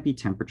canopy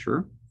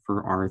temperature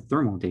for our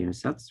thermal data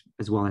sets,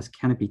 as well as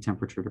canopy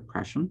temperature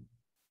depression.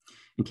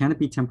 And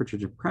canopy temperature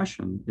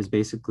depression is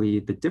basically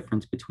the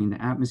difference between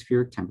the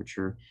atmospheric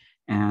temperature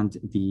and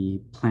the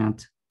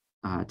plant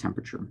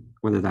temperature,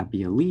 whether that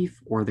be a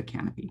leaf or the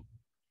canopy.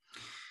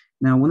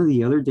 Now, one of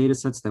the other data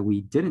sets that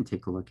we didn't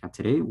take a look at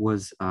today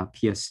was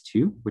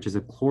PS2, which is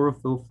a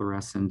chlorophyll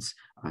fluorescence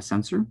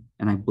sensor.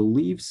 And I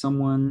believe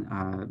someone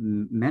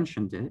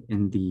mentioned it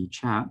in the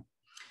chat.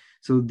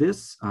 So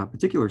this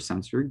particular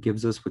sensor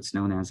gives us what's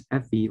known as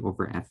FE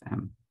over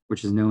FM,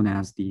 which is known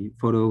as the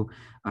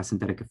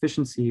photosynthetic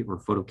efficiency or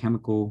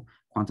photochemical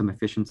quantum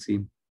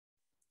efficiency.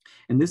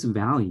 And this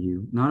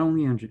value not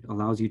only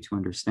allows you to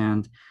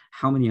understand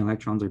how many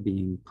electrons are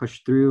being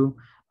pushed through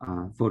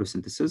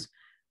photosynthesis,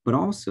 but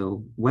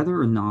also whether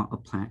or not a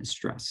plant is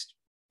stressed.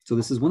 So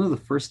this is one of the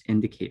first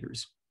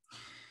indicators.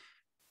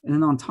 And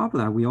then on top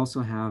of that, we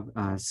also have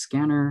a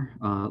scanner,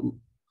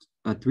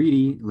 a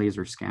 3D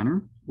laser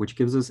scanner, which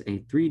gives us a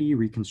 3D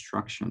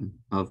reconstruction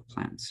of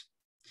plants.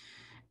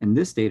 And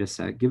this data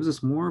set gives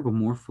us more of a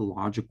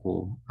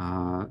morphological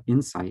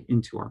insight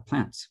into our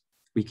plants.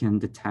 We can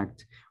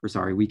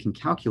we can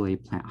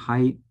calculate plant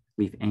height,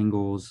 leaf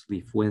angles,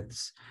 leaf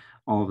widths,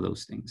 all of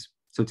those things.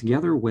 So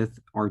together with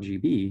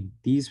RGB,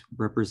 these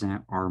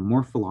represent our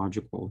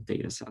morphological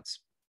data sets.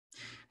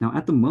 Now,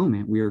 at the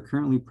moment, we are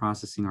currently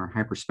processing our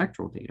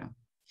hyperspectral data.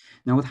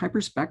 Now, with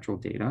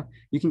hyperspectral data,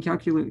 you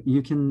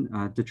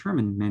can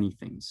determine many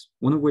things,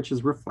 one of which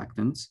is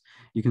reflectance.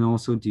 You can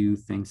also do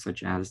things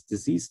such as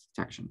disease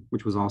detection,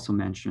 which was also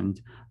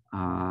mentioned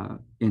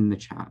in the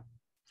chat.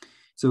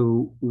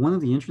 So one of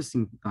the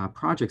interesting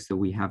projects that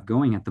we have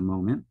going at the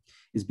moment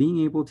is being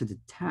able to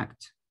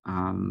detect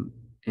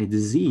a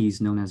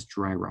disease known as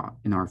dry rot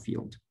in our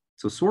field.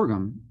 So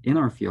sorghum in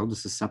our field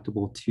is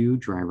susceptible to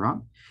dry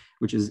rot,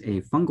 which is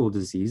a fungal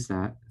disease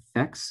that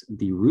affects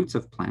the roots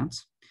of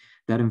plants.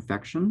 That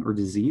infection or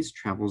disease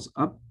travels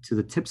up to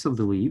the tips of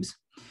the leaves,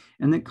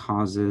 and it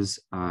causes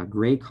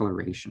gray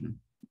coloration.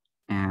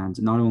 And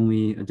not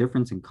only a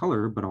difference in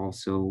color, but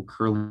also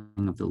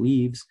curling of the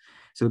leaves.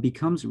 So it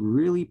becomes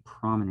really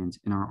prominent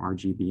in our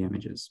RGB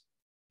images.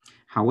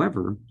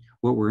 However,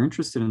 what we're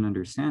interested in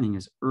understanding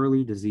is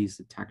early disease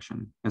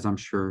detection, as I'm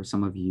sure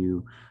some of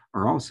you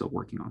are also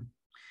working on.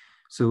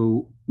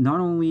 So not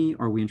only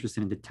are we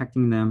interested in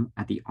detecting them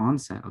at the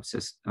onset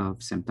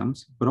of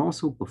symptoms, but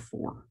also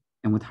before.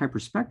 And with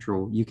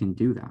hyperspectral, you can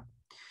do that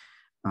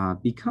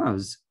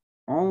because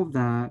all of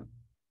that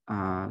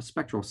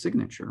spectral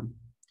signature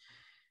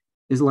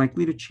is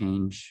likely to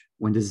change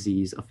when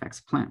disease affects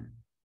plant.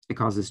 It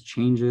causes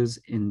changes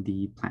in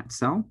the plant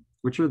cell,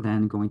 which are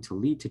then going to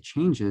lead to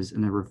changes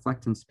in the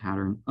reflectance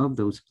pattern of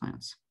those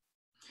plants.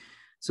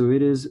 So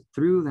it is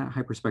through that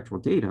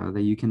hyperspectral data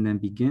that you can then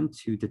begin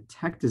to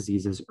detect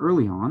diseases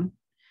early on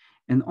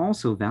and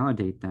also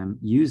validate them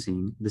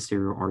using the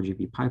stereo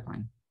RGB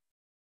pipeline.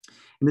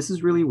 And this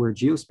is really where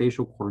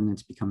geospatial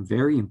coordinates become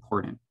very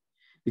important,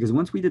 because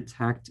once we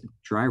detect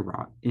dry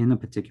rot in a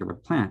particular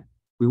plant,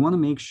 we want to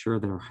make sure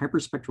that our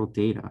hyperspectral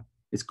data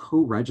is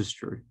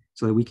co-registered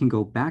so that we can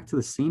go back to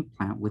the same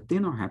plant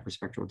within our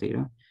hyperspectral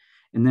data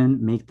and then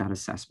make that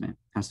assessment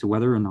as to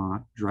whether or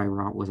not dry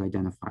rot was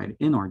identified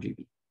in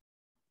RGB.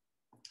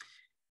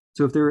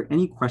 So if there are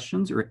any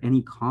questions or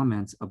any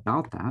comments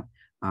about that,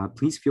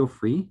 please feel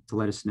free to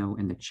let us know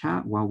in the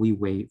chat while we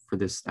wait for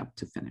this step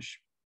to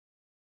finish.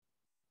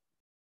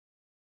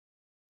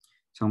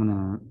 So I'm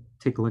gonna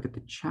take a look at the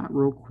chat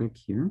real quick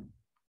here.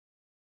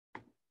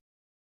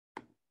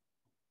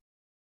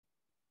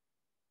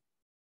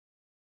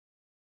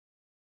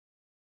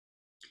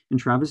 And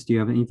Travis, do you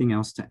have anything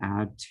else to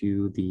add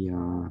to the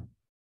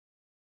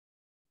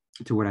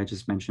to what I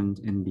just mentioned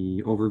in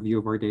the overview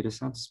of our data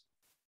sets?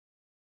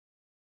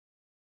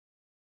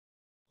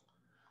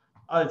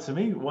 To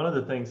me, one of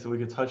the things that we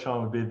could touch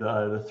on would be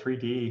the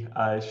 3D.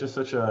 It's just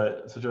such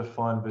a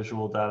fun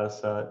visual data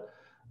set.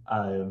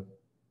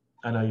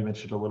 I know you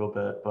mentioned a little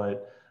bit,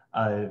 but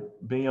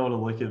being able to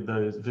look at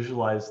those,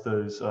 visualize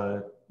those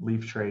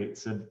leaf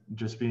traits, and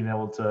just being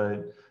able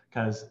to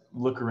kind of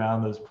look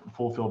around those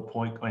full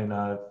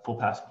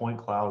pass point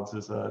clouds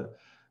is a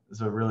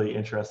really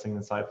interesting,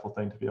 insightful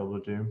thing to be able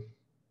to do.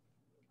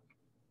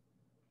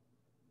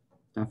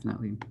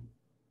 Definitely.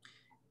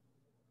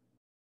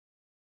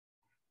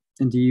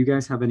 And do you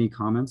guys have any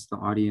comments, the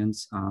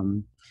audience?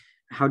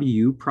 How do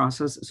you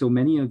process? So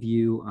many of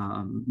you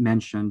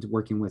mentioned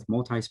working with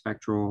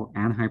multispectral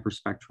and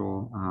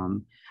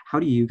hyperspectral. How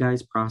do you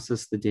guys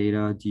process the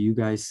data? Do you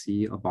guys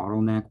see a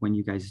bottleneck when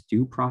you guys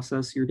do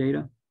process your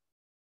data?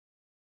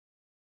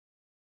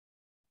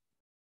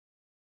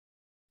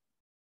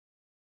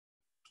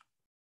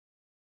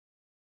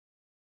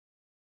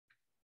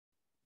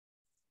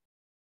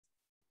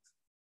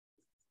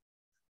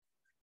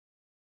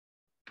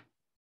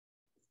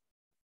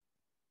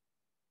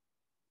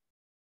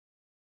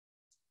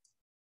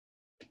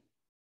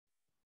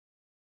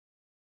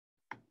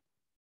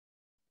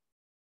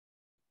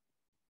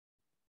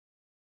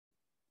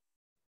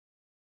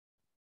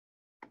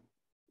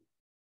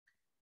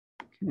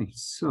 Okay,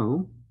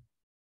 so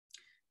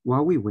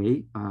while we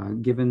wait,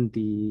 given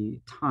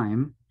the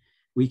time,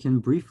 we can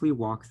briefly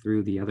walk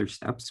through the other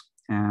steps,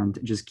 and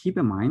just keep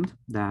in mind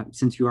that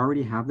since you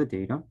already have the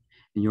data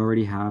and you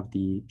already have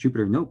the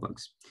Jupyter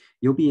notebooks,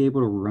 you'll be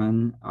able to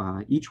run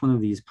each one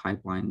of these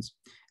pipelines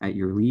at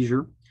your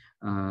leisure.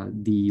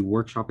 The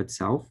workshop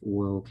itself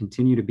will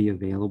continue to be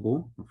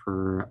available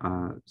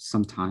for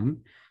some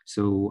time,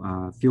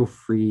 so feel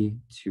free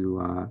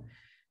to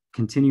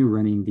continue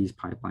running these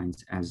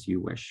pipelines as you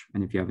wish.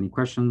 And if you have any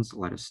questions,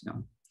 let us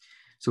know.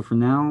 So for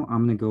now,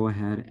 I'm going to go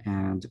ahead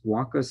and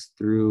walk us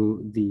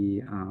through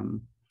the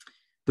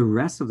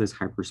rest of this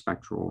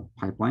hyperspectral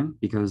pipeline,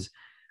 because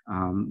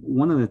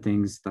one of the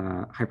things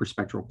that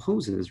hyperspectral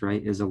poses,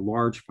 right, is a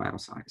large file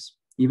size.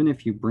 Even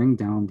if you bring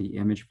down the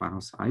image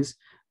file size,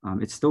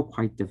 it's still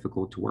quite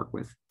difficult to work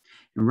with.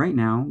 And right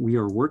now, we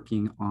are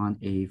working on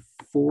a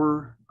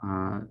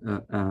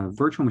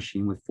virtual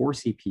machine with 4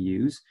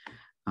 CPUs.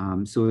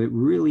 So it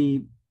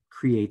really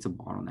creates a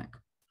bottleneck.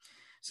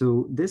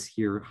 So this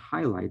here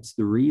highlights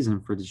the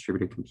reason for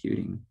distributed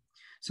computing.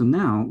 So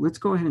now let's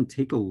go ahead and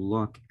take a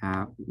look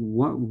at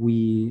what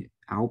we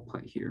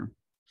output here.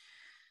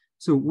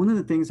 So one of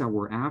the things that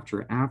we're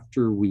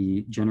after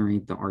we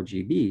generate the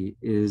RGB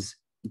is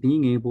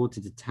being able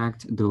to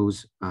detect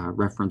those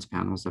reference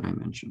panels that I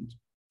mentioned.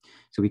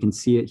 So we can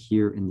see it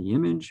here in the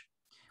image.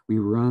 We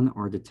run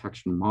our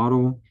detection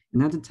model,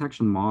 and that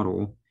detection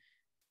model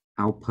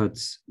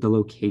outputs the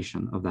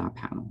location of that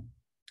panel.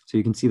 So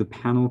you can see the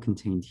panel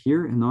contained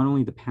here, and not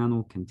only the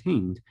panel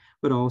contained,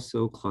 but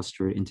also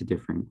clustered into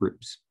different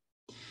groups.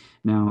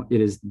 Now,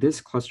 it is this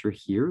cluster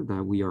here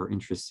that we are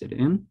interested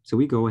in. So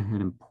we go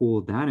ahead and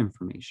pull that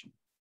information.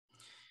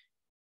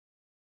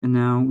 And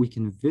now we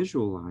can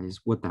visualize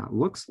what that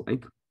looks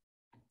like.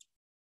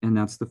 And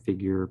that's the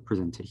figure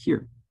presented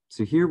here.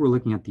 So here we're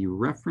looking at the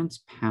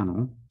reference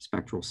panel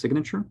spectral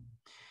signature.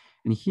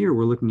 And here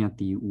we're looking at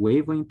the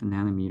wavelength in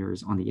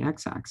nanometers on the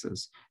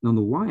x-axis. And on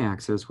the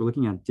y-axis, we're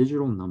looking at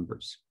digital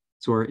numbers.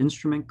 So our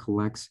instrument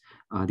collects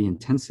the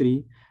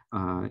intensity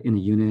in a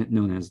unit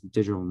known as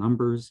digital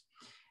numbers.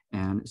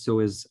 And so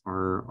is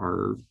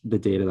the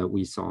data that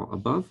we saw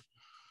above.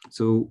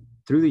 So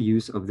through the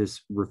use of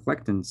this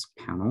reflectance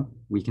panel,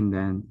 we can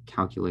then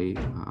calculate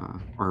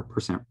our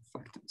percent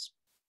reflectance.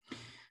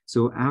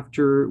 So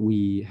after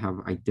we have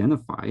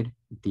identified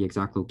the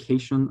exact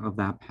location of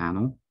that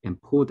panel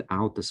and pulled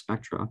out the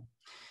spectra,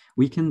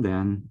 we can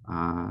then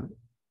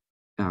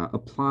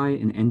apply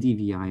an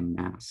NDVI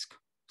mask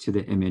to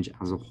the image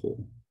as a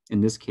whole.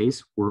 In this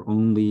case, we're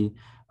only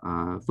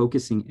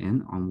focusing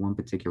in on one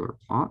particular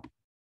plot.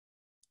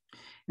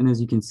 And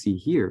as you can see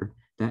here,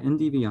 that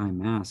NDVI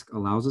mask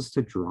allows us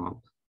to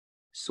drop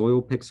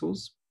soil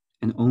pixels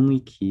and only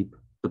keep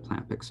the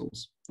plant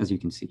pixels, as you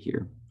can see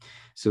here.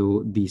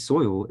 So the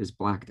soil is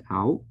blacked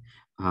out.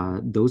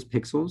 Those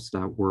pixels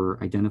that were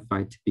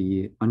identified to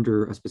be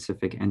under a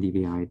specific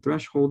NDVI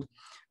threshold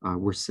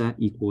were set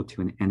equal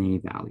to an NA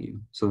value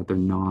so that they're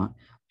not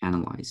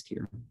analyzed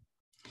here.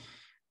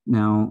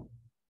 Now,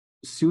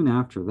 soon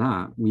after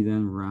that, we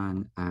then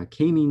run a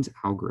Kmeans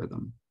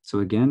algorithm. So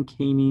again,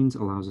 Kmeans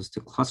allows us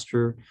to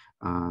cluster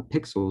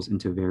pixels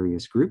into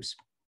various groups.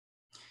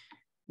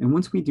 And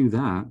once we do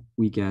that,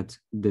 we get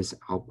this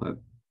output.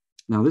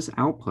 Now this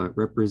output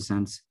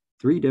represents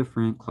 3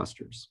 different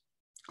clusters.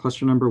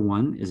 Cluster number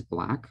 1 is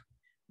black.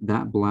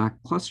 That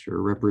black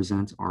cluster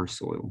represents our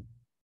soil.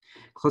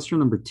 Cluster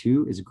number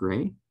 2 is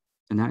gray,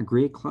 and that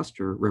gray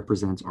cluster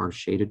represents our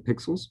shaded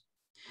pixels.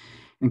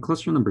 And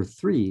cluster number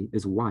 3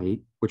 is white,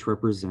 which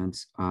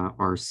represents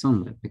our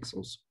sunlit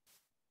pixels.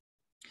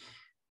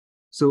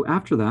 So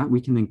after that,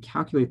 we can then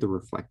calculate the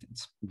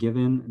reflectance,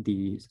 given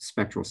the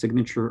spectral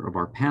signature of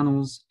our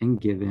panels and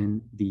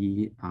given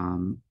the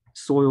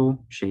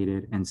soil,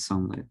 shaded, and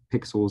sunlit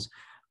pixels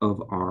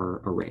of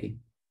our array.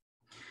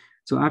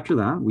 So after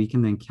that, we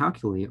can then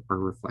calculate our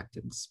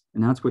reflectance,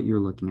 and that's what you're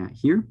looking at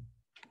here.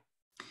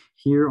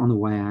 Here on the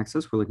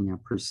y-axis, we're looking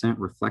at percent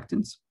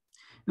reflectance,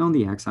 and on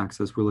the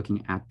x-axis, we're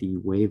looking at the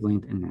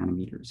wavelength in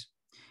nanometers.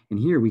 And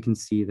here we can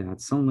see that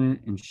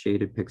sunlit and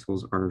shaded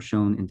pixels are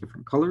shown in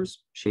different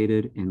colors,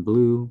 shaded in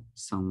blue,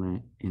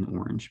 sunlit in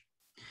orange.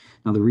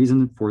 Now, the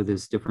reason for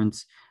this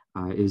difference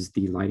is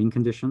the lighting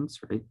conditions,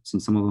 right?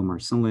 Since some of them are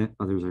sunlit,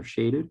 others are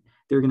shaded,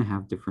 they're going to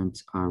have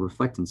different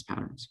reflectance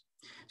patterns.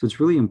 So it's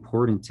really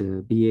important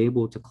to be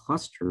able to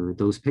cluster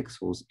those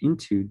pixels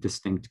into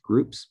distinct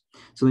groups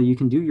so that you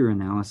can do your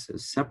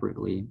analysis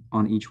separately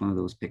on each one of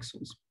those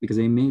pixels, because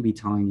they may be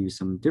telling you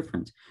some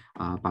different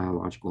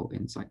biological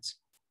insights.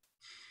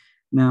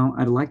 Now,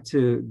 I'd like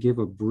to give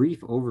a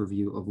brief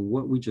overview of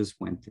what we just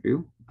went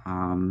through,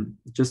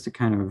 just to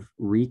kind of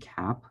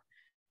recap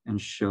and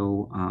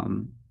show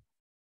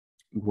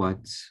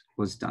what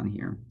was done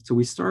here. So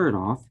we started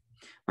off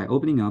by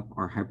opening up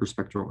our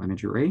hyperspectral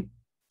image array.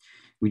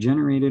 We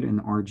generated an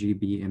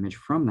RGB image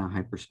from that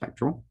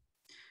hyperspectral.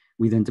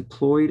 We then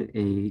deployed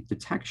a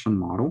detection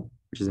model,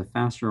 which is a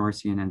faster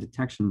RCNN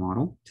detection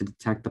model, to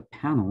detect the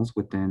panels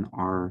within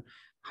our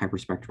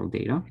hyperspectral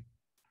data.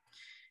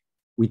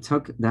 We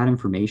took that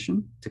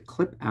information to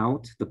clip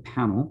out the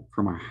panel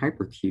from our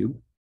hypercube,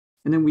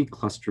 and then we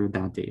clustered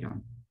that data.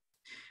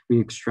 We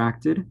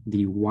extracted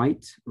the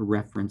white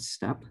reference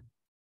step,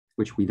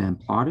 which we then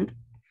plotted.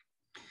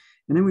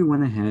 And then we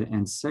went ahead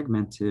and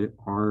segmented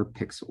our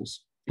pixels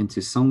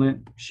into sunlit,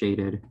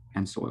 shaded,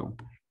 and soil.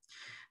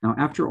 Now,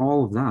 after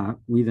all of that,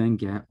 we then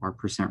get our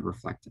percent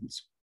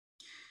reflectance.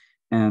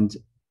 And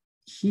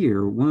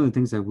here, one of the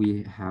things that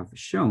we have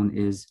shown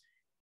is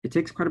it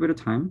takes quite a bit of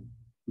time.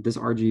 This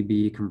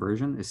RGB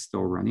conversion is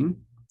still running,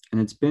 and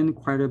it's been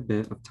quite a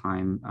bit of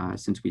time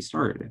since we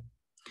started it.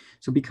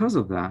 So because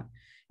of that,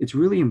 it's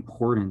really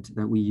important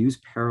that we use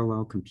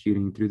parallel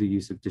computing through the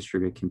use of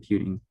distributed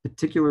computing,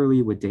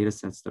 particularly with data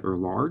sets that are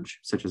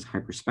large, such as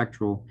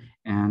hyperspectral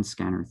and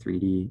scanner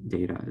 3D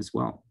data as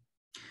well.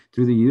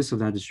 Through the use of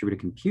that distributed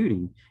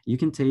computing, you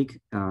can take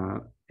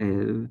a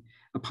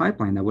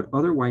pipeline that would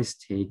otherwise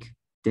take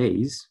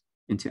days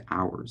into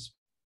hours,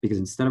 because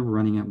instead of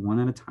running it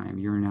one at a time,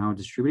 you're now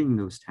distributing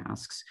those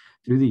tasks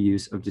through the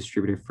use of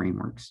distributed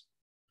frameworks.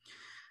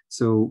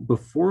 So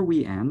before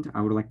we end,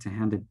 I would like to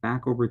hand it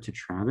back over to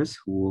Travis,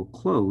 who will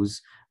close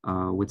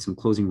with some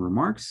closing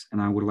remarks. And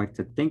I would like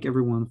to thank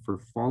everyone for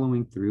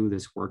following through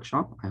this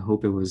workshop. I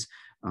hope it was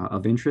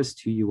of interest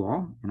to you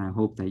all, and I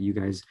hope that you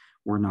guys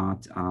were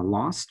not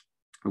lost.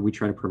 We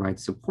try to provide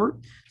support.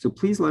 So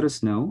please let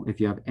us know if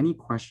you have any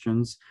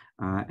questions.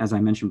 As I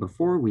mentioned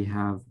before, we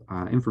have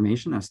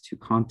information as to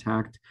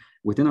contact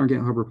within our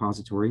GitHub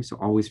repository, so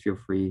always feel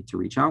free to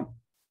reach out.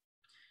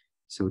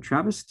 So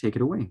Travis, take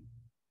it away.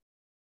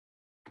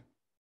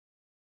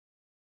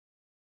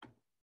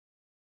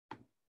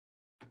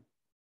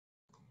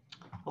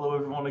 Hello,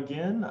 everyone,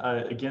 again.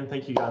 Again,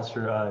 thank you guys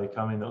for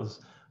coming. That was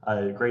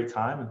a great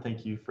time, and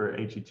thank you for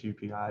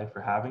AG2PI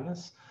for having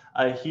us.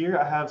 Here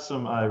I have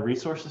some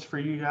resources for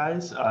you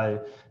guys.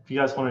 If you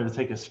guys wanted to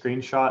take a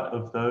screenshot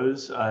of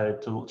those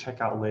to check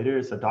out later,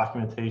 it's a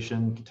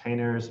documentation,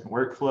 containers, and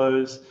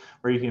workflows,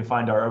 where you can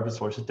find our open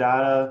source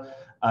data,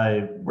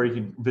 where you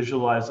can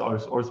visualize our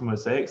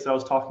orthomosaics that I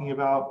was talking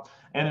about,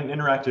 and an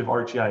interactive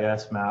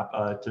ArcGIS map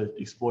to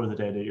explore the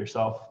data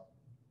yourself.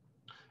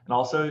 And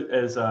also,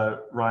 as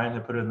Ryan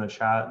had put in the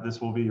chat,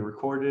 this will be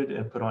recorded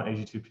and put on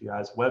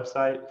AG2PI's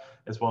website,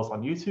 as well as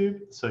on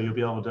YouTube. So you'll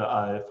be able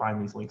to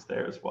find these links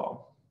there as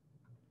well.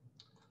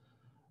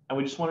 And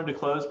we just wanted to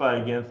close by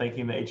again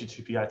thanking the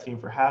AG2PI team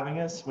for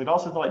having us. We'd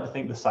also like to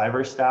thank the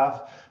cyber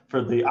staff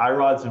for the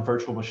iRods and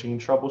virtual machine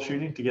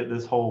troubleshooting to get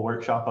this whole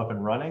workshop up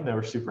and running. They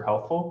were super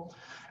helpful.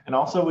 And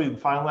also we'd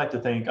finally like to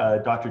thank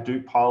Dr.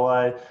 Duke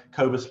Pauli,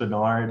 Cobus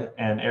Bernard,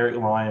 and Eric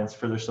Lyons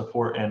for their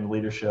support and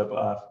leadership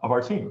of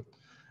our team.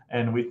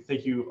 And we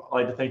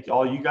like to thank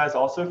all you guys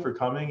also for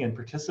coming and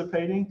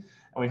participating.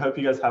 And we hope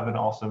you guys have an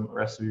awesome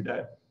rest of your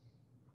day.